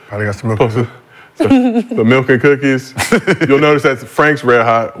probably got some milk. Posted the milk and cookies. You'll notice that's Frank's Red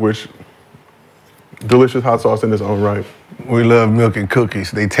Hot, which delicious hot sauce in its own right. We love milk and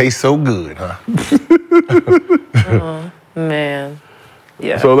cookies. They taste so good, huh? Oh, man.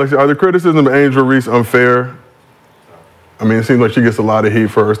 Yeah. So, Alexia, are the criticisms of Angel Reese unfair? I mean, it seems like she gets a lot of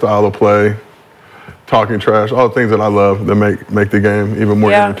heat for her style of play, talking trash, all the things that I love that make the game even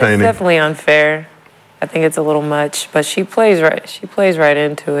more entertaining. Yeah, it's definitely unfair. I think it's a little much, but she plays right. She plays right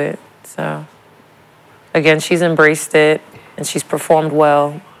into it. So, again, she's embraced it and she's performed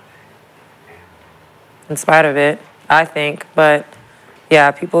well in spite of it, I think. But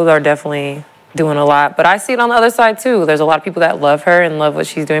yeah, people are definitely doing a lot. But I see it on the other side too. There's a lot of people that love her and love what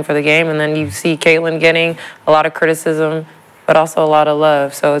she's doing for the game. And then you see Caitlin getting a lot of criticism, but also a lot of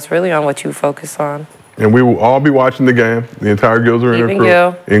love. So it's really on what you focus on. And we will all be watching the game, the entire Gills Arena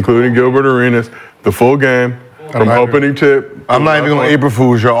crew, including Gilbert Arenas, the full game, from opening tip. I'm not even going to April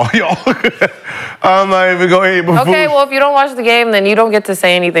Fools, y'all. I'm not even going to April Fools. Okay, well, if you don't watch the game, then you don't get to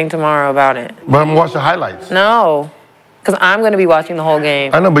say anything tomorrow about it. But I'm going to watch the highlights. No, because I'm going to be watching the whole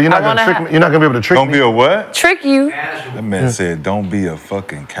game. I know, but you're not going to trick me. You're not going to be able to trick me. Don't be a what? Trick you. That man said, don't be a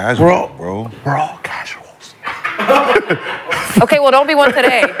fucking casual, bro. We're all casuals. Okay, well, don't be one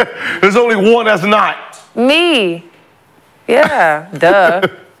today. There's only one that's not. Me. Yeah, duh.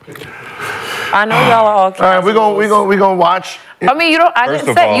 I know y'all are all casuals. All right, we gonna watch. I mean, you don't. I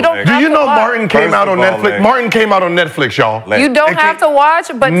didn't say you don't. Do you know Martin came out on Netflix? Martin came out on Netflix, y'all. You don't have to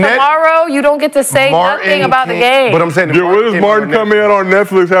watch, but tomorrow you don't get to say nothing about the game. But I'm saying, yeah, what does Martin coming out on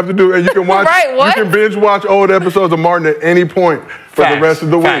Netflix have to do? And you can watch. Right, what? You can binge watch old episodes of Martin at any point for the rest of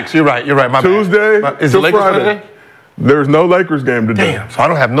the week. You're right. You're right. My Tuesday bad. Is to the Lakers Friday. Sunday? There's no Lakers game today. Damn. So I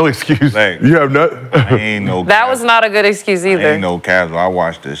don't have no excuse. You have nothing. Ain't no. That was not a good excuse either. Ain't no casual. I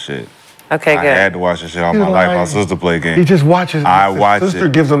watched this shit. Okay, good. I had to watch this shit all my life. My sister played games. He just watches. I watch His sister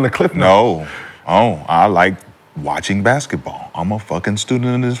it. gives him the clip notes. No. Oh, I like watching basketball. I'm a fucking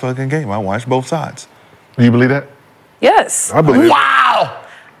student in this fucking game. I watch both sides. Do you believe that? Yes. I believe. Wow.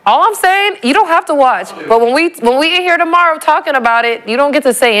 All I'm saying, you don't have to watch. But when we in here tomorrow talking about it, you don't get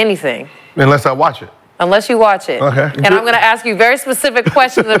to say anything. Unless I watch it. Unless you watch it. Okay. And I'm going to ask you very specific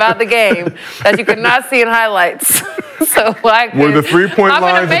questions about the game that you could not see in highlights. So like, Were the 3-point I'm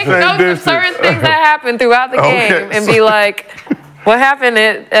lines going to make the same notes distance? of certain things that happened throughout the game and be like, what happened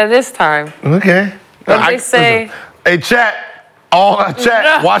at this time? Okay. What did they say? Listen, hey, chat. All our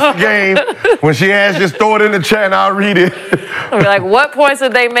chat, watch the game. When she asks, just throw it in the chat and I'll read it. I'll be like, what points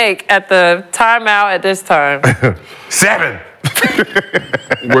did they make at the timeout at this time? 7.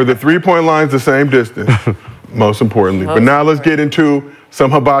 Were the 3-point lines the same distance? Most importantly. But now let's get into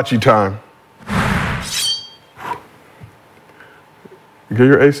some hibachi time. You get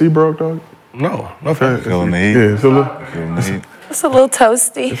your AC broke, dog? No thanks. Feeling the heat. Yeah, it's a little It's a little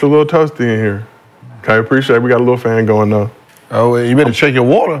toasty. It's a little toasty in here. Okay, appreciate it. We got a little fan going though. Oh, well, you better check your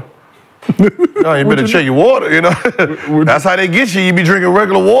water. No, you better check your water, you know. That's how they get you. You be drinking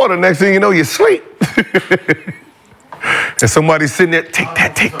regular water. Next thing you know, you sleep. And somebody's sitting there, take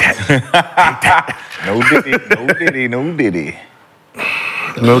that, take that, take that. No diddy, no diddy, no diddy.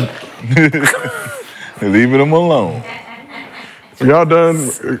 No. Leave them alone. Y'all done?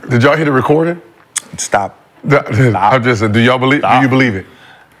 Did y'all hear the recording? Stop. I'm just saying, do y'all believe? Do you believe it?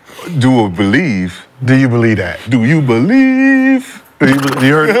 Do I believe? Do you believe that? Do you believe? You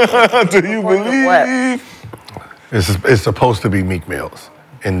heard it? Do you believe? It's supposed to be Meek Mills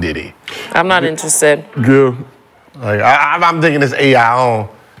and Diddy. I'm not interested. Good. Like I'm thinking it's AI on.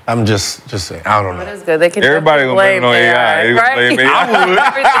 I'm just saying. I don't know. That's good. They can Everybody gonna blame it on AI. right?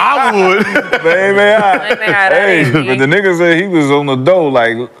 I would. Blame AI. Hey, but the nigga said he was on the door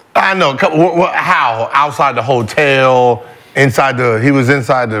like. I know. How? Outside the hotel, inside the. He was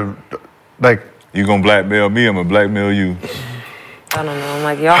inside the, like. You gonna blackmail me? I'm gonna blackmail you. I don't know. I'm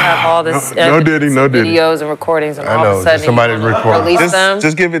like, y'all have all this no Diddy. videos and recordings, and all of a sudden somebody's recording. release them.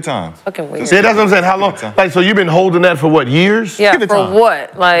 Just give it time. Fucking weird. Yeah, that's what I'm saying. How long? Like, so you've been holding that for what, years? Yeah, for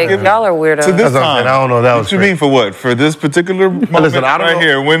what? Like, y'all are weirdos. To this time. I don't know. What you mean for what? For this particular moment Listen, I don't right know.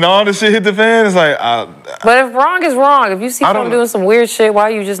 here, when all this shit hit the fan, it's like. But if wrong is wrong, if you see someone doing some weird shit, why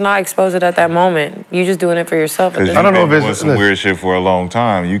you just not expose it at that moment? You just doing it for yourself. I don't know if it's doing some weird shit for a long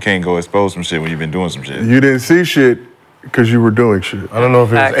time. You can't go expose some shit when you've been doing some shit. You didn't see shit because you were doing shit. I don't know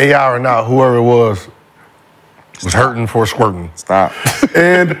if it was AI or not. Whoever it was hurting for squirting. Stop.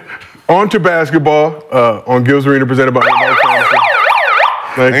 And on to basketball on Gil's Arena, presented by Underdog Fantasy.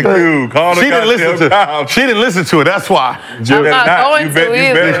 Thank you. Call the She didn't listen to it. That's why. I'm not going to either.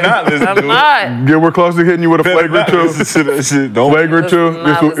 You better not listen to it. I'm not. Gil, we're close to hitting you with a flagrant 2. Flagrant 2.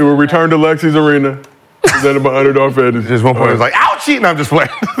 It will return to Lexi's Arena, presented by Underdog Fantasy. Just one point, it was like, ouchie, and I'm just playing.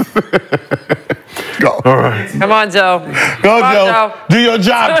 Go. All right. Come on, Joe. Go, Joe. Do your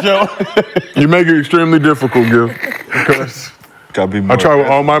job, Joe. You make it extremely difficult, Gil. Because gotta be more I try with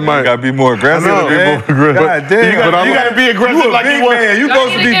all my might. You gotta be more aggressive. I know. Man. God damn. You gotta be aggressive You like big you want. man. You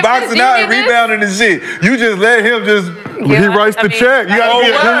supposed to be boxing out and rebounding and shit. You just let him just. He writes the check. You gotta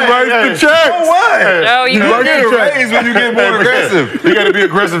He writes the check. So what? No, You get a raise when you get more aggressive. You gotta be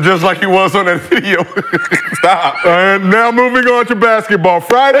aggressive just like he was on that video. Stop. And now moving on to basketball.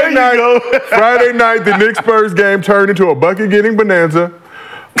 Friday night, the Knicks-Spurs game turned into a bucket-getting bonanza.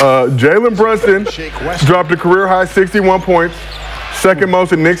 Jalen Brunson dropped a career-high 61 points, second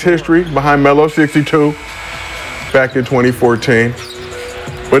most in Knicks history, behind Melo's 62 back in 2014.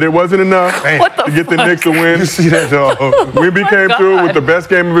 But it wasn't enough to get the Knicks a win. You see that, dog? Wemby came through with the best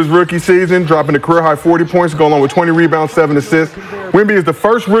game of his rookie season, dropping a career-high 40 points, going along with 20 rebounds, 7 assists. Wemby is the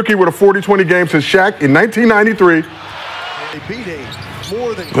first rookie with a 40-20 game since Shaq in 1993.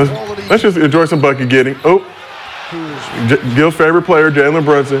 Let's just enjoy some bucket getting. Oh, Gil's favorite player, Jalen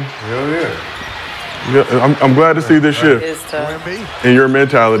Brunson. Hell yeah. Yeah, I'm glad to see this shift in your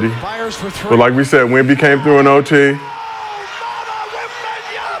mentality. But like we said, Wemby came through an OT.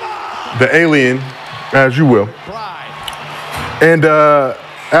 The alien, as you will. And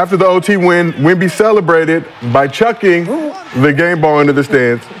after the OT win, Wemby celebrated by chucking the game ball into the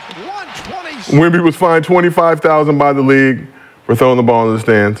stands. Wemby was fined $25,000 by the league for throwing the ball into the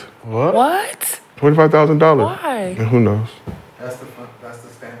stands. What? $25,000. Why? And who knows? That's the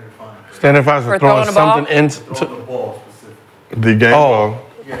standard fine. Standard fines for throwing throwing the something Throw the ball specifically. The game ball.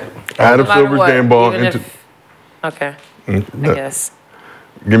 Adam No matter Silver's what, game ball. even Into, if- Okay, I guess.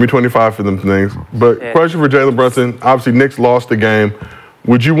 Give me 25 for them things. But question for Jalen Brunson. Obviously, Knicks lost the game.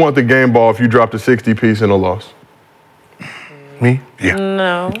 Would you want the game ball if you dropped a 60-piece in a loss? Me? Yeah.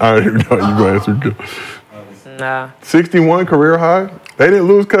 No, I don't even know you go answer good. nah. 61 career high? They didn't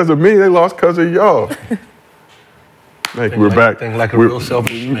lose because of me. They lost because of y'all. Thank you. We're back. Think like a real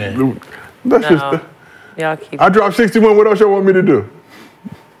selfish man. That's No. just. Y'all keep. I dropped 61. What else y'all want me to do?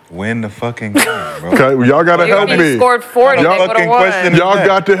 Win the fucking game, bro. Okay, well, y'all gotta help If me. you scored 40, Y'all they would fucking have won. question- Y'all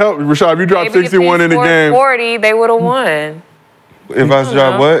got to help. Rashad, if you dropped Maybe if 61 in the scored game. 40, they would have won. If I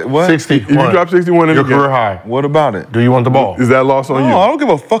drop what? 60. If you drop 61 in Your the game, career high. What about it? Do you want the ball? is that loss on No, you? I don't give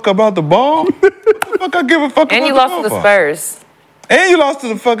a fuck about the ball. What the fuck I give a fuck And about you the lost ball to the for? Spurs. And you lost to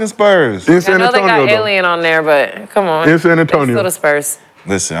the fucking Spurs. In I San know they got Antonio, though. Alien on there, but come on. In San They Antonio. still the Spurs.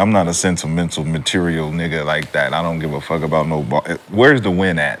 Listen, I'm not a sentimental material nigga like that. I don't give a fuck about no ball. Where's the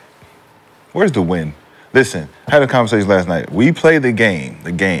win at? Where's the win? Listen, I had a conversation last night. We play the game.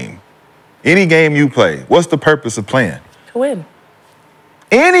 Any game you play, what's the purpose of playing? To win.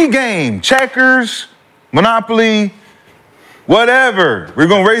 Any game, checkers, Monopoly, whatever. We're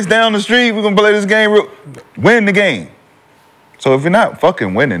gonna race down the street, we're gonna play this game, win the game. So if you're not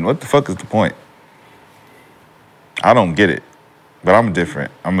fucking winning, what the fuck is the point? I don't get it. But I'm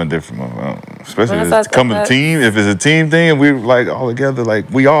different. Especially if it's come a team. If it's a team thing and we're like all together, like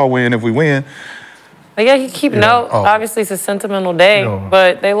we all win if we win. But yeah, you keep note. Obviously, it's a sentimental day,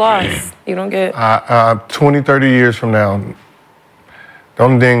 but they lost. You don't get. 20, 30 years from now, the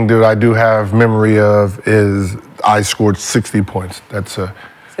only thing that I do have memory of is I scored 60 points. That's a.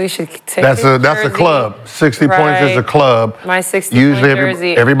 So you should take. That's a club. 60 points is a club. My 60 usually point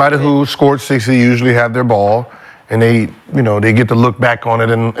jersey. everybody who scored 60 usually have their ball, and they get to look back on it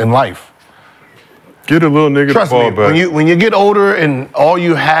in life. Get a little nigga Trust the ball me, back. when you get older and all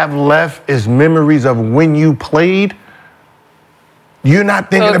you have left is memories of when you played, You're not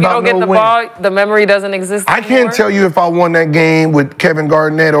thinking So if about you don't get the win. ball, the memory doesn't exist I anymore? can't tell you if I won that game with Kevin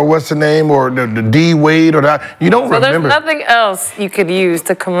Garnett or what's the name or the D Wade or that. You don't So remember. there's nothing else you could use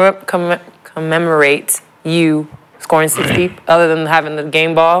to commemorate you scoring 60 other than having the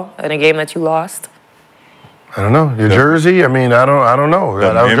game ball in a game that you lost? I don't know. Your jersey? I mean, I don't know.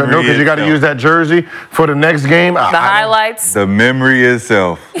 Because you got to use that jersey for the next game. The highlights? The memory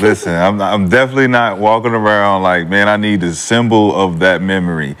itself. Listen, I'm definitely not walking around like, man, I need the symbol of that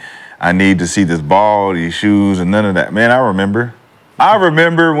memory. I need to see this ball, these shoes, and none of that. Man, I remember. I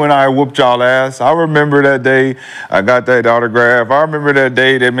remember when I whooped y'all ass. I remember that day I got that autograph. I remember that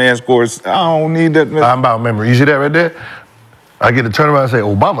day that man scored. I don't need that. I'm about memory. You see that right there? I get to turn around and say,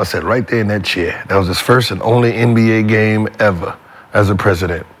 Obama said right there in that chair. That was his first and only NBA game ever as a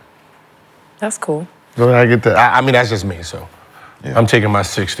president. That's cool. So I get that. I mean, that's just me, so I'm taking my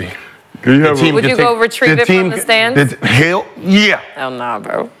 60. Would you go retrieve it from the stands? Hell, yeah. Hell nah,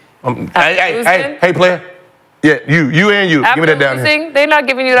 bro. Hey, player. Yeah, you and you. After Give me that down here. losing, they're not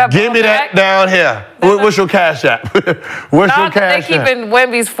giving you that Give ball me that back. down here. What's your cash app? What's your cash They app? keeping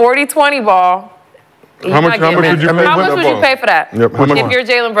Wemby's 40-20 ball. How much would you pay How for much that would you ball? pay for that? Yep, how much? If you're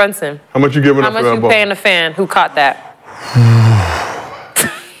Jalen Brunson. How much you giving How up for much that you ball? paying the fan who caught that?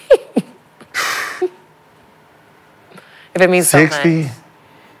 If it means so much.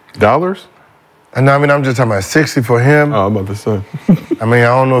 $60? I mean, I'm just talking about 60 for him. Oh, I'm about to say. I mean, I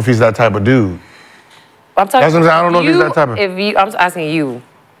don't know if he's that type of dude. I'm talking. That's what I'm saying. I don't know if he's that type of. I'm asking you.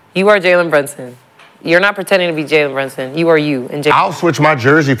 You are Jalen Brunson. You're not pretending to be Jalen Brunson. You are you. And I'll switch my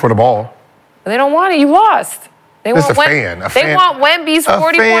jersey for the ball. They don't want it. You lost. They It's want a fan. They want Wemby's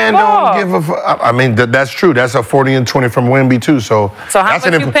 40-point fan ball. don't give a fuck. I mean, that's true. That's a 40 and 20 from Wemby too. So So how that's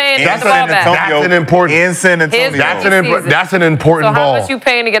much you paying to get the ball back? That's an important. In San Antonio. That's an important So how ball. much you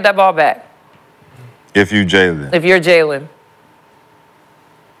paying to get that ball back? If you Jalen. If you're Jalen.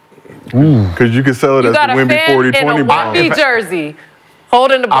 Because you can sell it You as got the a Wemby fan 40-20 in a ball. Wemby jersey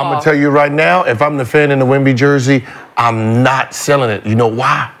holding the ball. I'm gonna tell you right now, if I'm the fan in the Wemby jersey, I'm not selling it. You know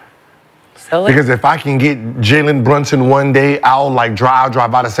why? Sell it? Because if I can get Jalen Brunson one day, I'll drive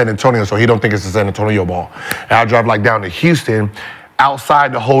out of San Antonio so he don't think it's a San Antonio ball. And I'll drive like down to Houston,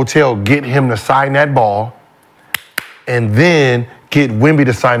 outside the hotel, get him to sign that ball, and then get Wemby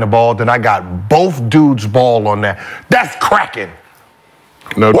to sign the ball. Then I got both dudes' ball on that. That's cracking.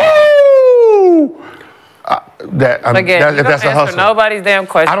 No. Woo! Again, you don't that's a answer hustle. nobody's damn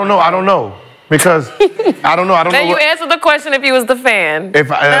question. I don't know. Because I don't know. Then you answered the question if he was the fan.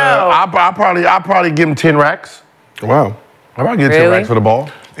 If I'll probably give him 10 racks. Wow. I'll probably give 10 racks for the ball.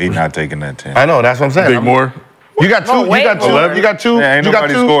 He's not taking that 10. I know, that's what I'm saying. Think more? You got two. way more. You got two. Yeah, ain't you got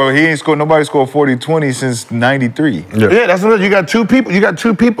nobody two. scored. He ain't scored. Nobody scored 40-20 since '93. Yeah, that's what you got. Two people. You got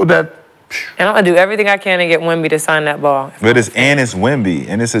two people that. And I'm gonna do everything I can to get Wemby to sign that ball. But it's Wemby,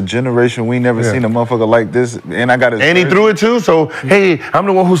 and it's a generation we never seen a motherfucker like this. And I got his. And he threw it too. So hey, I'm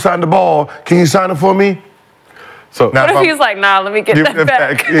the one who signed the ball. Can you sign it for me? So What if he's like, nah, let me get that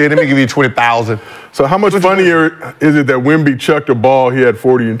back. Yeah, let me give you 20,000. So how much funnier is it that Wemby chucked a ball? He had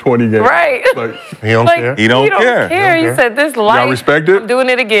 40 and 20 games. Right. Like, He don't care. He don't care. You said this life. respect it? I'm doing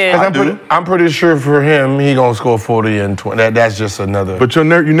it again. I'm pretty sure for him, he gonna score 40 and 20. That's just another. but you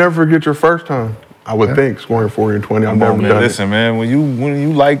never forget your first time. I would think scoring 40 and 20. I've never Man, done listen, man, when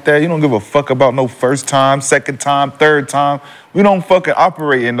you like that, you don't give a fuck about no first time, second time, third time. We don't fucking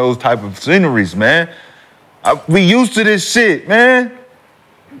operate in those type of sceneries, man. We used to this shit, man.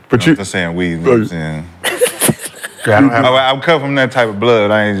 But I'm just saying we. I'm saying. Yeah, I'm cut from that type of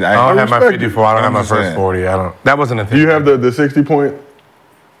blood. I don't have my respect 54. I don't have my I'm just first saying. 40. I don't. That wasn't a thing. Do you have the 60-point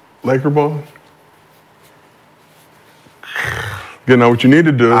Laker ball? You know what you need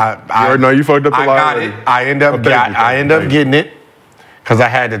to do. No, you fucked up the I lottery. got it. I end up getting it because I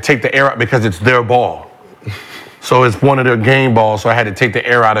had to take the air out because it's their ball. So it's one of their game balls. So I had to take the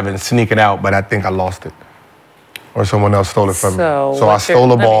air out of it and sneak it out. But I think I lost it, or someone else stole it from me. So I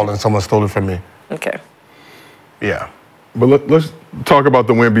stole a ball and someone stole it from me. Okay. Yeah. But let's talk about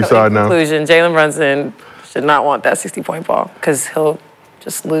the Wemby side now. Conclusion: Jalen Brunson should not want that 60-point ball because he'll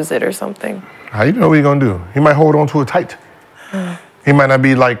just lose it or something. How you know what he's gonna do? He might hold on to it tight. He might not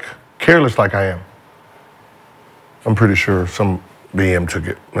be like careless like I am. I'm pretty sure some BM took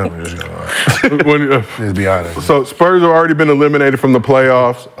it. Let's be honest. So Spurs have already been eliminated from the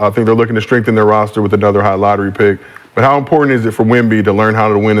playoffs. I think they're looking to strengthen their roster with another high lottery pick. But how important is it for Wemby to learn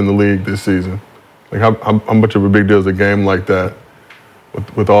how to win in the league this season? Like how much of a big deal is a game like that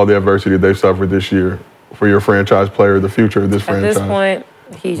with all the adversity they've suffered this year for your franchise player, the future of this franchise? At this point,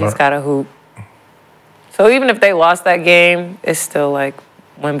 he just got to hoop. So even if they lost that game, it's still like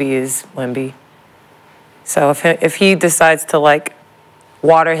Wemby is Wemby. So if he decides to like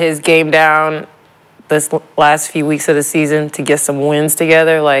water his game down this last few weeks of the season to get some wins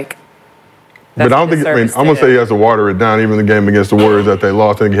together. Like, but I don't think, I'm going to say he has to water it down. Even the game against the Warriors that they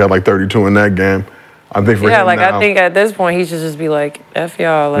lost, I think he had like 32 in that game. I think for him like now, I think at this point he should just be like, F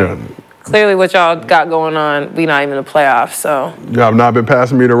y'all. Like, clearly what y'all got going on, we not even in the playoffs, so. Y'all have not been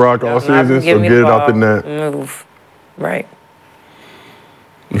passing me the rock all season, so get it out the net. Move. Right.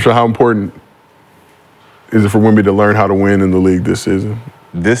 So how important is it for Wemby to learn how to win in the league this season?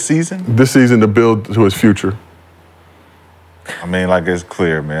 This season? This season to build to his future. I mean, like, it's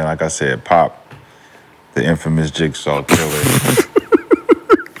clear, man. Like I said, Pop, the infamous jigsaw killer,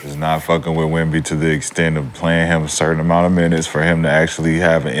 is not fucking with Wemby to the extent of playing him a certain amount of minutes for him to actually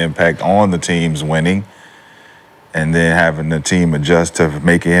have an impact on the team's winning, and then having the team adjust to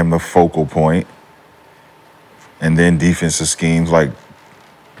making him the focal point, and then defensive schemes like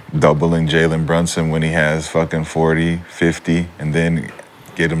doubling Jalen Brunson when he has fucking 40, 50, and then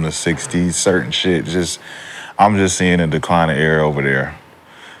get him to 60, certain shit. I'm just seeing a decline of era over there,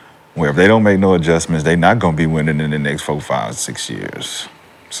 where if they don't make no adjustments, they're not going to be winning in the next 4, 5, 6 years.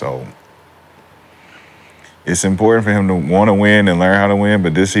 So it's important for him to want to win and learn how to win,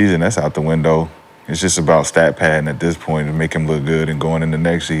 but this season, that's out the window. It's just about stat padding at this point to make him look good and going into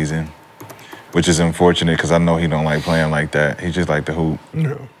next season, which is unfortunate because I know he don't like playing like that. He just like to hoop.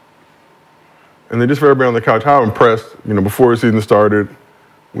 Yeah. And then just for everybody on the couch, how impressed, before the season started,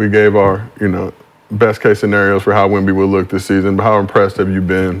 we gave our, best case scenarios for how Wemby will look this season, but how impressed have you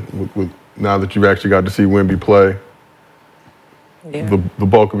been with now that you've actually got to see Wemby play? Yeah. The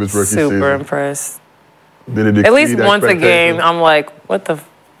bulk of his rookie season. Super impressed. Did it exceed at least once a game, I'm like,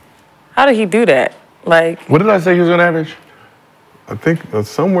 how did he do that? Like, what did I say he was going to average? I think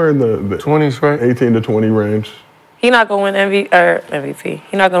somewhere in the 20s, right? 18 to 20 range. He not going to win MVP.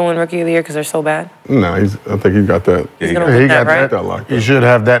 He not going to win Rookie of the Year because they're so bad. No, I think he got that. He's going to win that, right? Locked he should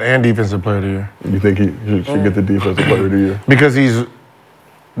have that and Defensive Player of the Year. You think he should get the Defensive Player of the Year? Because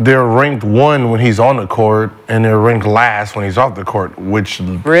they're ranked 1 when he's on the court, and they're ranked last when he's off the court, which...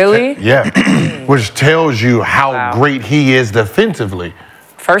 Really? Yeah. Which tells you how great he is defensively.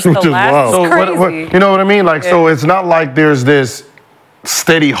 First to last is crazy. You know what I mean? Like, so it's not like there's this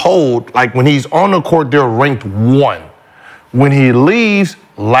steady hold. Like, when he's on the court, they're ranked 1. When he leaves,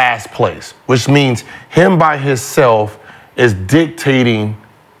 last place, which means him by himself is dictating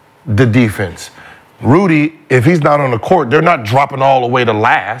the defense. Rudy, if he's not on the court, they're not dropping all the way to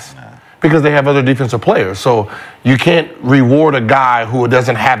last because they have other defensive players. So you can't reward a guy who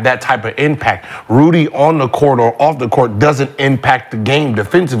doesn't have that type of impact. Rudy on the court or off the court doesn't impact the game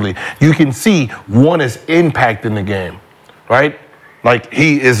defensively. You can see one is impacting the game, right? Like,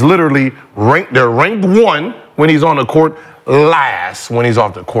 he is literally ranked, they're ranked 1 when he's on the court, last when he's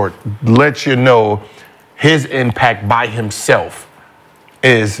off the court. Let you know his impact by himself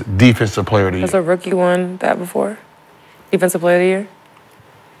is Defensive Player of the Year. Has a rookie won that before? Defensive Player of the Year?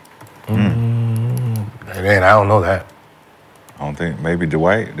 Man, I don't know that. I don't think, maybe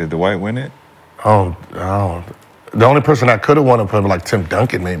Dwight. Did Dwight win it? I don't. The only person that could have won it was like Tim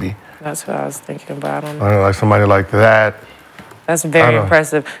Duncan, maybe. That's what I was thinking about. I don't know. Like somebody like that. That's very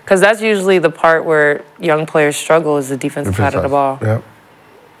impressive. Because that's usually the part where young players struggle is the defensive side of the ball. Yep.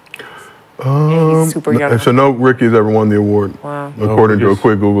 He's super young. So no rookies ever won the award. Wow. According to a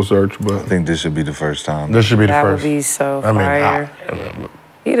quick Google search. But I think this should be the first time. This should be the That first. would be so I mean, fire.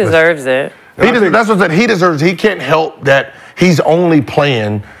 He deserves it. That's what he deserves. He can't help that he's only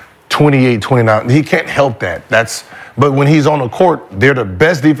playing 28, 29. He can't help that. But when he's on the court, they're the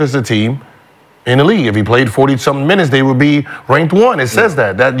best defensive team in the league. If he played 40-something minutes, they would be ranked 1. It says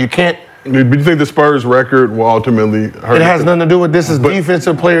that you can't. Do you think the Spurs' record will ultimately hurt? It has nothing to do with this. Is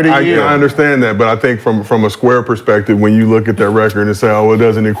Defensive Player of the Year. I understand that, but I think from a square perspective, when you look at their record and say, "Oh, it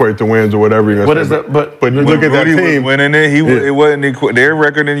doesn't equate to wins" or whatever, you're gonna say, but you look at that team winning it. It wasn't their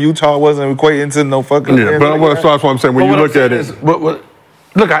record in Utah wasn't equating to no fucking. Yeah, but that's what I'm saying. When you look at it,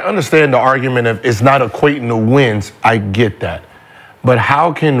 look, I understand the argument of it's not equating to wins. I get that, but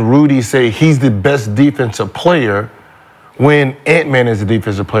how can Rudy say he's the best defensive player when Ant-Man is a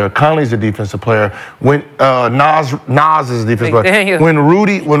defensive player, Conley's a defensive player, when Nas is a defensive player, when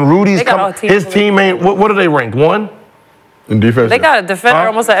Rudy's come, his teammate, what are they ranked? 1? In defense? They got a defender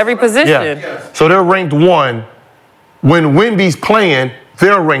almost at every position. Yeah. So they're ranked 1. When Wemby's playing,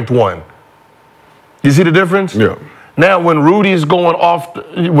 they're ranked 1. You see the difference? Yeah. Now, when Rudy's going off,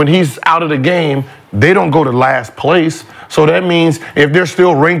 when he's out of the game, they don't go to last place. So that means if they're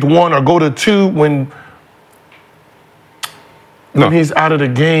still ranked 1 or go to 2 when he's out of the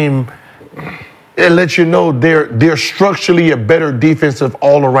game, it lets you know they're structurally a better defensive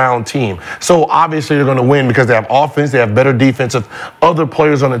all-around team. So obviously they're going to win because they have offense, they have better defensive other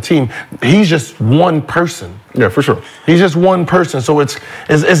players on the team. He's just one person. Yeah, for sure. He's just one person. So it's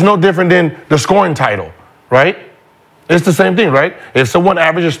no different than the scoring title, right? It's the same thing, right? If someone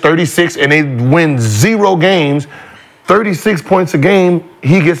averages 36 and they win 0 games, 36 points a game,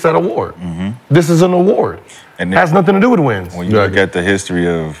 he gets that award. This is an award. And it has nothing to do with wins. When you look at the history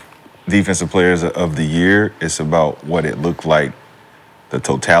of defensive players of the year, it's about what it looked like, the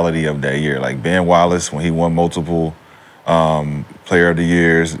totality of that year. Like Ben Wallace, when he won multiple Player of the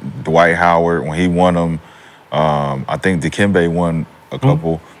Years, Dwight Howard, when he won them, I think Dikembe won a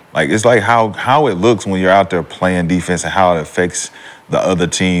couple. Like, it's like how it looks when you're out there playing defense and how it affects the other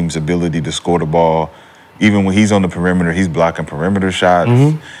team's ability to score the ball. Even when he's on the perimeter, he's blocking perimeter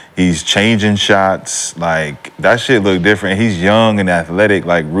shots. He's changing shots. Like, that shit look different. He's young and athletic.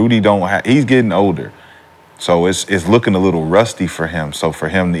 Like, Rudy he's getting older. So it's looking a little rusty for him. So for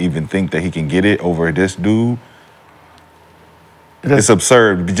him to even think that he can get it over this dude, it's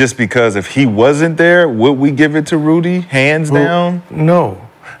absurd. Just because if he wasn't there, would we give it to Rudy, hands down? No.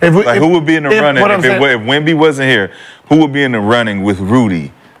 Who would be in the running? If Wemby wasn't here, who would be in the running with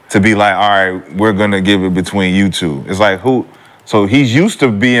Rudy to be like, all right, we're going to give it between you two? It's like, who? So he's used to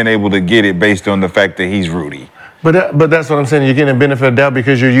being able to get it based on the fact that he's Rudy. But that's what I'm saying. You're getting a benefit of doubt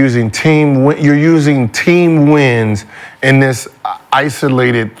because you're using team wins in this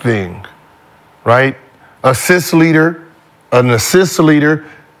isolated thing, right? An assist leader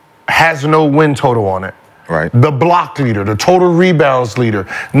has no win total on it. Right. The block leader, the total rebounds leader,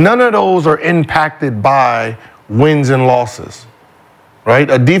 none of those are impacted by wins and losses,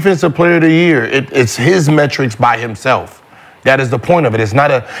 right? A defensive player of the year, it's his metrics by himself. That is the point of it. It's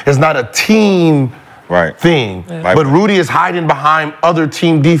not a team thing. Yeah. But Rudy is hiding behind other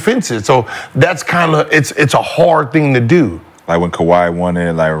team defenses. So that's kind of, it's a hard thing to do. Like when Kawhi won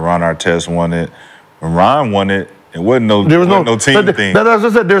it, like Ron Artest won it. When Ron won it, it wasn't no team thing. As I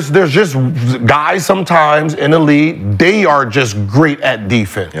said, there's just guys sometimes in the league, they are just great at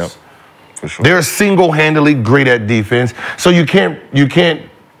defense. Yep, for sure. They're single-handedly great at defense. So you can't, you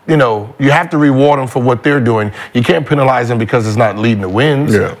have to reward them for what they're doing. You can't penalize them because it's not leading to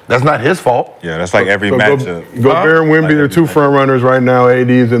wins. Yeah. That's not his fault. Yeah, that's like every matchup. Gobert and Wemby are two front runners right now.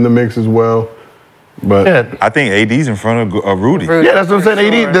 AD's in the mix as well. But yeah. I think AD's in front of Rudy. Yeah, that's what I'm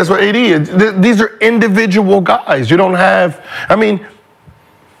saying. AD, that's what AD is. These are individual guys. You don't have,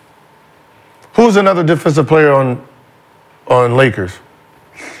 who's another defensive player on Lakers?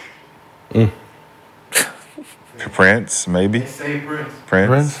 Prince, maybe. They say Prince.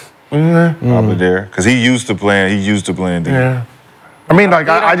 Prince? Probably there. Because he used to playing defense. Yeah.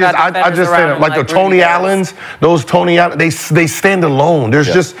 I just say that, like the Tony Allens, those Tony Allen, they stand alone. There's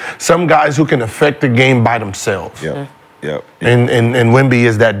just some guys who can affect the game by themselves. Yep. And Wemby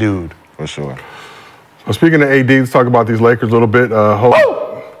is that dude. For sure. So speaking of AD, let's talk about these Lakers a little bit.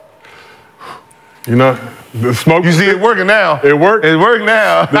 The smoke. You see it working now. It worked. It worked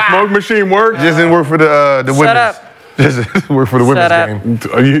now. The smoke machine worked. Just didn't work for the women's. Shut up. Just work for the women's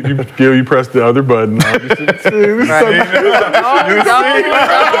game. You pressed the other button. Don't fool the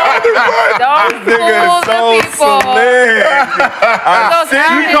people. I see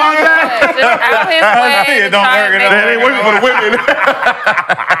you called that. Just have him play. That ain't working for the women.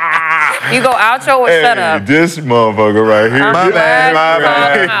 You go outro or shut up. This motherfucker right here. My bad.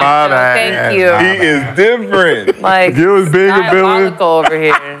 Thank you. He is different. Like, Gil's being a villain. over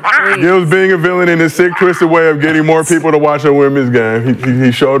here. Gil's being a villain in his sick, twisted way of getting more people to watch a women's game.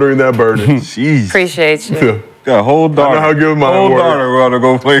 He's shouldering that burden. Jeez. Appreciate you. Got a whole daughter. I know how Gil's mind works.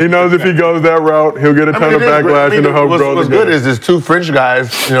 Go play. He knows if he goes that route, he'll get a ton of backlash and he'll help grow the game. What's good is there's two French guys,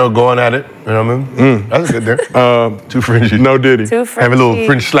 going at it. You know what I mean? That's good there. Two Frenchies. No Diddy. Have a little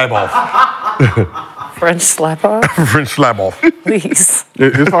French slap off. French slap off? French slap off. Please.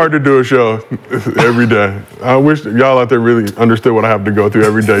 It's hard to do a show every day. I wish y'all out there really understood what I have to go through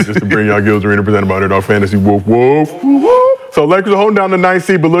every day just to bring y'all Gil's Arena presented by Underdog Fantasy. Woof, woof. So Lakers are holding down the 9th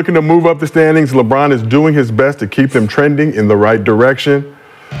seed, but looking to move up the standings. LeBron is doing his best to keep them trending in the right direction.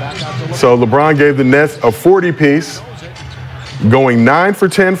 So LeBron gave the Nets a 40-piece, going 9 for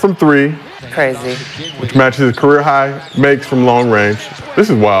 10 from 3. Crazy. Which matches his career high makes from long range. This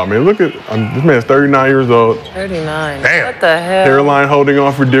is wild, man. Look at this man's 39 years old. 39. Damn. What the hell? Hairline holding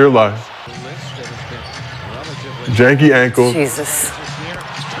on for dear life. Janky ankles. Jesus.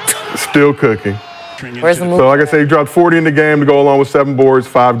 Still cooking. Where's the move? So like I said, he dropped 40 in the game to go along with 7 boards,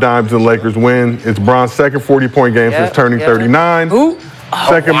 5 dimes, and the Lakers win. It's Bron's second 40-point game since turning 39. Who?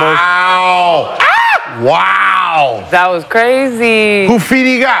 Second most. Wow. Wow. That was crazy. Who feet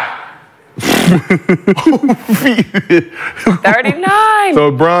he got? 39.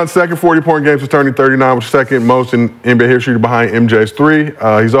 So LeBron's second 40-point games was turning 39, which is second most in NBA history behind MJ's 3.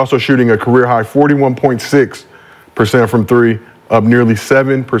 He's also shooting a career-high 41.6% from 3, up nearly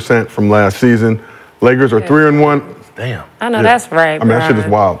 7% from last season. Lakers are 3-1. Damn. I know that's right, I mean, that shit is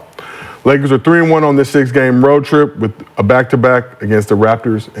wild. Lakers are 3-1 on this 6-game road trip with a back-to-back against the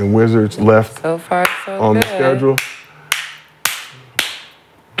Raptors and Wizards left So far, so on good. the schedule.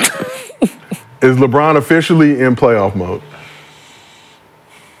 Is LeBron officially in playoff mode?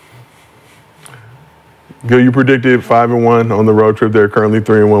 Gil, you predicted 5-1 on the road trip. They're currently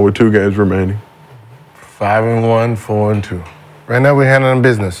 3-1 with 2 games remaining. 5-1, 4-2. Right now we're handling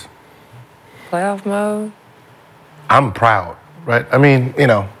business. Playoff mode. I'm proud, right? I mean, you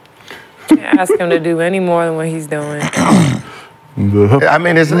know. Can't ask him to do any more than what he's doing. I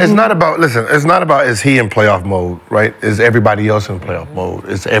mean, it's not about, listen, it's not about is he in playoff mode, right? Is everybody else in playoff mode?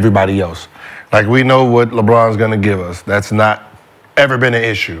 It's everybody else. Like, we know what LeBron's going to give us. That's not ever been an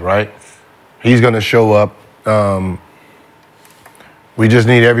issue, right? He's going to show up. We just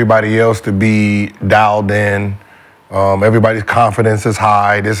need everybody else to be dialed in. Everybody's confidence is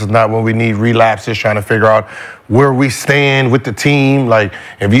high. This is not when we need relapses trying to figure out where we stand with the team. Like,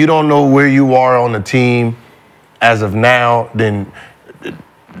 if you don't know where you are on the team as of now, then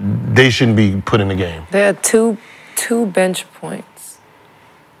they shouldn't be put in the game. They had two bench points.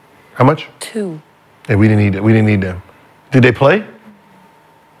 How much? 2. Yeah, we didn't need them. Did they play?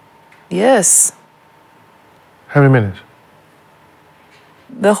 Yes. How many minutes?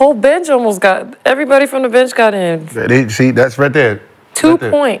 The whole bench almost got, everybody from the bench got in. See, that's right there. 2 right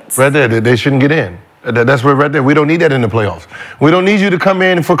there. points. Right there. They shouldn't get in. That's where right there. We don't need that in the playoffs. We don't need you to come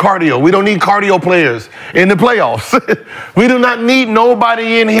in for cardio. We don't need cardio players in the playoffs. We do not need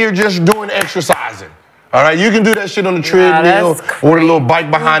nobody in here just doing exercising. All right, you can do that shit on the treadmill or the little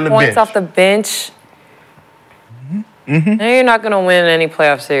bike behind the bench. Points off the bench. Now you're not gonna win any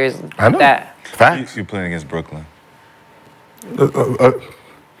playoff series like I know. that. Facts. You're playing against Brooklyn.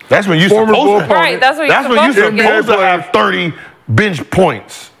 That's when you're supposed to. Right, that's when That's when you're supposed to supposed to have 30 bench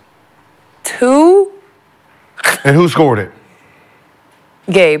points. 2. And who scored it?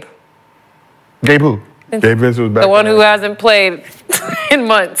 Gabe. Gabe who? Gabe Vincent was back. The one who hasn't played in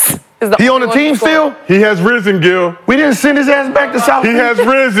months. Is the He on only the one team who scored. still? He has risen, Gil. We didn't send his ass back to South He has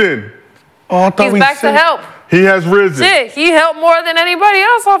risen. Oh, I thought He's we back to sent- help. He has risen. Shit, he helped more than anybody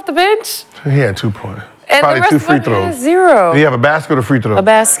else off the bench. He had 2 points. And Probably the rest 2 of free them had throws. 0. Did he have a basket or free throw? A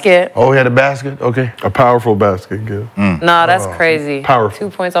basket. Oh, he had a basket? Okay. A powerful basket, Gil. Nah, that's crazy. Powerful.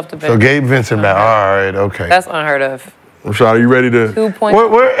 2 points off the bench. So Gabe Vincent back. All right, okay. That's unheard of. Rashad, are you ready to? 2 points.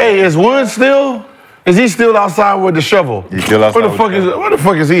 Hey, is Wood still? Is he still outside with the shovel? He's still outside. Where the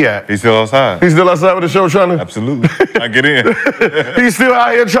fuck is he at? He's still outside. He's still outside with the shovel trying to. Absolutely. I get in. He's still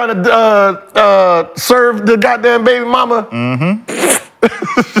out here trying to serve the goddamn baby mama.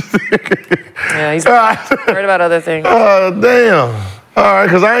 Yeah, he's worried about other things. Damn. All right,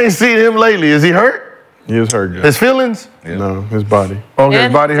 because I ain't seen him lately. Is he hurt? He is hurt, Gil. His feelings? No, his body. Okay, And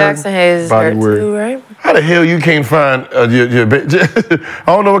his body hurt? Jackson Hayes Body hurt weird. too, right? How the hell you can't find your I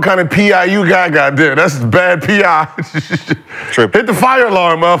don't know what kind of PI you got there. That's bad PI. Trip. Hit the fire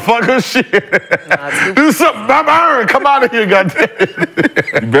alarm, motherfucker. Shit. Do something. I'm iron. Come out of here, goddamn.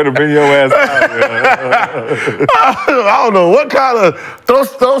 You better bring your ass out. I don't know what kind of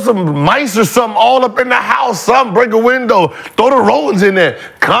throw some mice or something all up in the house. Something, break a window, throw the rodents in there.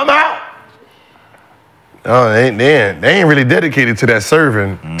 Come out. Oh, they ain't really dedicated to that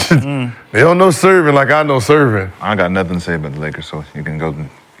serving. They don't know serving like I know serving. I got nothing to say about the Lakers, so you can go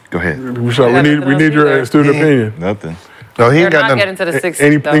ahead. Rashad, we need your student opinion. Nothing. No, he They're ain't got not nothing. getting to the 60s.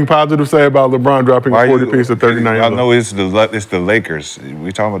 Anything positive to say about LeBron dropping a 40-piece at 39? I know it's the Lakers.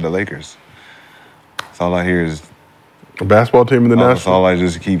 We talking about the Lakers. That's all I hear is A basketball team in the that's national. all I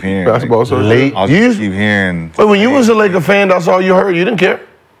just keep hearing. Basketball association. I'll just keep hearing. But when you was a Laker fan, that's all you heard. You didn't care.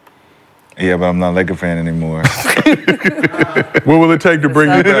 Yeah, but I'm not a Laker fan anymore. What will it take to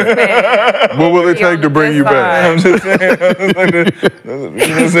bring you back? What will it take to bring you back? I'm just saying. You know what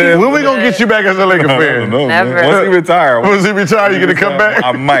I'm saying? When we gonna get you back as a Laker I fan? don't know, Never. man. Once he retire. Once he retire, you gonna come back?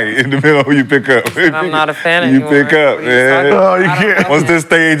 I might, in the middle of who you pick up. I'm not a fan You anymore. pick up, What are you man. Oh, you I don't can't. know. Once this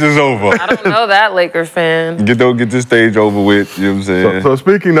stage is over. I don't know that Laker fan. Get this stage over with, you know what I'm saying? So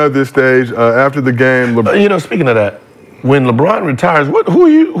speaking of this stage, after the game, You know, speaking of that, when LeBron retires, who are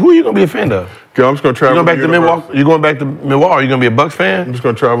you gonna be a fan of? Okay, I'm just gonna You travel. going back the to universe. Milwaukee? You going back to Milwaukee? Are you gonna be a Bucks I'm fan? just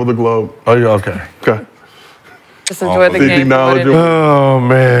gonna travel the globe. Oh, you okay? Okay. Just enjoy the game. knowledge. Oh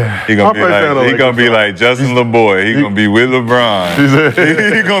man. He gonna be like Justin LeBoy. He gonna be with LeBron.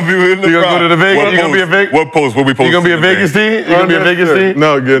 He gonna be with LeBron. You gonna go to the Vegas? You gonna be a Vegas? What post? What we post? You gonna be a Vegas team? You gonna be a Vegas team?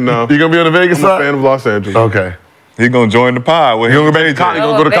 No, good, no. You gonna be on the Vegas I'm a side? fan of Los Angeles. Okay. He gonna join the pod. You gonna go back to college? You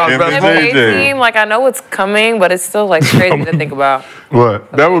gonna go to college basketball? Team, like I know it's coming, but it's still like crazy to think about.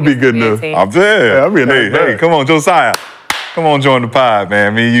 What? That would be good news. I'm saying. Yeah, I'd be a nice hey, come on, Josiah. Come on, join the pod,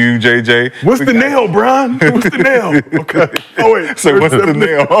 man. Me, you, JJ. What's the nail, Brian? What's the nail? Okay. Oh, wait. So what's the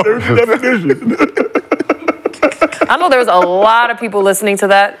nail? There's the definition. I know there was a lot of people listening to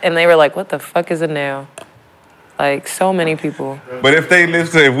that, and they were like, "What the fuck is a nail?" Like so many people. But if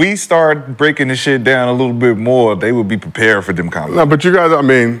we start breaking the shit down a little bit more, they would be prepared for them comments. No, but you guys, I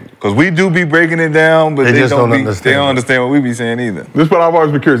mean, because we do be breaking it down, but They just don't understand. They don't understand what we be saying either. this is what I've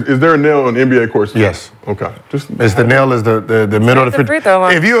always been curious. Is there a nail on NBA courses? Yes. Okay. It's the nail is the middle of the free throw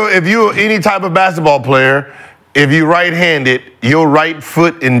line. If you're any type of basketball player, if you right-handed, your right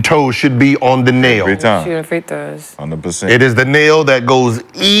foot and toe should be on the nail. Every time. Shooting free throws. 100%. It is the nail that goes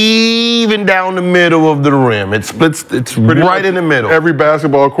even down the middle of the rim. It splits. It's right in the middle. Every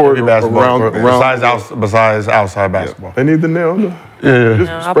basketball court around. Besides outside basketball. They need the nail. Yeah.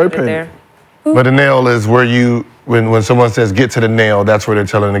 Just I'll spray put it paint. there. But the nail is where you, when someone says get to the nail, that's where they're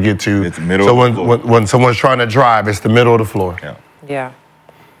telling them to get to. It's the middle so of the floor. when someone's trying to drive, it's the middle of the floor. Yeah. Yeah.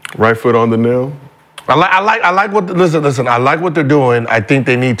 Right foot on the nail. I like what listen. I like what they're doing. I think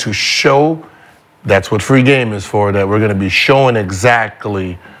they need to show. That's what free game is for. That we're going to be showing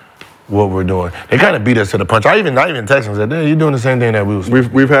exactly what we're doing. They kind of beat us to the punch. I even texted them and said, "Hey, you're doing the same thing that we was."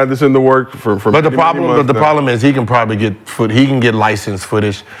 We've had this in the work for But the problem is he can probably get he can get licensed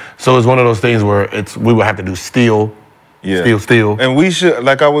footage. So it's one of those things where we would have to do steal. Yeah. Steal. And we should,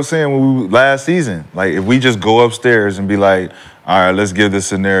 like I was saying when last season, like if we just go upstairs and be like, all right, let's give this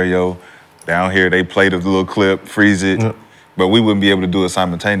scenario. Down here, they played a little clip, freeze it, but we wouldn't be able to do it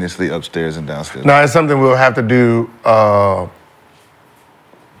simultaneously upstairs and downstairs. No, it's something we'll have to do a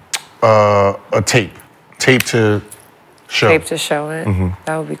tape to show. Tape to show it.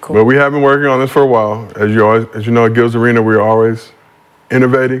 That would be cool. But we have been working on this for a while. As you know, at Gills Arena, we're always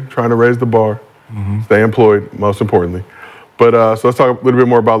innovating, trying to raise the bar, stay employed, most importantly. But so let's talk a little bit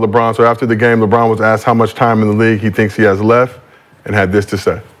more about LeBron. So after the game, LeBron was asked how much time in the league he thinks he has left, and had this to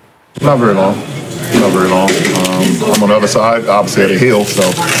say. Not very long. Not very long. I'm on the other side, opposite of the hill, so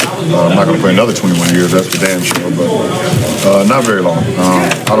I'm not going to play another 21 years, that's for damn sure, but not very long.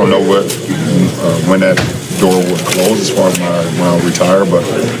 I don't know when that door will close as far as when I'll retire, but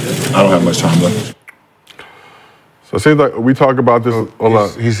I don't have much time left. So it seems like we talk about this a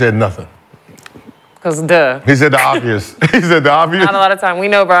lot. He said nothing. Because duh. He said the obvious. He said the obvious. Not a lot of time. We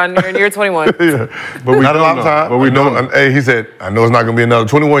know, Brian. You're 21. Yeah. But we not a don't lot know. of time. But we don't. Hey, he said, I know it's not going to be another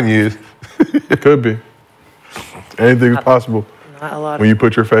 21 years. It could be. Anything is possible Not a lot. when you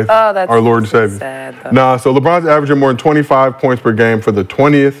put your faith in that's our Lord and Savior. sad, though. Nah, so LeBron's averaging more than 25 points per game for the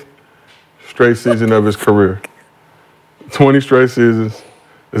 20th straight season of his career. 20 straight seasons.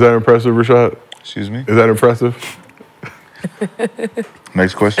 Is that impressive, Rashad? Excuse me? Is that impressive?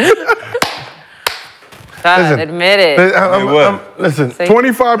 Next question. God, admit it. Listen,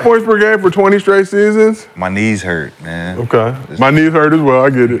 25 points per game for 20 straight seasons? My knees hurt, man. Okay. My knees hurt as well. I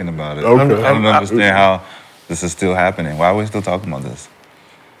get it. Thinking about it. Okay. I don't understand how this is still happening. Why are we still talking about this?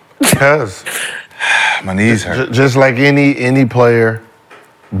 because My knees hurt. just like any player,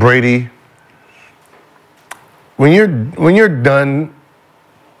 Brady, when you're done,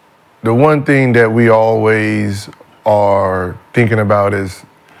 the one thing that we always are thinking about is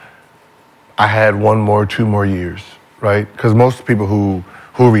I had 2 more years, right? Because most people who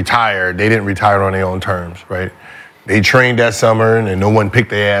retired, they didn't retire on their own terms, right? They trained that summer and no one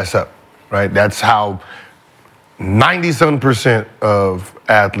picked their ass up, right? That's how 90-some% of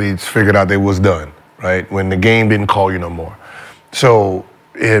athletes figured out they was done, right? When the game didn't call you no more. So,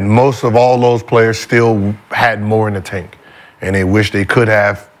 and most of all those players still had more in the tank, and they wish they could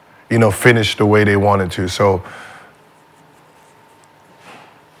have, finished the way they wanted to. So,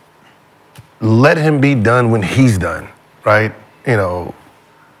 let him be done when he's done, right?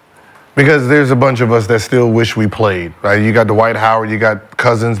 Because there's a bunch of us that still wish we played, right? You got Dwight Howard, you got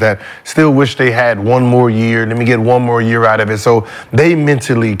Cousins that still wish they had 1 more year. Let me get 1 more year out of it, so they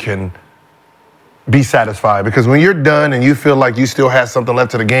mentally can be satisfied. Because when you're done and you feel like you still have something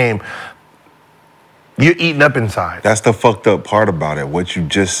left to the game, you're eating up inside. That's the fucked up part about it, what you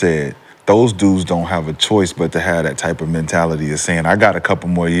just said. those dudes don't have a choice but to have that type of mentality of saying, I got a couple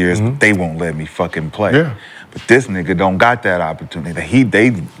more years, but they won't let me fucking play. Yeah. But this nigga don't got that opportunity.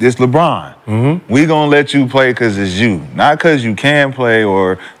 This LeBron. We gonna let you play because it's you, not because you can play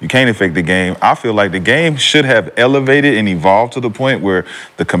or you can't affect the game. I feel like the game should have elevated and evolved to the point where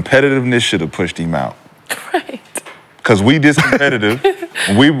the competitiveness should have pushed him out. Right. Cause we this competitive,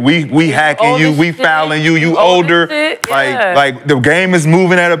 we hacking you, we fouling you, you older. Like the game is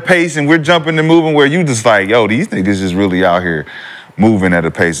moving at a pace and we're jumping and moving where you just like, yo, these niggas is really out here moving at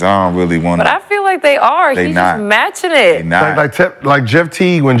a pace I don't really want to. But I feel like they are. He's just matching it. Like Jeff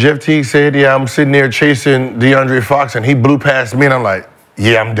Teague, when Jeff Teague said, yeah, I'm sitting there chasing DeAndre Fox and he blew past me and I'm like,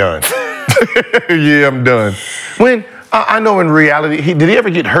 yeah, I'm done. Yeah, I'm done. When I know in reality, did he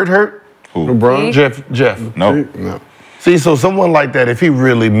ever get hurt? Who? LeBron? Jeff? No. See, so someone like that, if he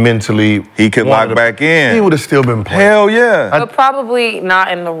really mentally he could lock back in, he would have still been playing. Hell yeah. But probably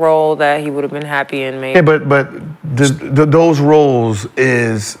not in the role that he would have been happy in, maybe. Yeah, but those roles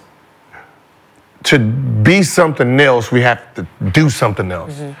is to be something else, we have to do something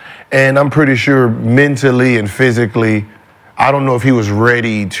else. And I'm pretty sure mentally and physically, I don't know if he was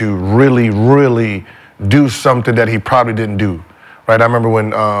ready to really, really do something that he probably didn't do. Right, I remember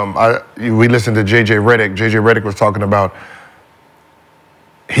when we listened to JJ Redick. JJ Redick was talking about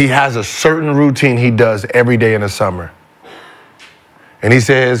he has a certain routine he does every day in the summer. And he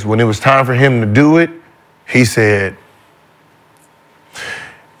says when it was time for him to do it, he said,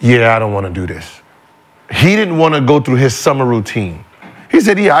 yeah, I don't want to do this. He didn't want to go through his summer routine. He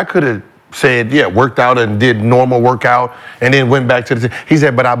said, yeah, I could have said, yeah, worked out and did normal workout and then went back to the, he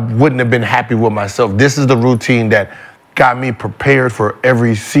said, but I wouldn't have been happy with myself. This is the routine that got me prepared for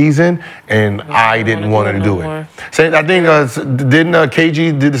every season, and I didn't want to do it. So I think, didn't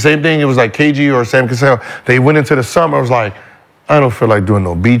KG did the same thing? It was like KG or Sam Cassell. They went into the summer, I was like, I don't feel like doing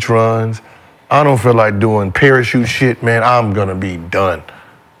no beach runs. I don't feel like doing parachute shit, man. I'm going to be done.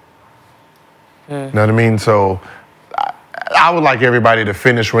 You know what I mean? So I would like everybody to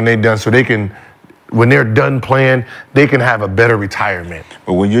finish when they're done so they can, when they're done playing, they can have a better retirement.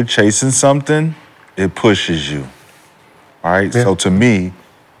 But when you're chasing something, it pushes you. All right, so to me,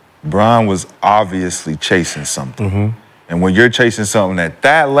 Bron was obviously chasing something. And when you're chasing something at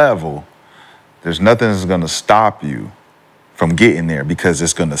that level, there's nothing that's gonna stop you from getting there because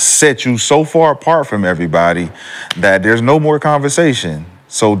it's gonna set you so far apart from everybody that there's no more conversation.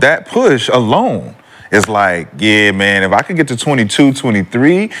 So that push alone is like, yeah, man, if I could get to 22,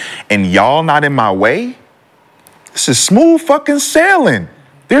 23 and y'all not in my way, this is smooth fucking sailing.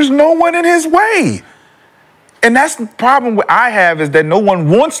 There's no one in his way. And that's the problem I have is that no one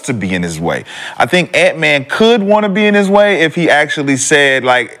wants to be in his way. I think Ant-Man could want to be in his way if he actually said,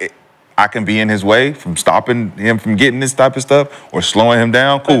 like, I can be in his way from stopping him from getting this type of stuff or slowing him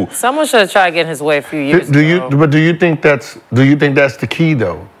down. Cool. Someone should have tried to get in his way a few years ago. But do you think that's the key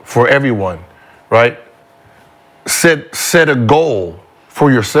though for everyone, right? Set a goal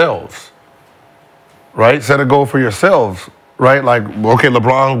for yourselves, right? Set a goal for yourselves. Right, like, okay,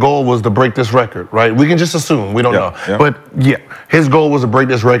 LeBron's goal was to break this record, right? We can just assume, we don't know. But yeah, his goal was to break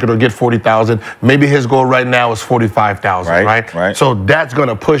this record or get 40,000. Maybe his goal right now is 45,000, right? So that's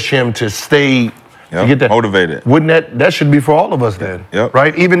gonna push him to stay, to get that motivated. Wouldn't that should be for all of us then,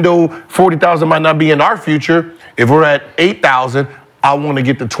 right? Even though 40,000 might not be in our future, if we're at 8,000, I want to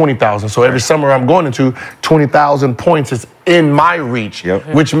get to 20,000. So every summer I'm going into 20,000 points is in my reach,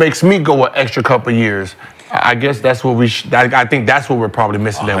 which makes me go an extra couple years. I guess that's what I think that's what we're probably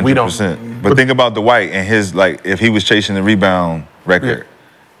missing. That we don't. But think about Dwight and his, like, if he was chasing the rebound record,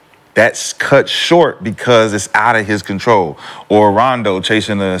 that's cut short because it's out of his control. Or Rondo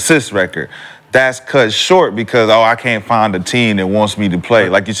chasing the assist record, that's cut short because, oh, I can't find a team that wants me to play.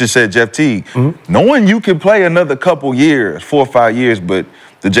 Like you just said, Jeff Teague. Knowing you can play another couple years, 4 or 5 years, but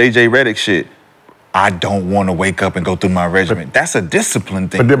the JJ Redick shit, I don't want to wake up and go through my regimen. That's a discipline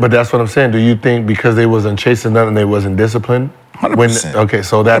thing. But that's what I'm saying. Do you think because they wasn't chasing nothing, they wasn't disciplined? 100%. Okay,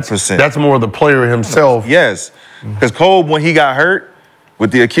 so that's more the player himself. Yes, because Cole, when he got hurt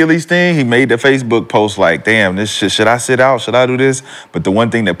with the Achilles thing, he made the Facebook post like, damn, this shit, should I sit out? Should I do this? But the one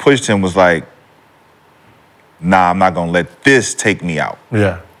thing that pushed him was like, nah, I'm not going to let this take me out.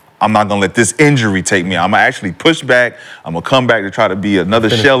 Yeah. I'm not gonna let this injury take me. I'm gonna actually push back. I'm gonna come back to try to be another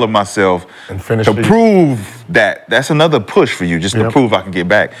shell of myself and finish to prove that. That's another push for you, just to prove I can get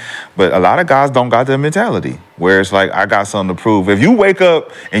back. But a lot of guys don't got that mentality where it's like, I got something to prove. If you wake up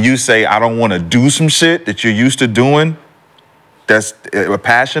and you say, I don't wanna do some shit that you're used to doing, that's a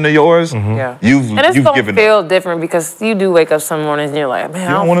passion of yours, you've given up. And it's gonna feel different because you do wake up some mornings and you're like, man,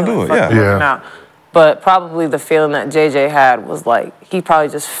 I don't want to do it. Now. But probably the feeling that JJ had was like, he probably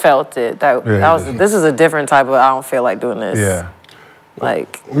just felt it. This is a different type of, I don't feel like doing this. Yeah.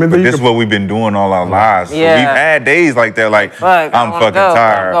 Like, but this is what we've been doing all our lives. So we've had days like that, like, I'm fucking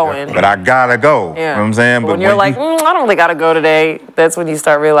tired, but I gotta go. Yeah. You know what I'm saying? But when you're like, I don't really gotta go today, that's when you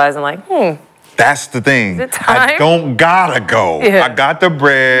start realizing, like, that's the thing. Is it time? I don't gotta go. Yeah. I got the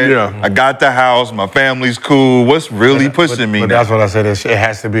bread. I got the house. My family's cool. What's really pushing me But now? that's what I said. It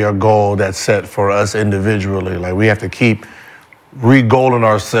has to be a goal that's set for us individually. Like, we have to keep re-goaling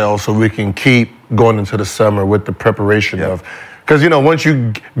ourselves so we can keep going into the summer with the preparation of. Because, you know, once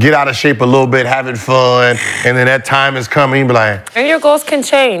you get out of shape a little bit, having fun, and then that time is coming, you be like... And your goals can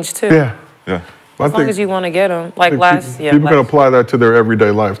change, too. Yeah. As long as you want to get them. Like people can apply that to their everyday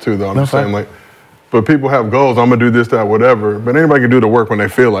life, too, though. I'm just saying, like, but people have goals. I'm going to do this, that, whatever. But anybody can do the work when they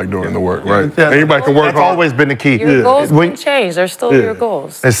feel like doing the work, right? Anybody can work hard. That's always been the key. Your goals can change. They're still your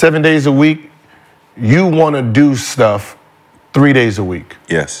goals. And 7 days a week, you want to do stuff 3 days a week.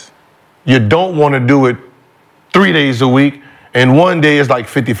 Yes. You don't want to do it 3 days a week, and one day is like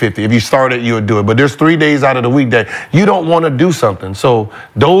 50-50. If you start it, you would do it. But there's 3 days out of the week that you don't want to do something. So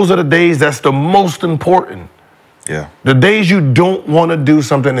those are the days that's the most important. Yeah. The days you don't want to do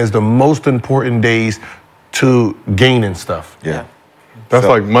something is the most important days to gaining stuff. Yeah. That's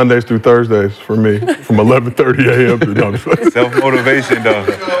like Mondays through Thursdays for me, from 11:30 a.m. to self-motivation, though.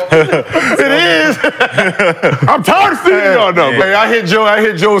 It is. I'm tired of seeing y'all though. Man, I hit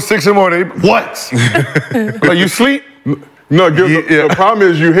Joe 6 in the morning. What? Like, you sleep? No, the problem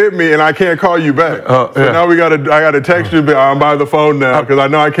is you hit me and I can't call you back. So now I gotta text you, but I'm by the phone now because I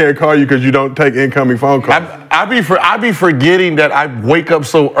know I can't call you because you don't take incoming phone calls. I be forgetting that I wake up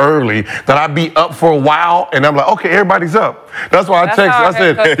so early that I be up for a while and I'm like, okay, everybody's up. That's why I text. I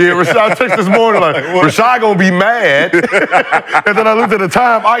said, Rashad text this morning like, Rashad gonna be mad. And then I looked at the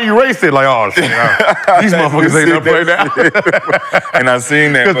time, I erased it like, oh, shit, these motherfuckers ain't up right now. And I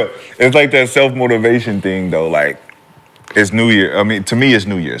seen that, but it's like that self-motivation thing though, like, it's New Year. I mean, to me, it's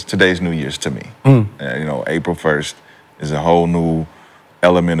New Year's. Today's New Year's to me. You know, April 1st is a whole new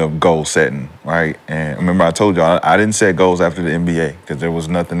element of goal setting, right? And remember, I told you I didn't set goals after the NBA because there was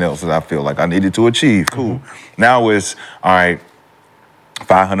nothing else that I feel like I needed to achieve. Cool. Now it's, all right,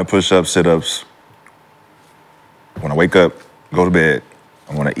 500 push-ups, sit-ups. When I wake up, go to bed,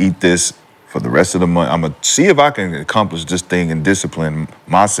 I want to eat this for the rest of the month. I'm going to see if I can accomplish this thing and discipline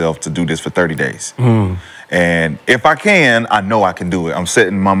myself to do this for 30 days. And if I can, I know I can do it. I'm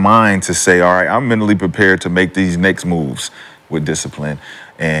setting my mind to say, all right, I'm mentally prepared to make these next moves with discipline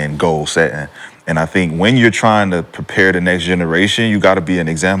and goal setting. And I think when you're trying to prepare the next generation, you got to be an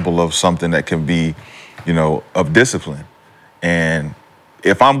example of something that can be, you know, of discipline. And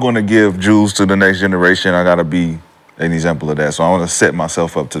if I'm going to give jewels to the next generation, I got to be an example of that. So I want to set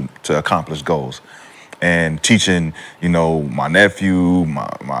myself up to accomplish goals. And teaching, you know, my nephew,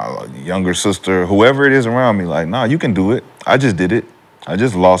 my younger sister, whoever it is around me, like, nah, you can do it. I just did it. I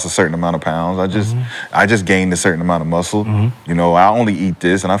just lost a certain amount of pounds. I just gained a certain amount of muscle. You know, I only eat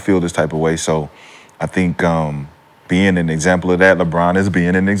this and I feel this type of way. So I think being an example of that, LeBron is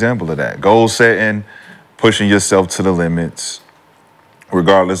being an example of that. Goal setting, pushing yourself to the limits,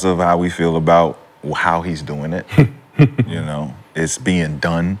 regardless of how we feel about how he's doing it. You know, it's being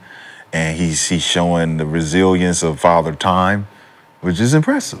done. And he's showing the resilience of Father Time, which is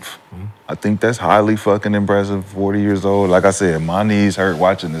impressive. I think that's highly fucking impressive, 40 years old. Like I said, my knees hurt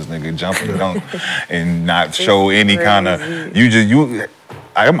watching this nigga jump and dunk and not show any kind of,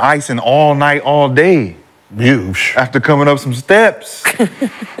 I'm icing all night, all day. After coming up some steps.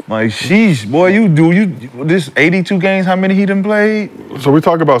 Like, sheesh, boy, this 82 games, how many he done played? So we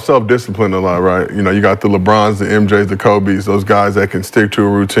talk about self-discipline a lot, right? You know, you got the LeBrons, the MJs, the Kobes, those guys that can stick to a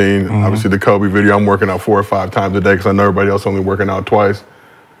routine. Obviously, the Kobe video, I'm working out 4 or 5 times a day because I know everybody else only working out twice.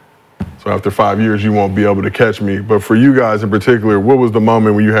 So after 5 years, you won't be able to catch me. But for you guys in particular, what was the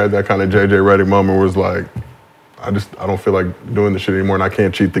moment when you had that kind of JJ Redick moment where it was like, I don't feel like doing this shit anymore and I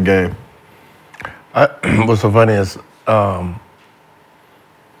can't cheat the game? What's so funny is I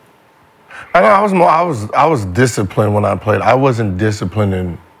was disciplined when I played. I wasn't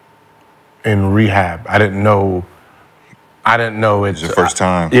disciplined in rehab. I didn't know it was your first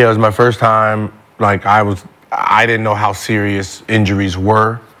time. Yeah, it was my first time. Like I didn't know how serious injuries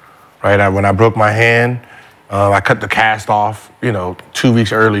were. Right, when I broke my hand, I cut the cast off. You know, 2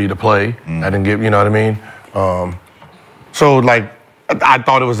 weeks early to play. I didn't get, you know what I mean. So like I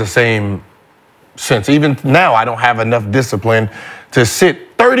thought it was the same. Since even now, I don't have enough discipline to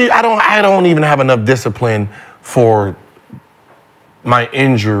sit 30. I don't even have enough discipline for my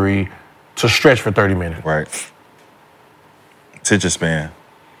injury to stretch for 30 minutes. Right. Attention span.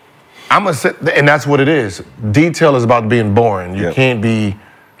 I'm gonna sit, and that's what it is. Detail is about being boring. You can't be,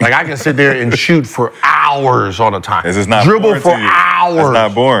 like I can sit there and shoot for hours all the time. It's not dribble for hours. It's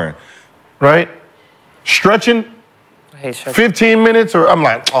not boring. Right? Stretching, 15 minutes, or I'm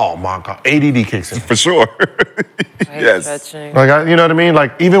like, oh my God, ADD kicks in. For sure. Yes. Like, you know what I mean?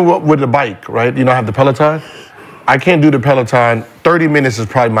 Like, even with the bike, right? You know, I have the Peloton. I can't do the Peloton. 30 minutes is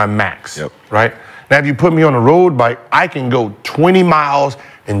probably my max, right? Now, if you put me on a road bike, I can go 20 miles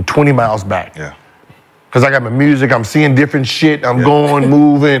and 20 miles back. Yeah. Because I got my music, I'm seeing different shit, I'm going,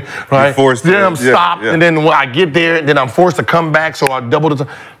 moving, right? Then I'm stopped, and then when I get there, then I'm forced to come back, so I double the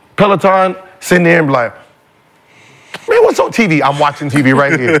time. Peloton, sitting there and be like, man, what's on TV? I'm watching TV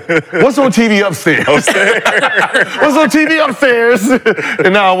right here. What's on TV upstairs? What's on TV upstairs?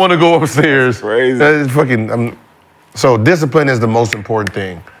 And now I want to go upstairs. That's crazy. It's fucking, so discipline is the most important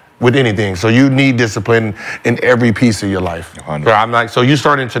thing with anything. So you need discipline in every piece of your life. So I'm like, so you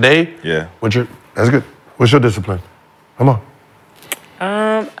starting today? Yeah. That's good. What's your discipline? Come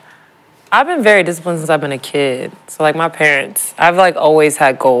on. I've been very disciplined since I've been a kid. So like my parents, I've like always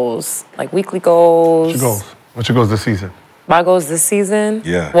had goals, like weekly goals. What's your goals this season? My goals this season?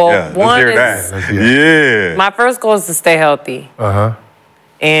 Yeah. Well, one is my first goal is to stay healthy.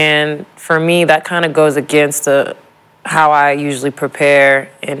 And for me, that kind of goes against how I usually prepare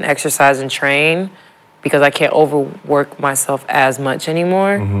and exercise and train, because I can't overwork myself as much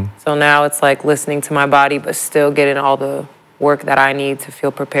anymore. So now it's like listening to my body, but still getting all the work that I need to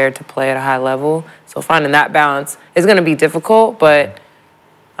feel prepared to play at a high level. So finding that balance is gonna be difficult, but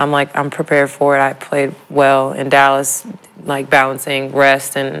I'm prepared for it. I played well in Dallas, like balancing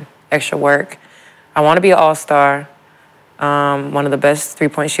rest and extra work. I wanna be an all-star, one of the best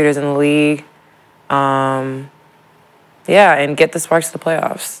three-point shooters in the league. Yeah, and get the Sparks to the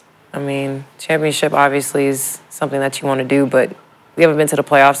playoffs. I mean, championship obviously is something that you want to do, but we haven't been to the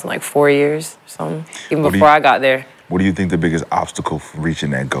playoffs in like 4 years or something, even before I got there. What do you think the biggest obstacle for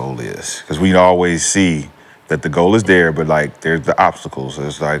reaching that goal is? Because we always see that the goal is there, but like there's the obstacles.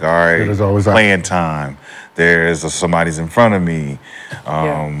 It's like, all right, there's always playing time. There's somebody's in front of me.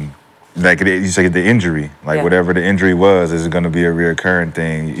 Like you say, the injury, like whatever the injury was, is going to be a reoccurring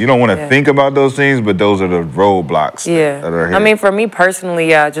thing. You don't want to think about those things, but those are the roadblocks. That are here. I mean, for me personally,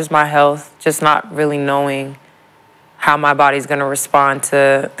 just my health, just not really knowing how my body's going to respond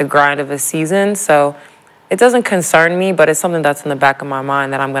to the grind of a season. So it doesn't concern me, but it's something that's in the back of my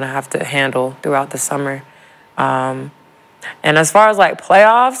mind that I'm going to have to handle throughout the summer. And as far as like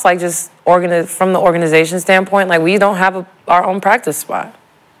playoffs, like just from the organization standpoint, like we don't have our own practice spot.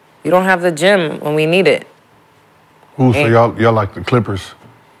 You don't have the gym when we need it. So y'all like the Clippers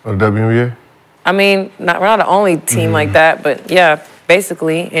of the WNBA? I mean, we're not the only team like that, but yeah,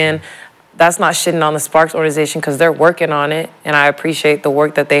 basically. And that's not shitting on the Sparks organization because they're working on it, and I appreciate the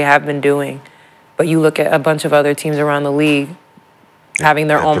work that they have been doing. But you look at a bunch of other teams around the league having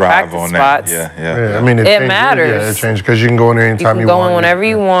their own practice spots. I mean, it matters. Yeah, it changes because you can go in there anytime you want. You can go in whenever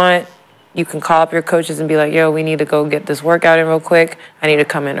you want. You can call up your coaches and be like, yo, we need to go get this workout in real quick. I need to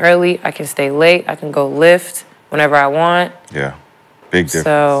come in early. I can stay late. I can go lift whenever I want. Yeah, big difference.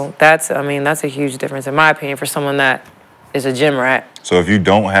 So that's a huge difference in my opinion for someone that is a gym rat. So if you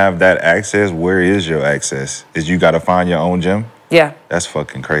don't have that access, where is your access? Is you got to find your own gym? Yeah. That's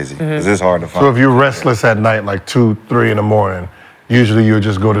fucking crazy. Because it's hard to find. So if you're restless at night, like 2, 3 in the morning, usually you would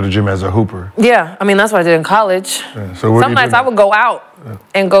just go to the gym as a hooper. Yeah, I mean, that's what I did in college. Yeah. So some nights I would go out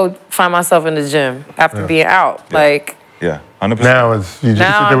and go find myself in the gym after being out. Yeah. Like, 100%. Now it's, you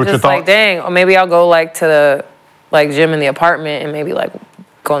just sit there with your thoughts. Like, dang, or maybe I'll go like to the gym in the apartment and maybe like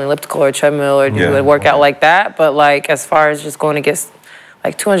go on the elliptical or treadmill or do a workout like that. But like as far as just going to get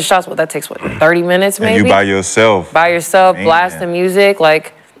like 200 shots, that takes 30 minutes maybe? And you by yourself. By yourself, blasting music,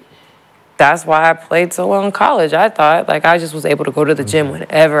 like. That's why I played so well in college. I thought, like, I just was able to go to the gym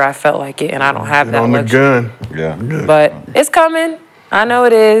whenever I felt like it, and I don't have that luxury. On the gun. Yeah. But it's coming. I know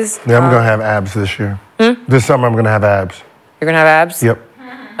it is. Yeah, I'm gonna have abs this year. This summer, I'm gonna have abs. You're gonna have abs? Yep.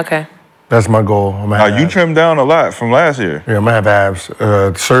 Okay. That's my goal. I'm gonna have you trimmed down a lot from last year. Yeah, I'm gonna have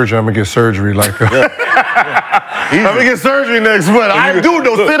abs. Surgery, I'm gonna get surgery. Like, I'm gonna get surgery next month. I do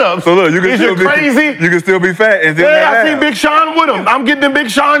those sit-ups. So look, you can still crazy. You can still be fat and still I seen Big Sean with him. I'm getting the Big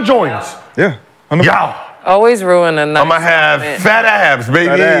Sean joints. Yeah. Y'all. Always ruin a nice I'm gonna have fat abs,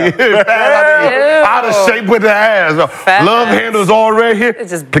 baby. Fat out of shape with the abs. Love handles all right here.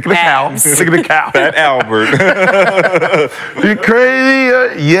 It's just look at the cow. Look at the cow. Fat Albert. You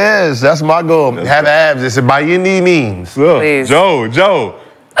crazy? Yes, that's my goal. Have abs. It's by any means. Look, Joe.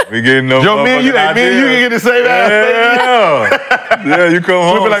 We getting no Yo, me and you can get the same ass. Yeah, you come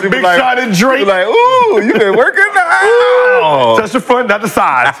home. We be like, big shot and Drake. You like, ooh, you been working now. Touch the front, not the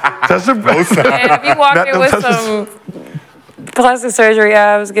sides. Touch the both sides. And if you walk in with some plastic surgery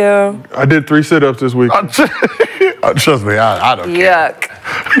abs, Gil. I did 3 sit-ups this week. Trust me, I don't care. Yuck.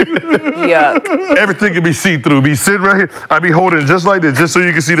 Yuck. Everything can be see-through. Be sitting right here. I be holding it just like this, just so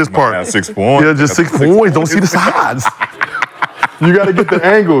you can see this part. Got 6 points. Yeah, just 6 points. Don't see the sides. You got to get the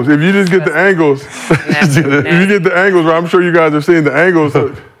angles. If you just get the angles, if you get the angles, right, I'm sure you guys are seeing the angles.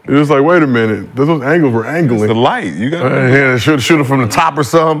 You're just like, wait a minute, those angles were angling. The light, you got. Yeah, shoot it from the top or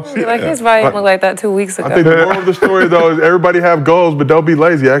something. Like his body looked like that 2 weeks ago. I think the moral of the story, though, is everybody have goals, but don't be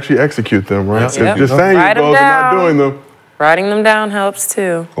lazy. Actually execute them, right? Yep. Just saying your goals and not doing them. Writing them down helps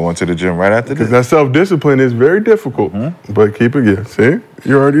too. Going to the gym right after this. Because that self-discipline is very difficult, but keep it, yeah. See,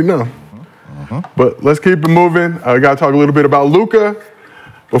 you already know. But let's keep it moving. I got to talk a little bit about Luka.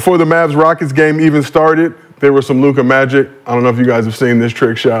 Before the Mavs-Rockets game even started, there was some Luka magic. I don't know if you guys have seen this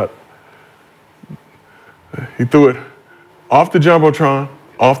trick shot. He threw it off the Jumbotron,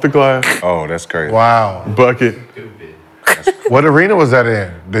 off the glass. Oh, that's crazy. Wow. Bucket. What arena was that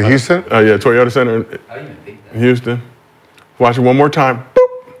in? The Houston? Yeah, Toyota Center in Houston. Watch it one more time. Boop.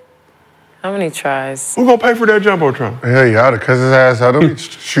 How many tries? Who's going to pay for that Jumbotron? Yeah, you ought to cuss his ass out. Don't be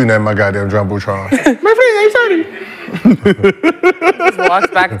shooting at my goddamn Jumbotron. My friend, 830. Just walks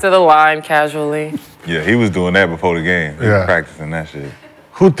back to the line casually. Yeah, he was doing that before the game. He was practicing that shit.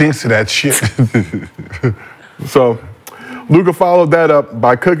 Who thinks of that shit? So, Luka followed that up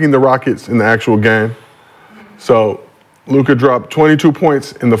by cooking the Rockets in the actual game. So, Luka dropped 22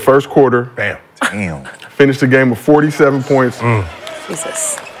 points in the first quarter. Damn. Finished the game with 47 points.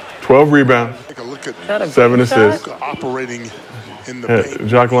 Jesus. 12 rebounds. 7 assists. Operating in the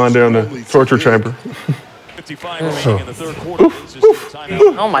Jacques Landale in the torture chamber.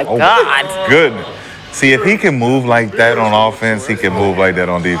 Oh my God. Good. See, if he can move like that on offense, he can move like that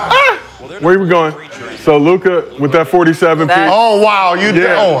on defense. Where we going? So Luka with that 47 piece. Oh, wow.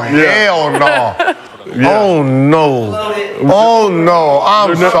 Hell no. Oh, no. Oh, no.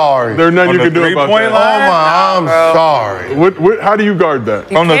 I'm sorry. There's nothing you can do about that. Oh, my, I'm sorry. How do you guard that?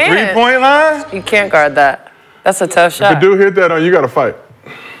 From the 3-point line? You can't guard that. That's a tough shot. If a dude hit that on you, got to fight.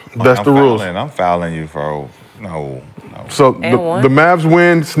 That's the rules. I'm fouling you, bro. No. So the Mavs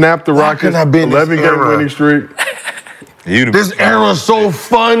win, snapped the Rockets 11-game winning streak. This era is so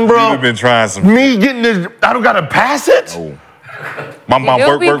fun, bro. You've been trying some. Me getting this, I don't gotta pass it. Oh. Mom,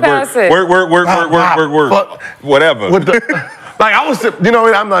 work. Whatever. Like I was, you know,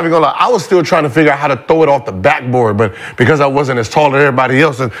 I'm not even gonna lie. I was still trying to figure out how to throw it off the backboard, but because I wasn't as tall as everybody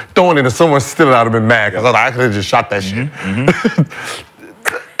else, and throwing it to someone still I'd have been mad because I could have just shot that shit.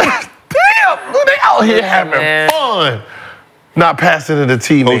 Damn, they out here having fun. Not passing to the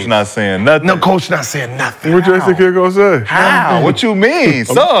teammates. Coach not saying nothing. No, coach not saying nothing. What Jason Kidd gonna say? How? What you mean?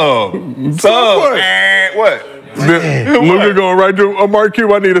 Sub. What? Luka going right to Amari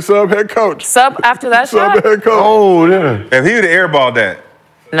Cube. I need a sub head coach. Sub after that shot? Sub head coach. Oh, yeah. If he would have airballed that.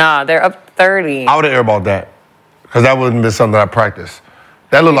 Nah, they're up 30. I would have airballed that. Because that wouldn't be something I practiced.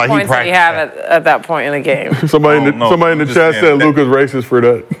 That looked like he points practiced. Did he have at that point in the game? Somebody in the chat said Luka's racist for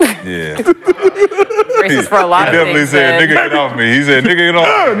that. Yeah. Racist for a lot of definitely things. said, nigga, get off me. He said, nigga, get off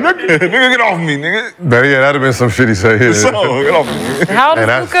me. Nigga, get off me, nigga. But yeah, that'd have been some shit he said here. So, get off me. How old is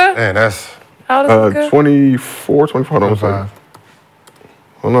Luka? Man, that's... How old is Luka? 24, 25.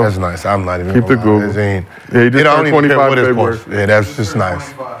 Oh, no. That's nice. I'm not even Keep the Google. Yeah, he just turned 25 February. Yeah, that's just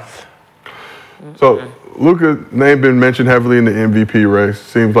nice. So, Luka's name been mentioned heavily in the MVP race.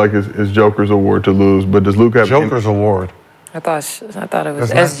 Seems like it's Joker's award to lose, but does Luka have Joker's award? I thought it was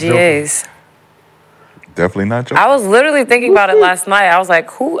That's not SGA's. Definitely not Joker. I was literally thinking about it last night. I was like,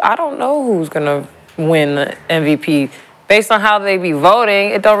 I don't know who's gonna win the MVP. Based on how they be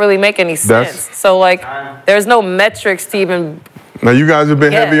voting, it don't really make any sense. So like, there's no metrics to even. Now you guys have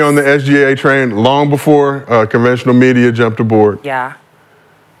been heavy on the SGA train long before conventional media jumped aboard. Yeah.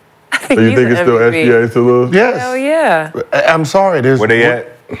 So you think it's still SGA to lose? Yes. Hell yeah. I'm sorry. Where they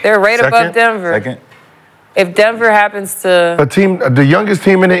at? They're right above Denver. Second. If Denver happens to the youngest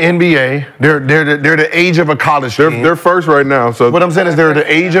team in the NBA, they're the age of a college team. They're first right now. So what I'm saying is they're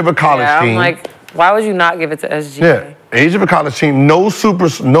the age of a college team. I'm like, why would you not give it to SGA? Yeah, age of a college team. No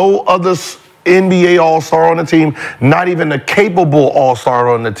other NBA All-Star on the team. Not even a capable All-Star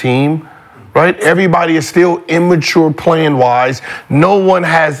on the team. Right? Everybody is still immature playing wise. No one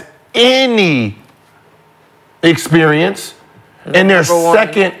has any experience. And they're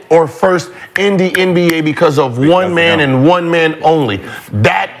second or first in the NBA because of one man and one man only.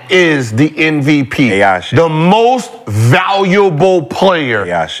 That is the MVP. The most valuable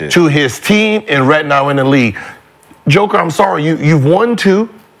player to his team and right now in the league. Joker, I'm sorry, you've won 2,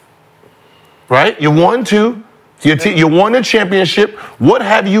 right? You won 2. You won a championship. What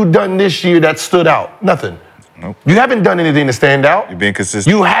have you done this year that stood out? Nothing. Nope. You haven't done anything to stand out. You're being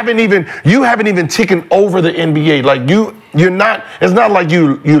consistent. You haven't even taken over the NBA. Like you're not. It's not like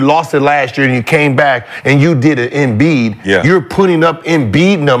you lost it last year and you came back and you did an Embiid. Yeah. You're putting up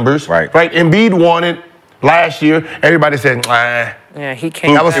Embiid numbers. Right. Embiid won it last year. Everybody said, nah. Yeah, he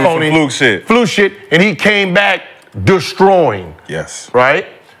came. That was phony. Fluke shit. Fluke shit. And he came back destroying. Yes. Right.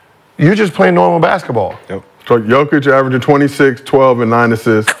 You're just playing normal basketball. Yep. So Jokic averaging 26, 12, and 9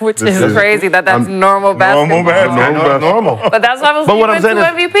 assists. Which is crazy that's normal basketball. Normal. But that's why I was giving 2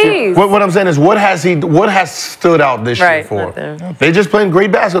 MVPs. What I'm saying is, what has stood out this year for? They just playing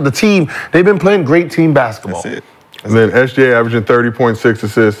great basketball. The team, they've been playing great team basketball. That's it. And then SGA averaging 30.6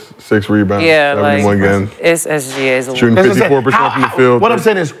 assists, 6 rebounds, 71 games. It's SGA's a shooting 54% from the field. What I'm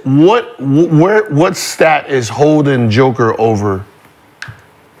saying is, what stat is holding Joker over?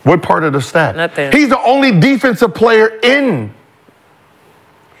 What part of the stat? Nothing. He's the only defensive player in.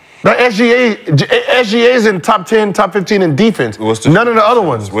 The SGA is in top 10, top 15 in defense. None of the other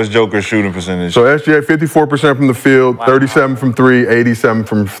ones. What's Joker's shooting percentage? So SGA 54% from the field, 37 from 3, 87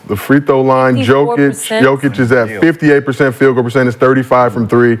 from the free throw line. Jokic is at 58% field goal percentage, 35 from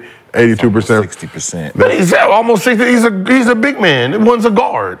 3, 82%. 60%. But he's almost 60. He's a big man. One's a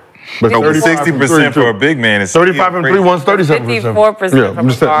guard. But 60% for a big man is 35 from 3, one's 37%. 54% from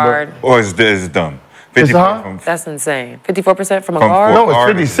a guard. Or is dumb? 54 from That's insane. 54% from a guard? No, it's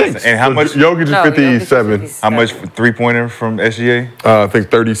 56. And how much? Jokic is 57. How much 3-pointer from SGA? I think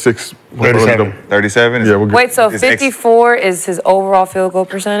 36. 37? Yeah. Wait, so 54 is his overall field goal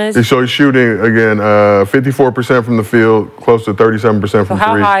percentage? So he's shooting, again, 54% from the field, close to 37% So from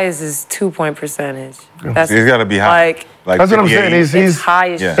how 3. high is his 2-point percentage? He's got to be high. Like that's what I'm saying. He's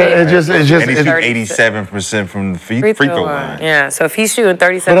high as shit. And he's shooting 87% from the free throw line. Yeah, so if he's shooting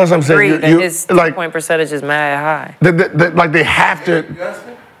 37 from 3, then his 2-point percentage is mad high. Like they have to.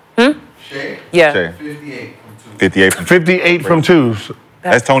 Yeah. 58 from 2s.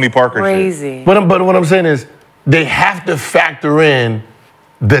 That's Tony Parker crazy. shit. But what I'm saying is, they have to factor in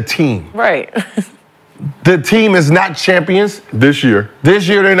the team. Right. The team is not champions this year. This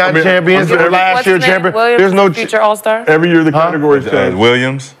year they're not champions. They were last year champions. There's no future All-Star. Every year the categories change.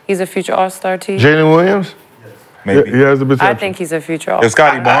 Williams. He's a future All-Star team. Jalen Williams. Maybe he has the potential. I think he's a future All-Star. If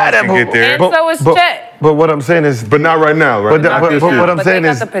Scotty Barnes can get there, And so is Chet. But what I'm saying is, but not right now, right? But what I'm saying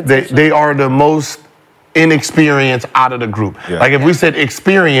is, they are the most inexperienced out of the group. Yeah. Like if we said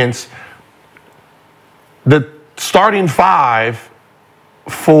experience, the starting 5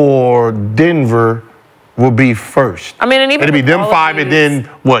 for Denver will be first. I mean, and even it'll be them all 5 of and then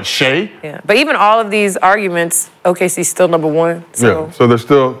what, Shea? Yeah, but even all of these arguments, OKC's still number 1. So. Yeah, so they're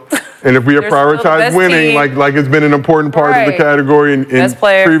still, and if we have prioritized winning, like it's been an important part of the category in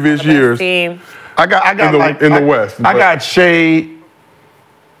previous years. Team. I got in the West. I got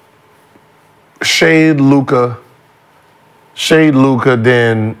Shea, Luka,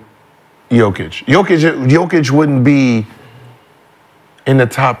 then Jokic. Jokic wouldn't be in the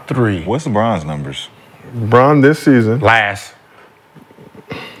top 3. What's LeBron's numbers? LeBron this season. Last.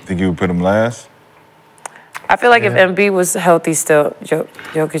 Think you would put him last? I feel like if Embiid was healthy still, Jokic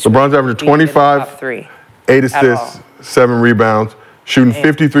LeBron's averaging 25, 8 assists, 7 rebounds, shooting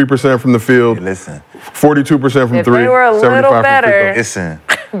 53% from the field. Hey, listen. 42% from 3, they were a 75 little better, from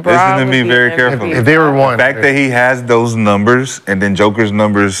Listen to me very carefully. If they were one. The fact that he has those numbers and then Joker's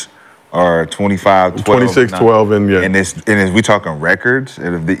numbers are 25, 12, 26, 12, and and it's we talking records.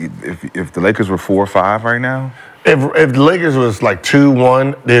 And if the Lakers were 4 or 5 right now, if the Lakers was like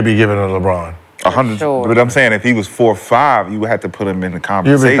 2-1, they'd be giving it to LeBron. 100. Sure. But I'm saying if he was 4 or 5, you would have to put him in the You'd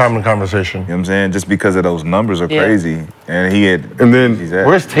conversation. be in the conversation. You know what I'm saying? Just because of those numbers are crazy. And he had. And then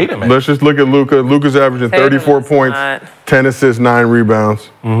where's Tatum at? Let's just look at Luka. Luka's averaging 34 points, 10 assists, 9 rebounds.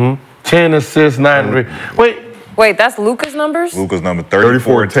 10 assists, 9 Wait, that's Luka's numbers? Luka's number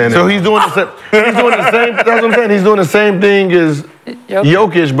 34, 10. So he's doing the same. He's doing the same. That's what I'm saying. He's doing the same thing as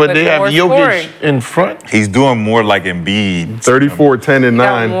Jokic, but they have Jokic in front. He's doing more like Embiid. 34, 10, and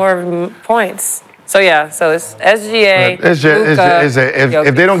 9. More points. So yeah, so it's SGA. Luka,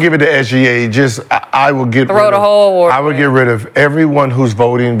 if they don't give it to SGA, I will get throw the whole award. I would get rid of everyone who's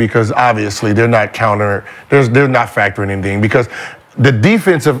voting because obviously they're not they're not factoring anything because the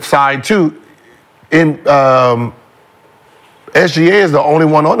defensive side too. In SGA is the only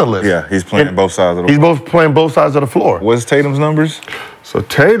one on the list. Yeah, he's playing both sides of the floor. He's both playing both sides of the floor. What's Tatum's numbers? So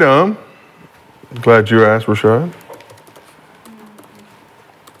Tatum, glad you asked, Rashad.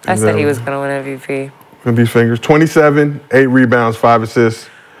 I said he was going to win MVP. With these fingers, 27, 8 rebounds, 5 assists.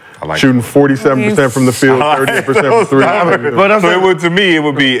 Shooting 47% from the field, 38% from three. So it would, to me, it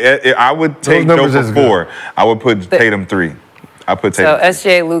would be. I would take Joker 4. I would put Tatum 3. I put Tatum. So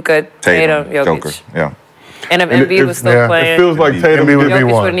SGA, Luka, Tatum, Jokic. Joker. Yeah. And if Embiid was still playing, it feels like Tatum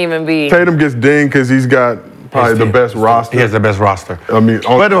Jokic wouldn't even be. Tatum gets dinged because he's got probably the best roster. He has the best roster. I mean, he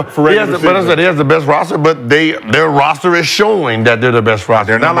has the best roster, but their roster is showing that they're the best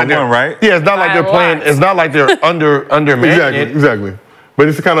roster. They're number one, right? Yeah, it's not like they're playing. It's not like they're undermanned. Exactly. But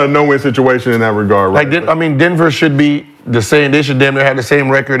it's kind of a no-win situation in that regard, right? Like, I mean, Denver should be the same. They should damn near have the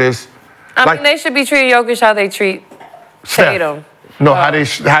same record as. I mean, they should be treating Jokic how they treat Tatum. No, how they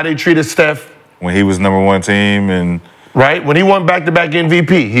treated Steph when he was #1 team and right when he won back-to-back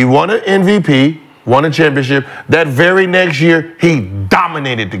MVP. He won an MVP, won a championship. That very next year, he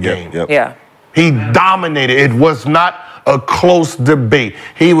dominated the game. Yeah. He dominated. It was not a close debate.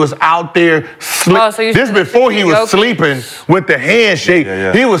 He was out there sleeping. This before he was sleeping with the handshake.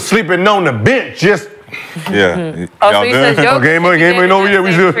 He was sleeping on the bench just. Yeah. So you said Jokic game ain't over yet.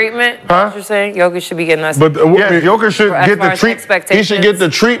 We should. Treatment? Huh? What you're saying? Jokic should be getting that. But Jokic should get the treatment. He should get the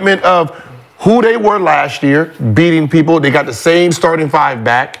treatment of who they were last year, beating people. They got the same starting 5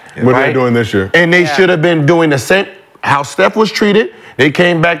 back. What are they doing this year? And they should have been doing the same. How Steph was treated. They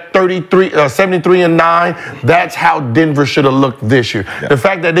came back 73-9. That's how Denver should have looked this year. The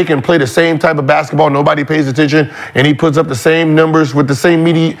fact that they can play the same type of basketball, nobody pays attention, and he puts up the same numbers with the same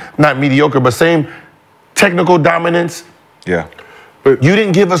not mediocre, but same technical dominance. Yeah. But you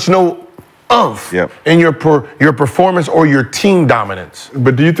didn't give us no oomph in your performance or your team dominance.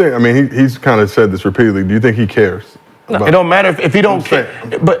 But do you think? I mean, he's kind of said this repeatedly. Do you think he cares? No, it don't matter if he don't care.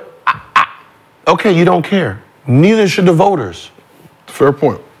 But okay, you don't care. Neither should the voters. Fair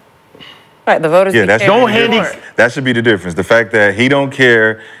point. Right, the voters. Yeah, that should be the difference. The fact that he don't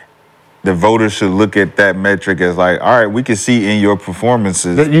care, the voters should look at that metric as like, all right, we can see in your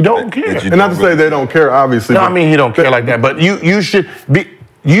performances that you don't care. And not to say they don't care, obviously. No, I mean he don't care like that. But you should be.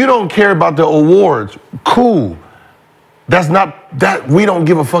 You don't care about the awards. Cool. That's not that we don't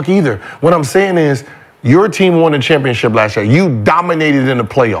give a fuck either. What I'm saying is, your team won the championship last year. You dominated in the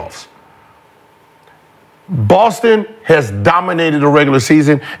playoffs. Boston has dominated the regular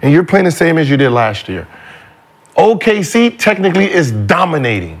season, and you're playing the same as you did last year. OKC technically is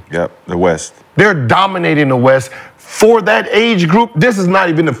dominating. Yep, the West. They're dominating the West. For that age group, this is not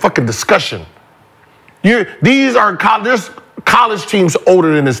even a fucking discussion. These are there's college teams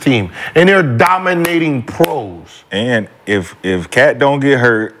older than this team, and they're dominating pros. And if Cat don't get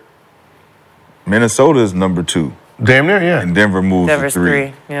hurt, Minnesota's #2. Damn near, yeah. And Denver moves Denver's to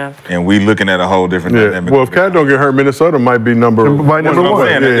 3. Yeah. And we looking at a whole different dynamic. Well, if Cat don't get hurt, Minnesota might be number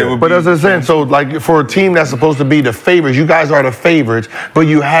one. But as I said, so like for a team that's supposed to be the favorites, you guys are the favorites, but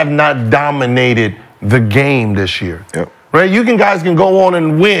you have not dominated the game this year. Yep. Right? You guys can go on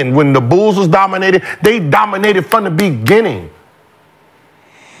and win. When the Bulls was dominated, they dominated from the beginning.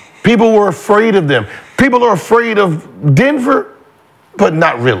 People were afraid of them. People are afraid of Denver, but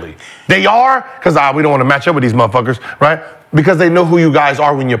not really. They are, because we don't want to match up with these motherfuckers, right? Because they know who you guys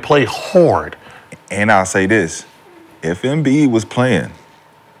are when you play hard. And I'll say this. If Embiid was playing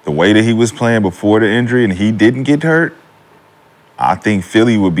the way that he was playing before the injury and he didn't get hurt, I think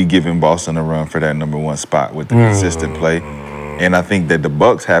Philly would be giving Boston a run for that #1 spot with the consistent play. And I think that the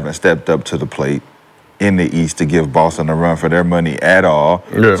Bucks haven't stepped up to the plate in the East to give Boston a run for their money at all.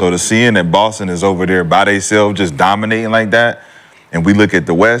 Yeah. So to seeing that Boston is over there by themselves just dominating like that, and we look at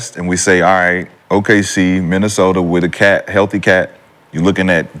the West and we say, all right, OKC, Minnesota with a healthy Cat. You're looking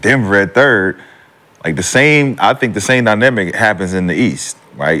at Denver at 3rd. Like I think the same dynamic happens in the East,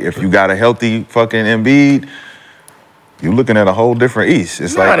 right? If you got a healthy fucking Embiid, you're looking at a whole different East.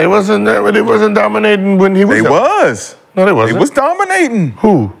 It's like it wasn't dominating when he was. They was. No, they wasn't. It was dominating.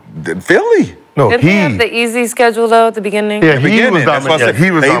 Who? Philly. No, Didn't they have the easy schedule though at the beginning? Yeah, he was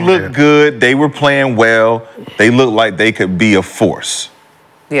dominating. They looked good. They were playing well. They looked like they could be a force.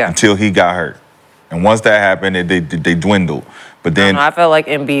 Yeah. Until he got hurt, and once that happened, they dwindled. But then I felt like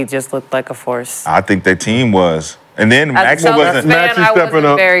Embiid just looked like a force. I think their team was. And then Maxey stepping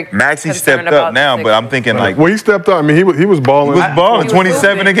up. Maxey stepped up now, but I'm thinking like when he stepped up, I mean he was balling. He was balling.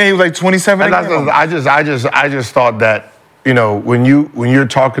 27 a game. He was like 27 a game. I just thought that, you know, when you're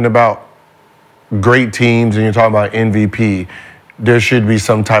talking about great teams and you're talking about MVP, there should be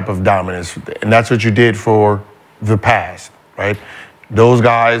some type of dominance, and that's what you did for the past, right? Those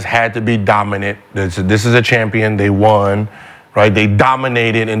guys had to be dominant. This is a champion. They won. right? They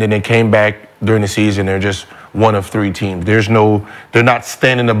dominated, and then they came back during the season. They're just one of 3 teams. They're not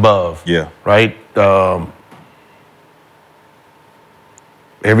standing above. Yeah. Right?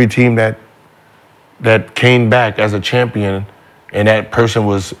 Every team that came back as a champion and that person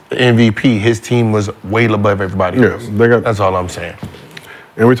was MVP, his team was way above everybody else. That's all I'm saying.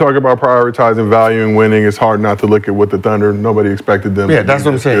 And we talk about prioritizing value and winning. It's hard not to look at what the Thunder, nobody expected them to Yeah, that's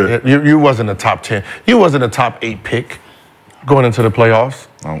what I'm saying. You wasn't a top 10. You wasn't a top 8 pick going into the playoffs.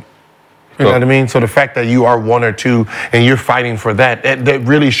 No. You know what I mean? So the fact that you are 1 or 2 and you're fighting for that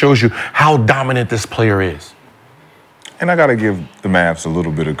really shows you how dominant this player is. And I got to give the Mavs a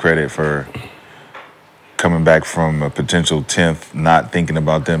little bit of credit for coming back from a potential 10th, not thinking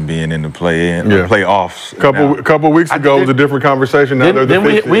about them being in the play-in or playoffs. A couple weeks ago, it was a different conversation. Now they're the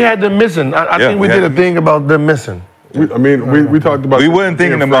 15th. we had them missing. I think we did a thing about them missing. We talked about. We weren't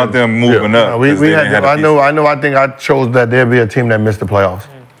thinking about them moving up. We had. I think I chose that there'd be a team that missed the playoffs.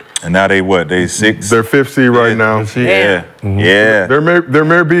 And now they what? They 6. They're 5th seed right now. Yeah. Yeah. There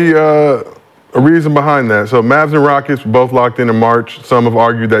may be a reason behind that. So Mavs and Rockets were both locked in March. Some have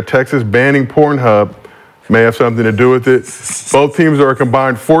argued that Texas banning Pornhub may have something to do with it. Both teams are a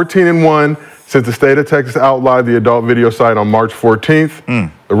combined 14-1 since the state of Texas outlawed the adult video site on March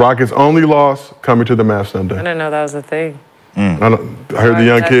 14th. The Rockets' only loss coming to the Mavs Sunday. I didn't know that was a thing. I heard the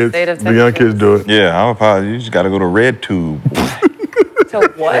young kids do it. Yeah, I apologize. You just got to go to RedTube. So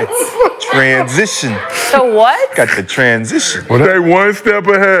what? Transition. So what? Got the transition. Stay one step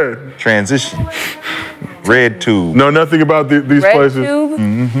ahead. Transition. RedTube. Know nothing about these places.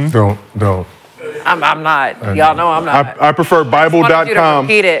 Don't. I'm not. Y'all know I'm not. I prefer Bible.com.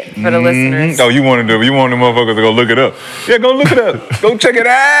 Repeat it for the listeners. Oh, you want the motherfuckers to go look it up. Yeah, go look it up. Go check it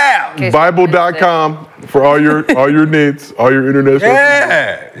out. Bible.com for all your needs, all your internet.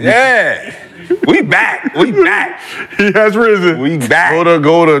 Yeah. We back. He has risen. We back.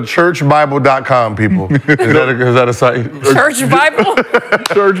 Go to churchbible.com, people. Is that a site? Church Bible?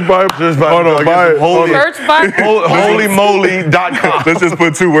 Church Bible. Hold on, buy it. Church Bible? Holymoly.com. Let's just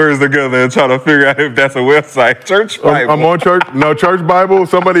put 2 words together and try to figure out if that's a website. Church Bible. I'm on Church Bible.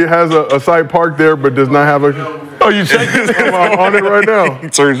 Somebody has a site parked there but does not have a... Oh, you check this? I'm on it right now.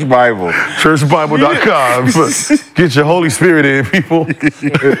 Church Bible. Churchbible.com. Get your Holy Spirit in, people.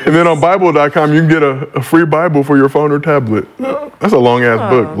 And then on Bible.com, you can get a free Bible for your phone or tablet. That's a long-ass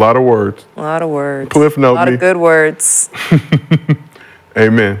book. A lot of words. A lot of words. Cliff note me. A lot of good words.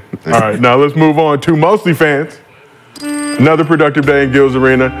 Amen. All right, now let's move on to MostlyFans. Another productive day in Gills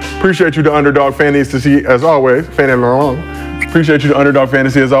Arena. Appreciate you to Underdog Fantasy as always. Appreciate you to Underdog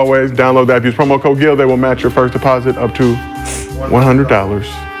Fantasy as always. Download the app, use promo code GIL. They will match your first deposit up to $100.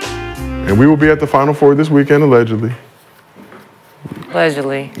 And we will be at the Final Four this weekend, allegedly.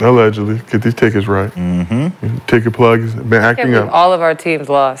 Allegedly. Get these tickets right. Ticket plugs been acting up. All of our teams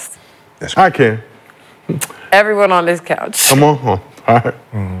lost. I can. Everyone on this couch. Come on. All right.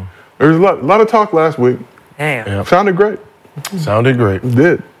 There was a lot of talk last week. Damn. Yep. Sounded great. It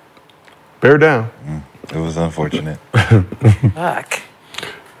did. Bear down. It was unfortunate. Fuck.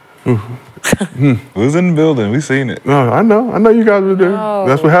 Who's in the building? We seen it. No, I know you guys were there. No.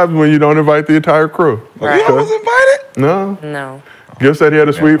 That's what happens when you don't invite the entire crew. Right. You was invited? No. Gil said he had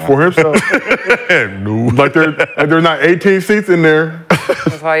a suite for himself. No. Like there's not 18 seats in there.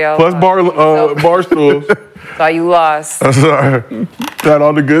 That's why y'all Plus lost. bar stools. That's why you lost. I'm sorry. Got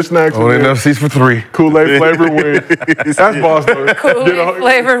all the good snacks. Only enough seats for 3. Kool-Aid flavored wings. That's Boston. Kool-Aid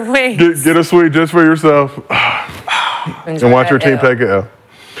flavored wings. Get a suite just for yourself. And watch your team take an L.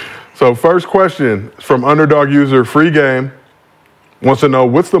 So first question from Underdog user Free Game wants to know,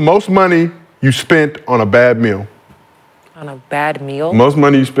 what's the most money you spent on a bad meal? On a bad meal? Most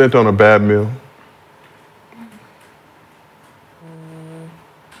money you spent on a bad meal.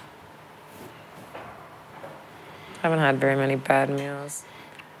 I haven't had very many bad meals.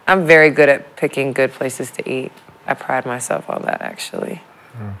 I'm very good at picking good places to eat. I pride myself on that, actually.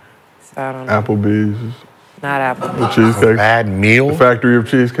 So I don't know. Applebee's. Not Applebee's. The cheesecakes. Bad meal? The factory of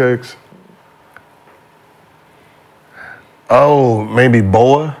cheesecakes. Oh, maybe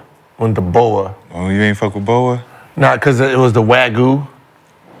Boa. Went to Boa. Oh, you ain't fuck with Boa? Nah, because it was the Wagyu.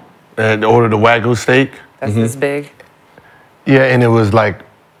 And ordered the Wagyu steak. That's this big? Yeah, and it was like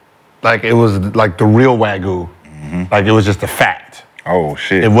the real Wagyu. Like it was just the fat. Oh,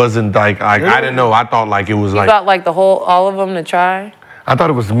 shit. It wasn't like, I didn't know. I thought like it was You like. got like all of them to try? I thought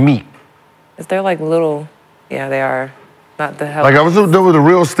it was meat. Is there like little, yeah, they are. Not the hell. Like there was a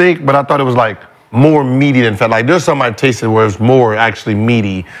real steak, but I thought it was like more meaty than fat. Like there's some I tasted where it's more actually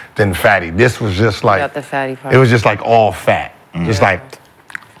meaty than fatty. This was just like. Got the fatty part. It was just like all fat. Just like.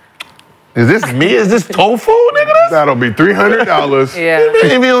 Is this me? Is this tofu, nigga? That'll be $300. Yeah.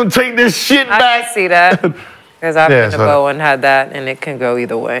 Maybe don't take this shit I back. can see that. Because I've Yeah, been to so- Bo and had that, and it can go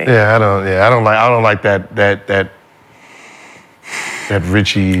either way. Yeah, I don't like that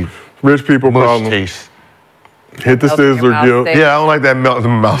Richie Rich people mush problem. taste. Hit the Melting your sizzler, mouth Gil. steak. Yeah, I don't like that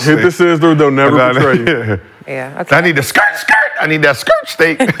mouse Hit the sizzler, they'll never betray you. Yeah. Okay. I need the skirt. I need that skirt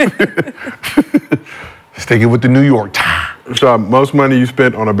steak. Steak it with the New York tie. Mishap, most money you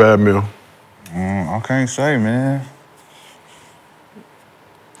spent on a bad meal? I can't say, man.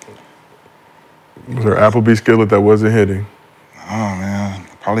 Was there Applebee's skillet that wasn't hitting? Oh, man.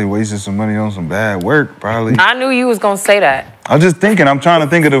 Probably wasted some money on some bad work, probably. I knew you was going to say that. I'm just thinking. I'm trying to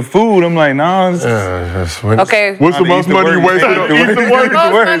think of the food. I'm like, nah. Okay. What's the most money you wasted on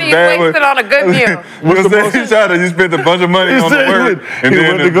Most money you wasted on a good meal. What's the most? You spent a bunch of money on the work, and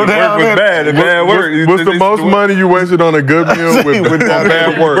then the work was bad. The bad work. What's the most money you wasted on a good meal with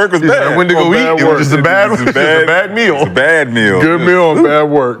bad work? Work was bad. When to go eat, it was just a bad meal. It's a bad meal. Good meal on bad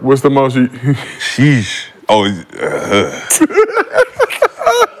work. What's the most you... Sheesh. Oh,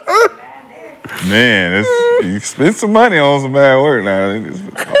 man, you spent some money on some bad work now. It's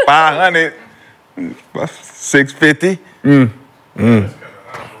 500, 650.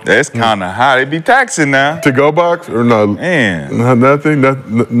 That's kind of high. They be taxing now. To-go box or no? Man. Nothing?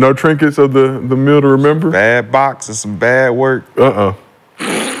 No trinkets of the meal to remember? Bad box and some bad work.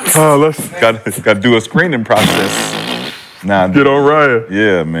 Let's... Got to do a screening process. Nah, Get on Ryan.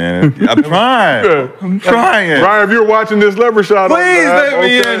 Yeah, man. I'm trying. I'm trying. Ryan, if you're watching this lever shot, Please let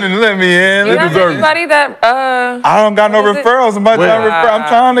me in and let me in. You have anybody that, I don't got no referrals. I'm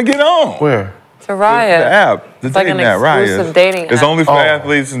trying to get on. Where? To Raya. The app. It's like an exclusive dating app. It's only for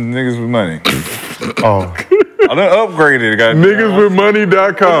athletes and niggas with money. Oh. I done upgraded.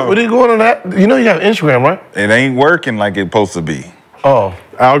 Niggaswithmoney.com. What are you going on that? You know you have Instagram, right? It ain't working like it's supposed to be. Oh.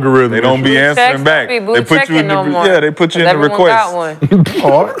 Algorithm. They don't be answering back. They put you in the they put you in the request.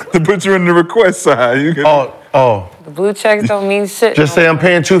 They put you in the request side. You can, The blue checks don't mean shit. Just say I'm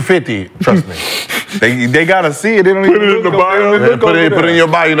paying $250. Trust me. They gotta see it. They don't Put it in the bio. Put it in your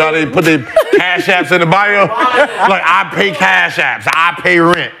bio. You know how they put their cash apps in the bio? Like I pay cash apps. I pay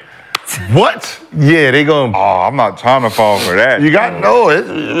rent. What? Yeah, they going. Oh, I'm not trying to fall for that. You got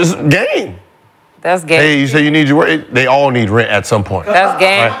it's game. That's game. Hey, you say you need your rent. They all need rent at some point. That's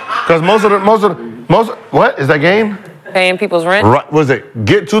game. Because what is that game? Paying people's rent. Right, was it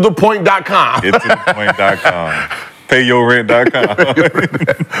gettothepoint.com? Gettothepoint.com. Payyorrent.com.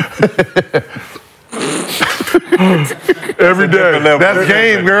 Every day. That's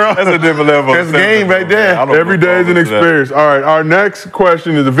game, girl. That's a different level. That's game right there. Every day is an experience. All right, our next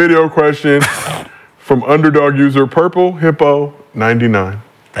question is a video question from underdog user Purple Hippo 99.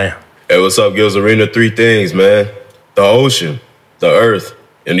 Damn. Hey, what's up, Gills Arena? 3 things, man. The ocean, the earth,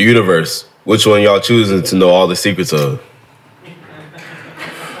 and the universe. Which one y'all choosing to know all the secrets of?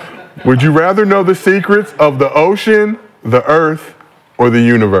 Would you rather know the secrets of the ocean, the earth, or the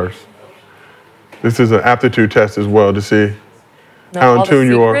universe? This is an aptitude test as well to see how in tune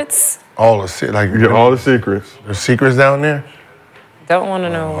you are. All the secrets? Like, you get all the secrets. There's secrets down there? Don't want to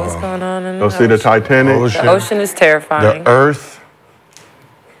know what's going on in the They'll see the Titanic. The ocean is terrifying. The earth.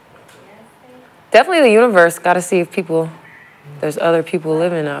 Definitely the universe. Got to see if there's other people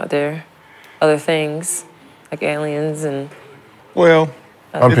living out there, other things like aliens and. Well,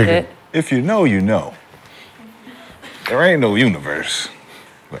 I'm picking. If you know, you know. There ain't no universe.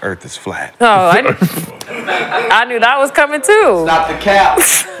 The earth is flat. No, I knew that was coming too. Not the cap.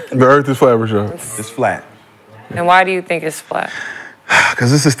 The earth is flat, Rashad. It's flat. And why do you think it's flat?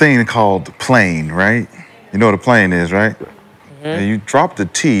 Because it's this thing called the plane, right? You know what a plane is, right? And you drop the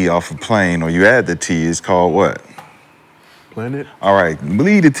T off a plane, or you add the T, it's called what? Planet. All right,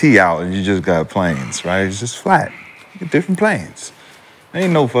 leave the T out, and you just got planes, right? It's just flat. You get different planes. There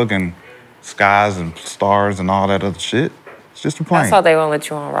ain't no fucking skies and stars and all that other shit. It's just a plane. That's how they won't let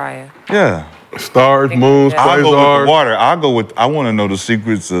you on Raya. Yeah. Stars, moons, I'll go with quasars. the water. I want to know the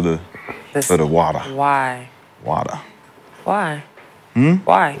secrets of the water. Why? Water. Why?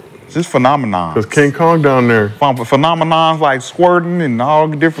 Why? It's just phenomenons. There's King Kong down there. Phenomenons like squirting and all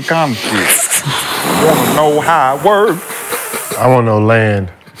the different kinds of shit. I want to know how it works. I want to know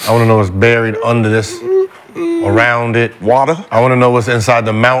land. I want to know what's buried under this, around it. Water. I want to know what's inside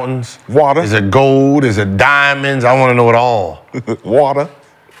the mountains. Water. Is it gold? Is it diamonds? I want to know it all. Water.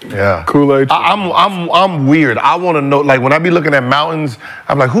 Yeah. Kool-Aid. I'm weird. I want to know, like when I be looking at mountains,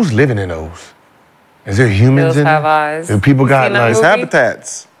 I'm like, who's living in those? Is there humans Hills in Have there? Eyes. Do people got Seen that like movie?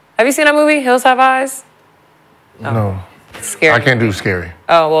 habitats? Have you seen that movie, Hills Have Eyes? No. It's scary. I can't do scary.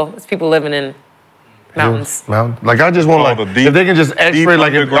 Oh, well, it's people living in Mountains. Mountains. Like I just want like if they can just X-ray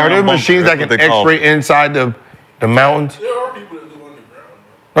like are there machines that can X-ray inside the mountains? There are people that do underground.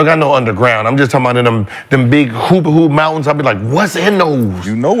 Look, I know underground. I'm just talking about them big hoop mountains. I'll be like, what's in those?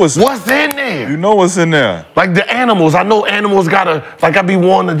 You know what's in there? You know what's in there. Like the animals. I know animals gotta like I be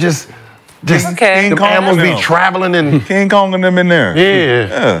wanting to just okay. Them animals be traveling and King Kong and them in there.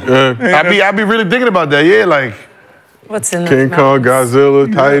 Yeah. I be really thinking about that. Yeah, like what's in King Kong,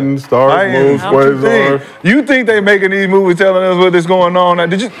 Godzilla, Titan, Star, Moon, Quasar. You think they making these movies telling us what is going on?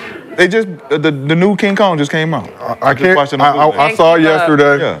 Did you? They just the new King Kong just came out. I saw it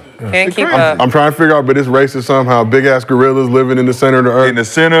yesterday. Can't keep up. I'm trying to figure out, but it's racist somehow. Big ass gorillas living in the center of the earth. In the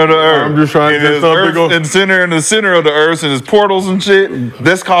center of the earth. I'm just trying to get something. In the center of the earth, and there's portals and shit.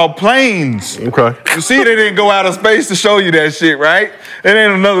 That's called planes. Okay. You see, they didn't go out of space to show you that shit, right? It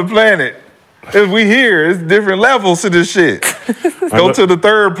ain't another planet. If we here, it's different levels to this shit. Go to the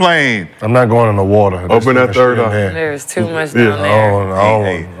third plane. I'm not going in the water. Open that third eye. There's too much down there.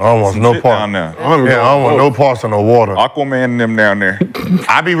 I don't want no part down there. I don't want no parts in the water. Aquaman and them down there.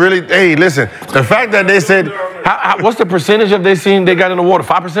 I be really. Hey, listen. The fact that they said, what's the percentage of they got in the water?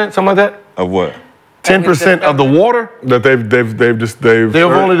 5%, something like that. Of what? 10% of the water that they've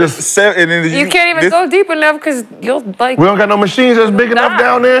only just you can't even go deep enough because you'll like. We don't got no machines that's big enough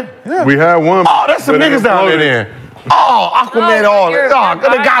down there. Yeah. We had one. Oh, that's some niggas down there. Oh, Aquaman,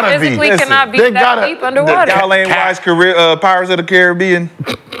 they gotta be. Physically cannot be that deep underwater. Y'all ain't watched Pirates of the Caribbean.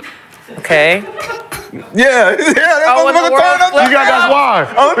 Okay. Yeah, that's why.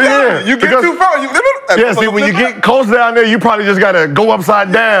 I'm telling you, you get too far. Yeah, see, when you get close down there, you probably just gotta go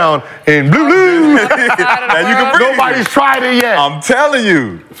upside down and blue. Now you can breathe. Nobody's tried it yet. I'm telling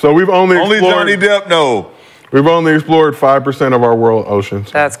you. So we've only Johnny Depp know. We've only explored 5% of our world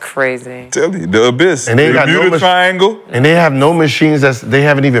oceans. That's crazy. Tell you, the abyss. And they got Bermuda Triangle. And they have no machines they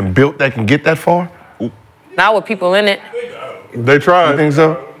haven't even built that can get that far. Not with people in it. They tried. You think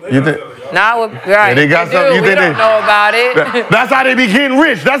so? You think? Not with right. They got something. You we don't know about it. That's how they be getting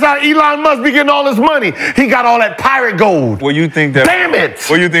rich. That's how Elon Musk be getting all this money. He got all that pirate gold. Well, you think that? Damn it!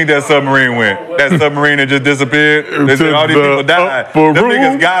 Where you think that submarine went? That submarine that just disappeared. They said all these people died. Them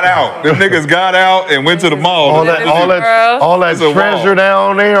niggas got out. Them niggas got out and went to the mall. All that treasure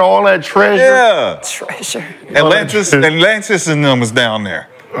down there. All that treasure. Yeah. Treasure. Atlantis and them is down there.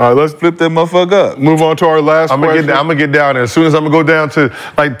 All right, let's flip that motherfucker up. Move on to our last question. I'm gonna get down there. As soon as I'm gonna go down to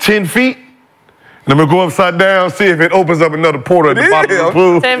like 10 feet, and I'm gonna go upside down, see if it opens up another portal at the bottom of the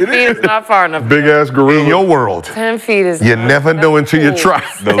pool. 10 feet is not far enough. Big ass gorilla. In your world. 10 feet is. You never know until you try.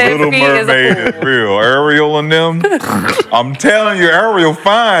 The Little Mermaid is real. Ariel and them. I'm telling you, Ariel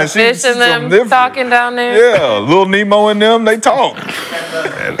fine. Fish and them talking down there. Yeah, Little Nemo and them, they talk.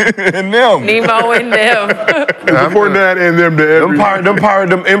 And them. Nemo and them. I'm pouring that in them to every.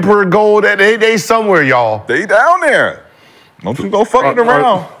 Them Emperor Gold, they somewhere, y'all. They down there. Don't you go fucking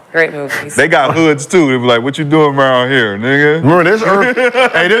around. Great movies. They got hoods too. They be like, "What you doing around here, nigga?" Remember this Earth?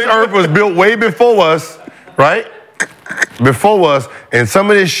 Hey, this Earth was built way before us, right? Before us, and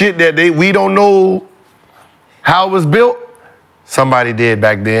some of this shit that we don't know how it was built, somebody did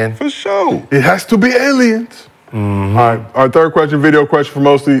back then. For sure. It has to be aliens. Mm-hmm. All right, our third question, video question for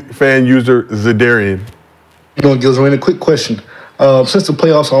mostly fan user Zadarian. Gilzarina, quick question. Since the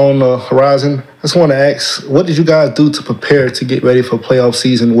playoffs are on the horizon, I just want to ask, what did you guys do to prepare to get ready for playoff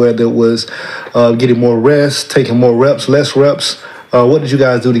season, whether it was getting more rest, taking more reps, less reps? What did you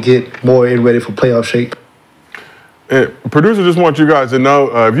guys do to get more ready for playoff shape? Producer just wants you guys to know,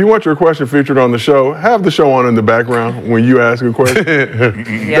 if you want your question featured on the show, have the show on in the background when you ask a question.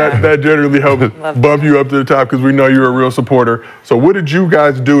 That generally helps bump you up to the top because we know you're a real supporter. So what did you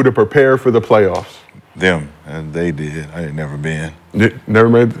guys do to prepare for the playoffs? Them, they did. I ain't never been. Never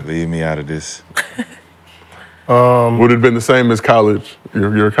made it? Leave me out of this. Would it have been the same as college?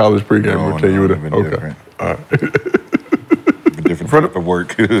 Your college pregame would tell you would have been different. All right. Different type of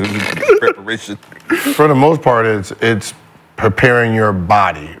work, preparation. For the most part, it's preparing your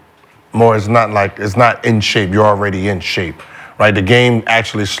body. More, it's not in shape. You're already in shape, right? The game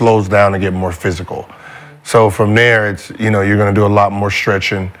actually slows down to get more physical. So from there, it's you're gonna do a lot more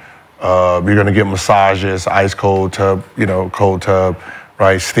stretching. You're gonna get massages, ice cold tub, cold tub,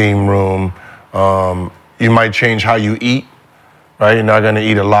 right? Steam room. You might change how you eat, right? You're not gonna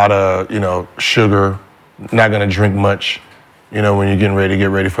eat a lot of, sugar. Not gonna drink much, when you're getting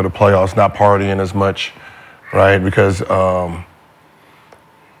ready for the playoffs. Not partying as much, right? Because,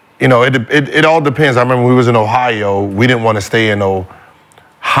 it all depends. I remember we was in Ohio. We didn't want to stay in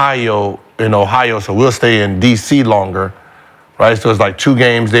Ohio, so we'll stay in D.C. longer. Right, so it's like 2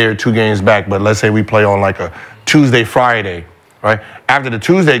 games there, 2 games back. But let's say we play on like a Tuesday, Friday, right? After the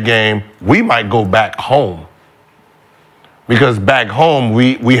Tuesday game, we might go back home. Because back home,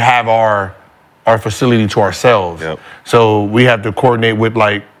 we have our facility to ourselves. Yep. So we have to coordinate with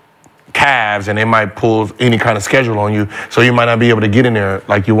like Cavs, and they might pull any kind of schedule on you. So you might not be able to get in there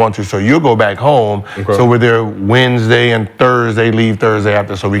like you want to. So you'll go back home. Okay. So we're there Wednesday and Thursday, leave Thursday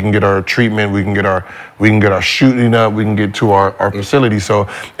after, so we can get our treatment, we can get our shooting up, we can get to our facility. So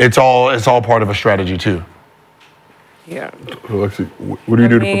it's all part of a strategy too. Yeah. Alexi, what do you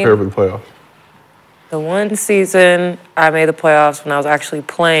do to prepare for the playoffs? The one season I made the playoffs when I was actually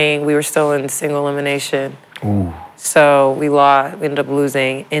playing, we were still in single elimination. Ooh. So we lost. We ended up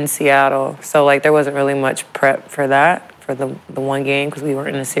losing in Seattle. So like there wasn't really much prep for that, for the one game, because we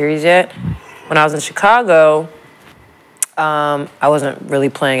weren't in the series yet. When I was in Chicago, I wasn't really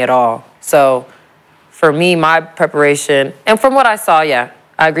playing at all. So for me, my preparation, and from what I saw, yeah,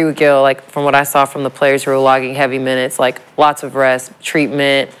 I agree with Gil. Like from what I saw from the players who were logging heavy minutes, like lots of rest,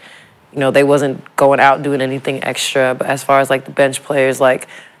 treatment. You know, they wasn't going out doing anything extra. But as far as like the bench players, like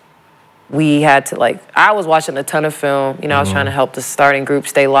we had to like, I was watching a ton of film. You know, I was trying to help the starting group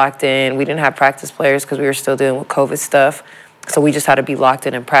stay locked in. We didn't have practice players because we were still dealing with COVID stuff. So we just had to be locked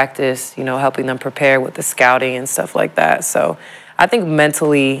in practice, you know, helping them prepare with the scouting and stuff like that. So I think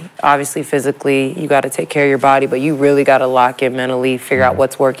mentally, obviously physically, you got to take care of your body, but you really got to lock in mentally, figure out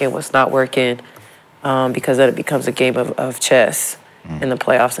what's working, what's not working, because then it becomes a game of chess in the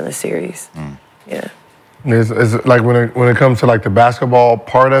playoffs and the series. Yeah. It's like when it comes to like the basketball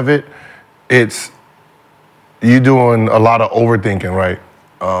part of it, it's you doing a lot of overthinking, right?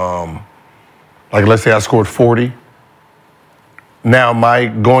 Like let's say I scored 40. Now my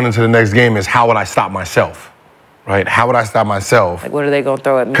going into the next game is how would I stop myself, right? How would I stop myself? Like what are they gonna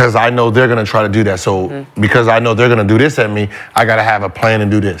throw at me? Because I know they're gonna try to do that. So because I know they're gonna do this at me, I gotta have a plan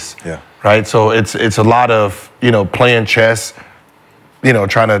and do this. Yeah. Right. So it's a lot of playing chess,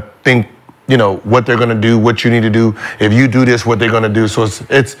 trying to think. What they're gonna do, what you need to do. If you do this, what they're gonna do. So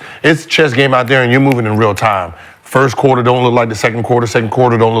it's chess game out there, and you're moving in real time. First quarter don't look like the second quarter. Second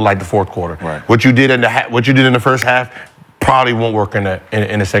quarter don't look like the fourth quarter. Right. What you did in the first half probably won't work in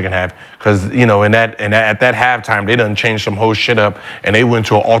the second half, because at that halftime they done changed some whole shit up, and they went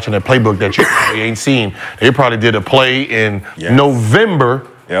to an alternate playbook that you probably ain't seen. They probably did a play in November.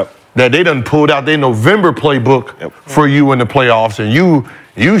 Yep. That they done pulled out their November playbook for you in the playoffs, and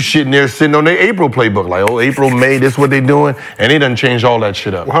you sitting there sitting on their April playbook, like, oh, April, May, this what they doing, and they done changed all that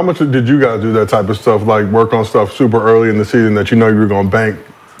shit up. Well, how much did you guys do that type of stuff, like work on stuff super early in the season that you know you were gonna bank?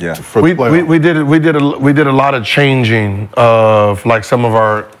 Yeah. For the playoffs? We did a lot of changing of like some of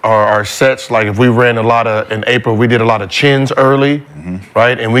our sets. Like if we ran a lot of in April, we did a lot of chins early,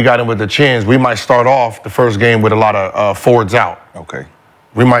 right? And we got in with the chins. We might start off the first game with a lot of forwards out. Okay.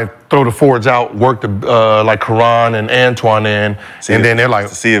 We might throw the forwards out, work the like Karan and Antoine in, and then they're like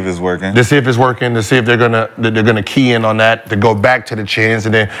to see if it's working. To see if it's working, to see if they're gonna key in on that, to go back to the chins,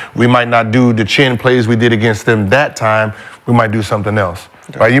 and then we might not do the chin plays we did against them that time. We might do something else.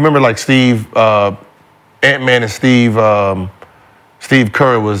 Okay. Right? You remember like Steve, Ant-Man and Steve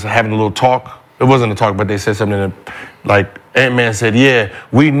Kerr was having a little talk. It wasn't a talk, but they said something that, like Ant-Man said, yeah,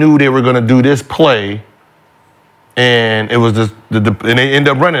 we knew they were gonna do this play. And it was just, and they end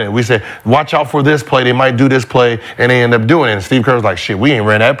up running it. We said, watch out for this play. They might do this play, and they end up doing it. And Steve Kerr was like, shit, we ain't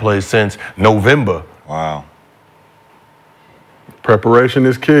ran that play since November. Wow. Preparation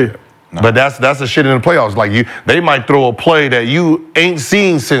is key. No. But that's the shit in the playoffs. Like they might throw a play that you ain't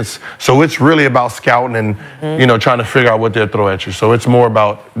seen since. So it's really about scouting and trying to figure out what they'll throw at you. So it's more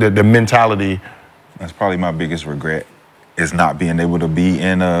about the mentality. That's probably my biggest regret. Is not being able to be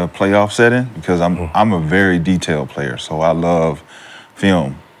in a playoff setting, because I'm a very detailed player. So I love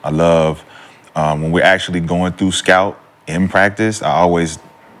film. I love when we're actually going through scout in practice. I always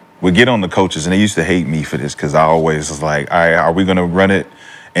would get on the coaches, and they used to hate me for this, because I always was like, all right, are we gonna run it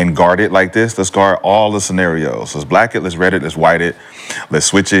and guard it like this? Let's guard all the scenarios. Let's black it, let's red it, let's white it, let's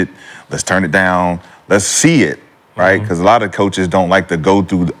switch it, let's turn it down, let's see it, right? Because a lot of coaches don't like to go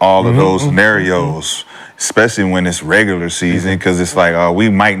through all of those scenarios. Especially when it's regular season, because it's like they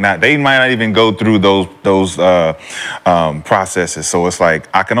might not even go through those processes. So it's like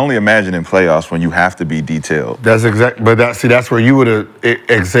I can only imagine in playoffs when you have to be detailed. That's exact. But that's where you would have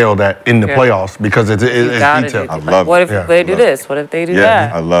excelled at in the playoffs, because it's detailed. I love it. What if they do this? What if they do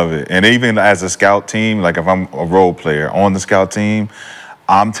that? I love it. And even as a scout team, like if I'm a role player on the scout team,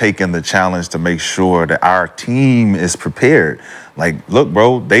 I'm taking the challenge to make sure that our team is prepared. Like, look,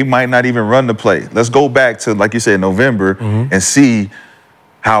 bro, they might not even run the play. Let's go back to, like you said, November and see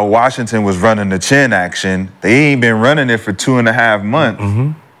how Washington was running the chin action. They ain't been running it for 2.5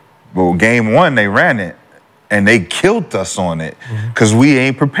 months. But game one, they ran it. and they killed us on it because we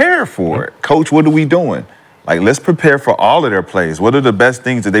ain't prepared for it. Coach, what are we doing? Like, let's prepare for all of their plays. What are the best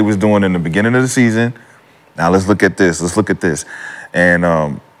things that they was doing in the beginning of the season? Now let's look at this. Let's look at this.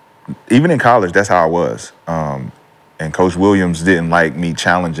 And even in college, that's how I was. And Coach Williams didn't like me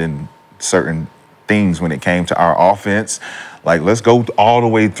challenging certain things when it came to our offense. Like, let's go all the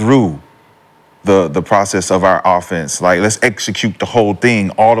way through the process of our offense. Like, let's execute the whole thing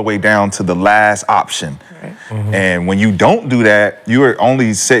all the way down to the last option. Right. And when you don't do that, you are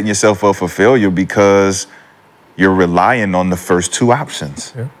only setting yourself up for failure because you're relying on the first two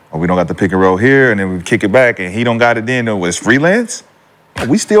options. Yeah. Or we don't got the pick and roll here, and then we kick it back, and he don't got it then. It's freelance.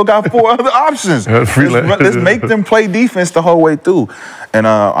 We still got 4 other options. Let's make them play defense the whole way through. And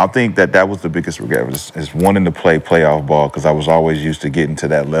I think that was the biggest regret, is wanting to play playoff ball, because I was always used to getting to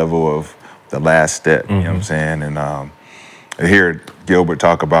that level of the last step, you know what I'm saying? And I hear Gilbert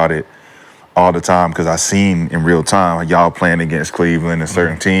talk about it all the time, because I seen in real time y'all playing against Cleveland and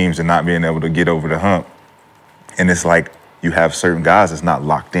certain teams and not being able to get over the hump. And it's like you have certain guys that's not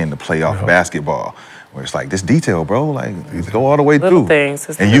locked in to playoff basketball, where it's like, this detail, bro, like, go all the way through. Things,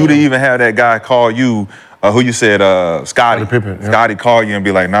 and you to even have that guy call you, who you said, Scotty. Scotty call you and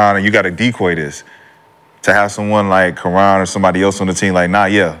be like, nah, you got to decoy this. To have someone like Karan or somebody else on the team like, nah,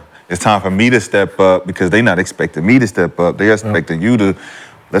 yeah, it's time for me to step up, because they're not expecting me to step up. They're expecting you to,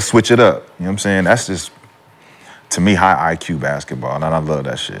 let's switch it up. You know what I'm saying? That's just, to me, high IQ basketball, and I love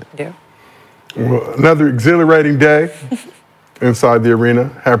that shit. Yeah. Well, another exhilarating day inside the arena.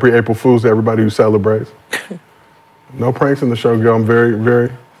 Happy April Fools to everybody who celebrates. No pranks in the show, girl. I'm very, very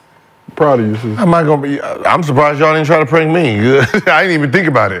proud of you. I'm surprised y'all didn't try to prank me. I didn't even think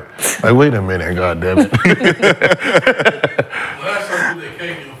about it. Like, wait a minute, goddammit.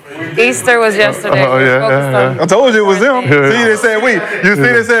 Easter was yesterday. I told you it was them. See, they said we. You see,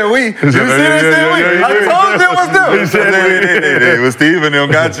 they said we. You see, they said we. I told you it was them. It was Steve and them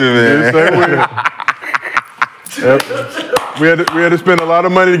got you, man. We had to spend a lot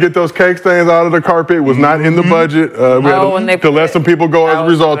of money to get those cake stains out of the carpet. It was not in the budget. We had to let some people go as a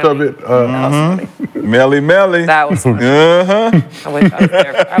result of it. Melly Melly. That was funny. I wish I was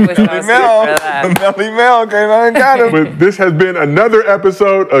there. I wish I was there for that. Melly Mel came out and got him. But this has been another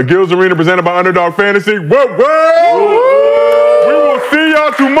episode of Gil's Arena presented by Underdog Fantasy. Whoa, whoa! We will see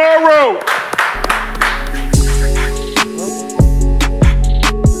y'all tomorrow.